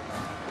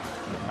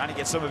trying to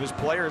get some of his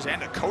players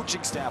and the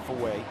coaching staff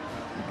away.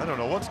 I don't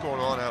know what's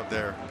going on out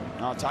there.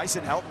 No,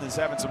 Tyson Helton is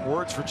having some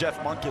words for Jeff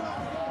Monken.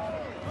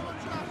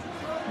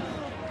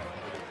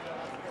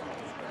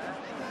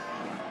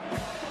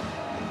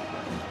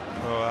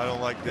 Oh, I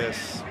don't like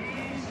this.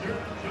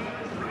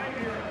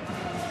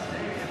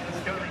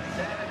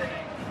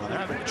 Well, they're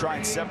having to try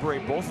and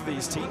separate both of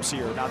these teams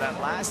here. Now, that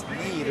last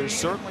knee, there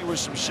certainly was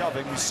some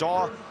shoving. We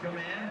saw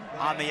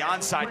on the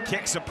onside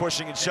kick some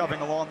pushing and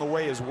shoving along the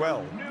way as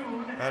well.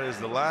 That is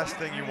the last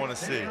thing you want to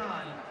see.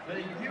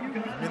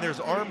 I mean, there's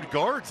armed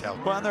guards out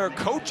there. Well, and there are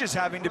coaches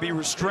having to be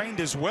restrained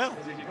as well.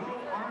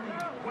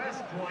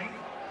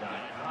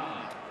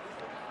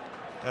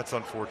 That's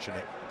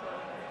unfortunate.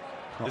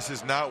 This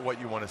is not what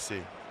you want to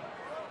see.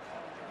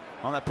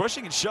 Well, that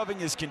pushing and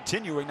shoving is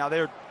continuing. Now,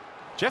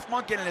 Jeff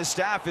Monken and his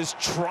staff is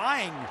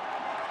trying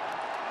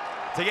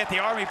to get the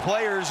Army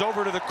players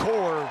over to the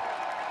core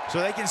so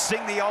they can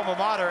sing the alma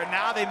mater, and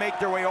now they make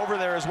their way over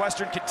there as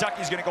Western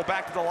Kentucky is going to go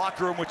back to the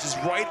locker room, which is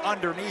right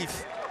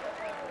underneath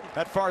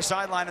that far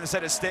sideline in the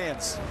set of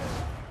stands.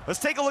 Let's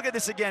take a look at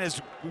this again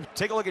as we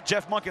take a look at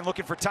Jeff Monken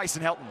looking for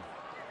Tyson Helton.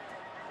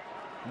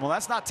 Well,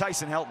 that's not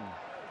Tyson Helton.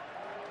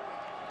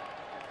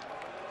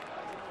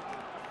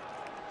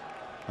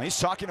 He's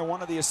talking to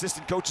one of the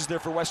assistant coaches there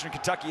for Western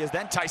Kentucky as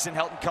then Tyson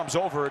Helton comes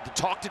over to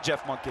talk to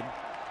Jeff Monken.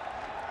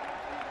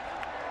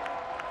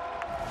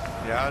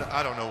 Yeah,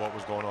 I don't know what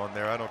was going on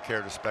there. I don't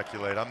care to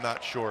speculate. I'm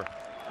not sure.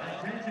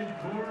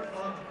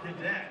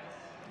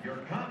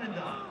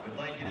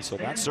 And so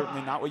that's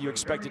certainly not what you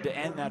expected to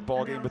end that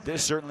ball game, but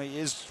this certainly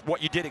is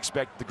what you did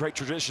expect, the great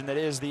tradition that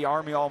is the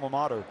Army alma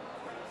mater.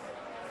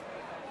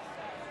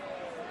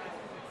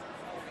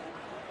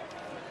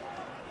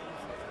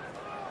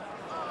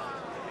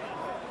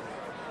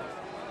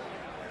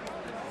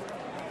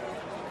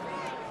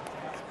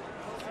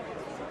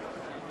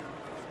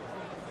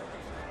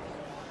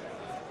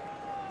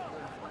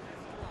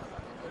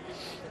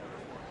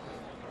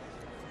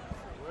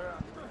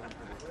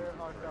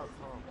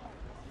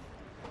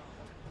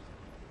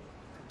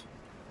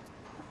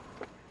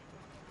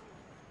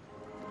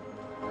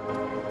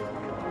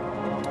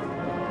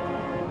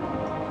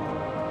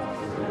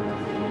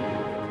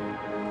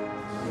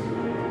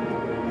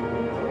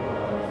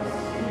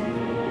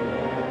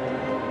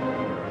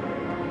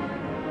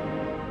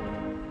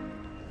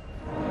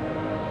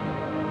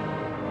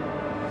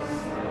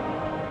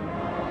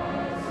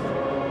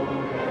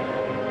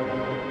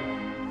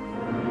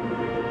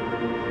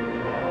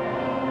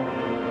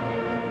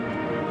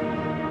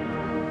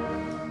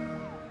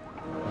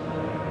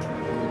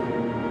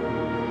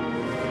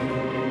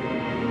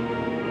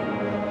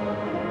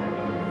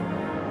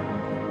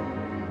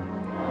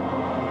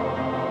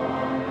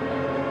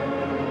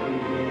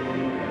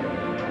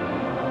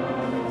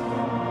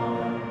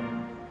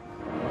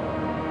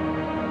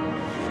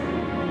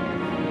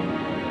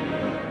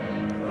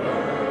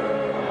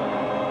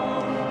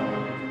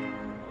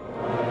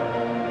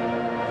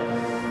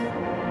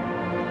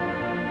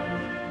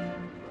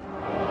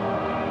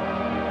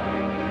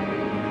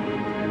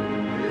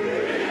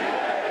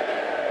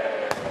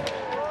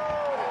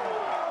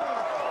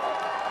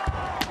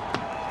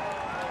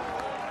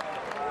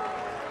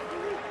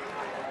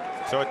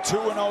 So a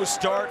 2-0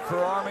 start for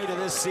Army to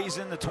this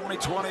season, the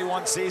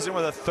 2021 season,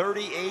 with a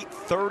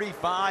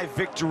 38-35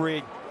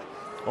 victory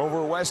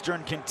over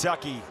Western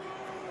Kentucky.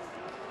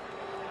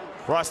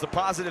 Ross, the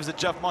positives that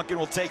Jeff Monken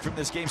will take from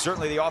this game,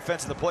 certainly the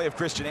offense and the play of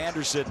Christian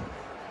Anderson,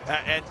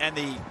 and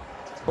the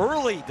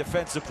early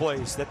defensive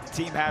plays that the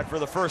team had for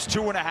the first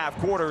 2.5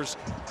 quarters.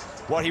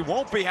 What he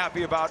won't be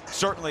happy about,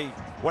 certainly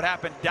what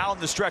happened down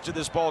the stretch of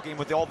this ball game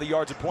with all the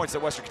yards and points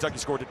that Western Kentucky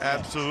scored.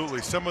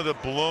 Absolutely. Some of the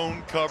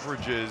blown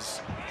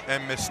coverages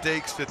and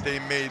mistakes that they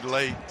made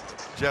late,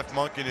 Jeff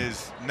Monken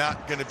is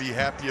not going to be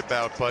happy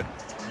about, but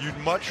you'd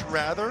much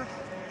rather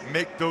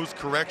make those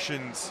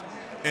corrections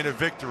in a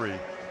victory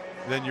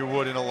than you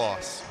would in a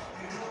loss.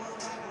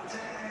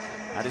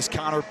 That is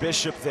Connor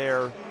Bishop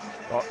there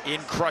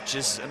in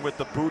crutches and with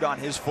the boot on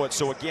his foot.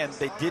 So again,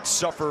 they did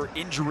suffer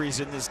injuries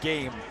in this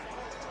game.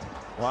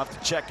 We'll have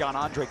to check on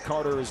Andre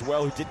Carter as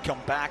well, who did come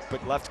back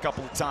but left a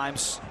couple of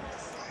times.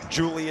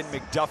 Julian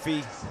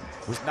McDuffie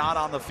was not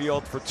on the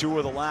field for 2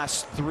 of the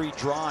last 3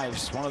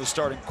 drives, one of the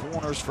starting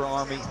corners for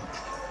Army.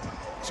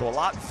 So a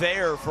lot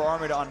there for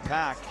Army to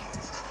unpack.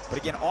 But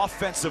again,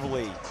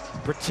 offensively,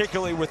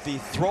 particularly with the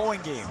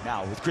throwing game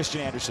now with Christian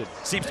Anderson,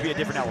 seems to be a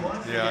different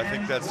element. Yeah, I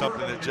think that's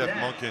something that Jeff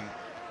Monken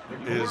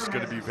is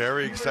going to be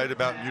very excited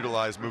about and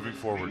utilize moving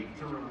forward.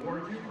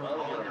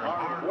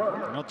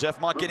 Well, Jeff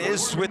Monken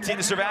is with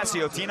Tina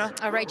Servasio. Tina?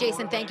 All right,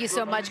 Jason, thank you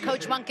so much.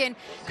 Coach Monken,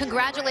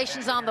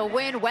 congratulations on the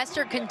win.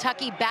 Western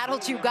Kentucky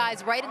battled you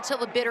guys right until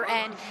the bitter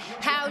end.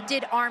 How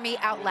did Army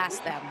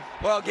outlast them?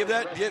 Well, give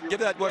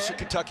that Western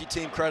Kentucky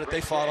team credit.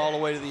 They fought all the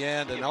way to the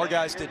end, and our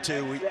guys did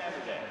too.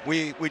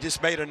 We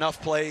just made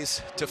enough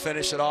plays to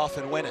finish it off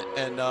and win it.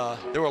 And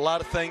there were a lot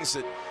of things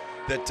that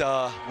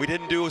we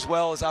didn't do as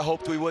well as I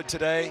hoped we would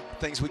today.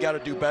 Things we got to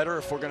do better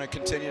if we're going to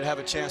continue to have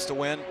a chance to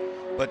win.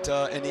 But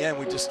in the end,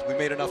 we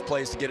made enough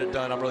plays to get it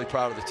done. I'm really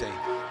proud of the team.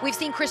 We've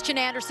seen Christian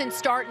Anderson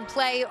start and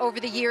play over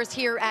the years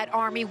here at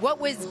Army. What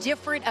was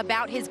different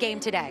about his game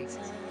today?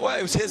 Well,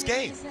 it was his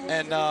game,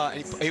 and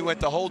he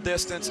went the whole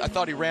distance. I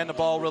thought he ran the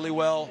ball really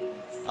well,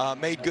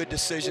 made good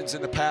decisions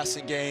in the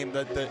passing game.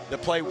 The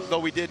play, though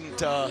we didn't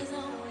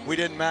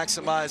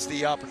maximize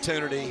the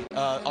opportunity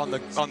on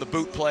the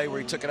boot play where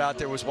he took it out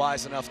there, was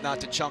wise enough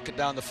not to chunk it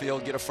down the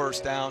field, get a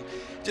first down.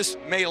 Just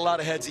made a lot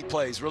of headsy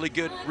plays. Really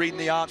good reading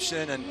the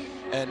option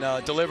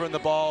and delivering the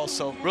ball.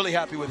 So really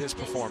happy with his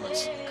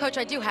performance. Coach,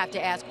 I do have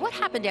to ask, what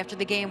happened after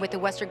the game with the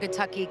Western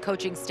Kentucky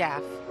coaching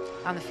staff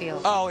on the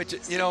field? Oh,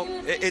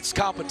 it's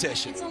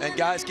competition, and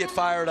guys get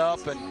fired up,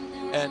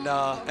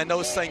 and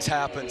those things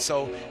happen.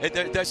 So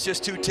that's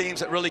just 2 teams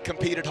that really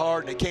competed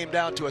hard, and it came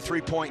down to a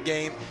 3-point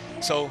game.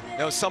 So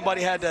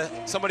somebody had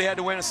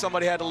to win and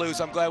somebody had to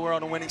lose. I'm glad we're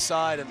on the winning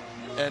side,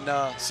 and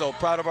so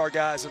proud of our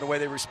guys and the way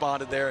they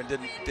responded there and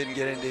didn't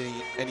get into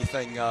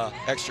anything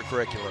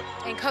extracurricular.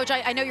 And Coach,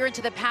 I know you're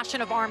into the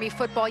passion of Army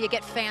football. You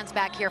get fans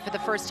back here for the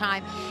first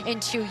time in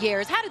 2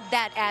 years. How did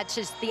that add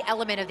to the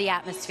element of the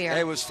atmosphere?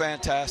 It was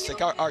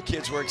fantastic. Our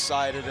kids were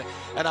excited,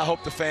 and I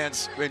hope the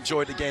fans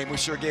enjoyed the game. We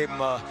sure gave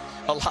them a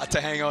lot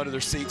to hang on to their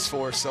seats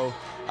for. So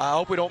I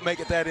hope we don't make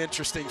it that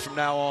interesting from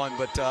now on,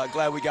 but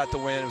glad we got the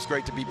win. It was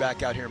great to be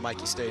back out here in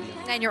Michie Stadium.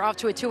 And you're off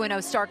to a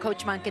 2-0 start,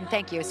 Coach Monken.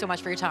 Thank you so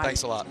much for your time.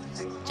 Thanks a lot.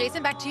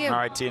 Jason, back to you. All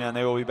right, Tina, and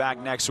they will be back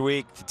next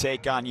week to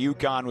take on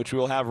UConn, which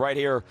we'll have right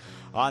here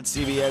on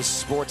CBS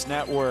Sports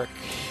Network.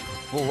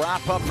 We'll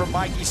wrap up from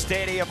Michie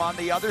Stadium on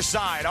the other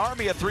side.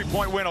 Army a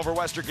 3-point win over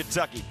Western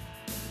Kentucky.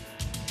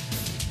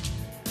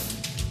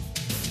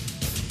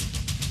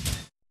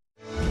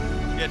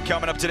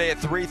 Coming up today at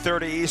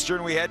 3:30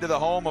 Eastern, we head to the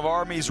home of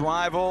Army's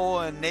rival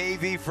and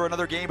Navy for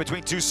another game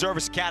between 2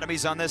 service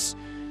academies on this,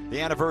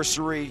 the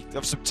anniversary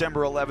of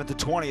September 11th, the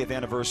 20th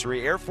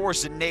anniversary. Air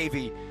Force and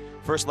Navy,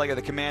 first leg of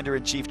the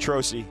Commander-in-Chief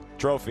Trophy,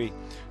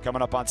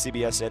 coming up on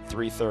CBS at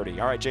 3:30.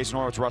 All right, Jason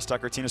Horowitz, Russ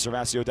Tucker, Tina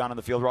Servasio down on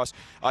the field. Ross,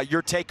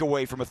 your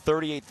takeaway from a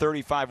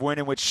 38-35 win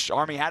in which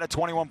Army had a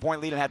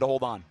 21-point lead and had to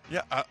hold on.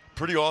 Yeah,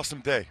 pretty awesome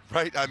day,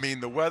 right? I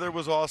mean, the weather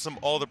was awesome,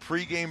 all the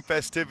pregame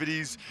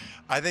festivities.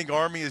 I think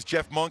Army, as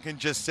Jeff Monken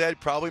just said,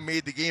 probably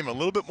made the game a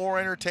little bit more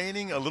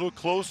entertaining, a little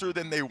closer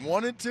than they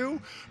wanted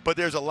to, but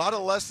there's a lot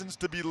of lessons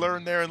to be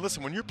learned there. And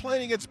listen, when you're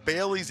playing against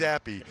Bailey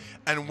Zappi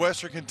and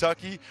Western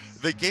Kentucky,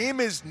 the game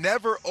is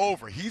never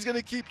over. He's going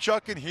to keep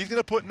chucking. He's going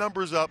to put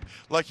numbers up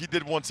like he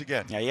did once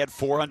again. Yeah, he had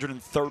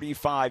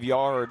 435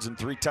 yards and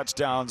 3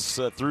 touchdowns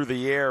through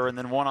the air and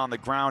then 1 on the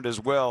ground as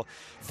well.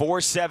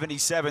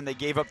 477 they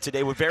gave up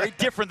today. We're very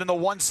different than the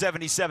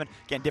 177.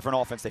 Again, different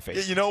offense they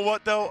faced. You know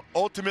what, though?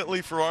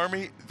 Ultimately for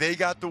Army, they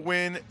got the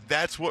win.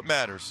 That's what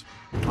matters.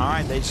 All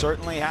right, they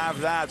certainly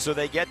have that. So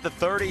they get the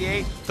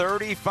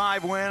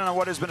 38-35 win on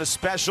what has been a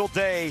special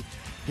day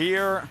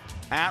here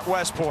at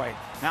West Point.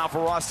 Now for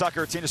Ross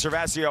Tucker, Tina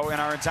Servasio, and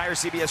our entire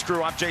CBS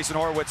crew, I'm Jason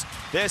Horowitz.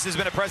 This has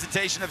been a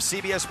presentation of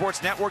CBS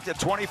Sports Network, the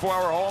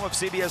 24-hour home of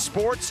CBS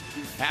Sports.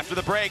 After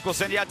the break, we'll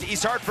send you out to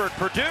East Hartford,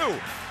 Purdue,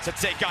 to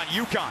take on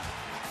UConn.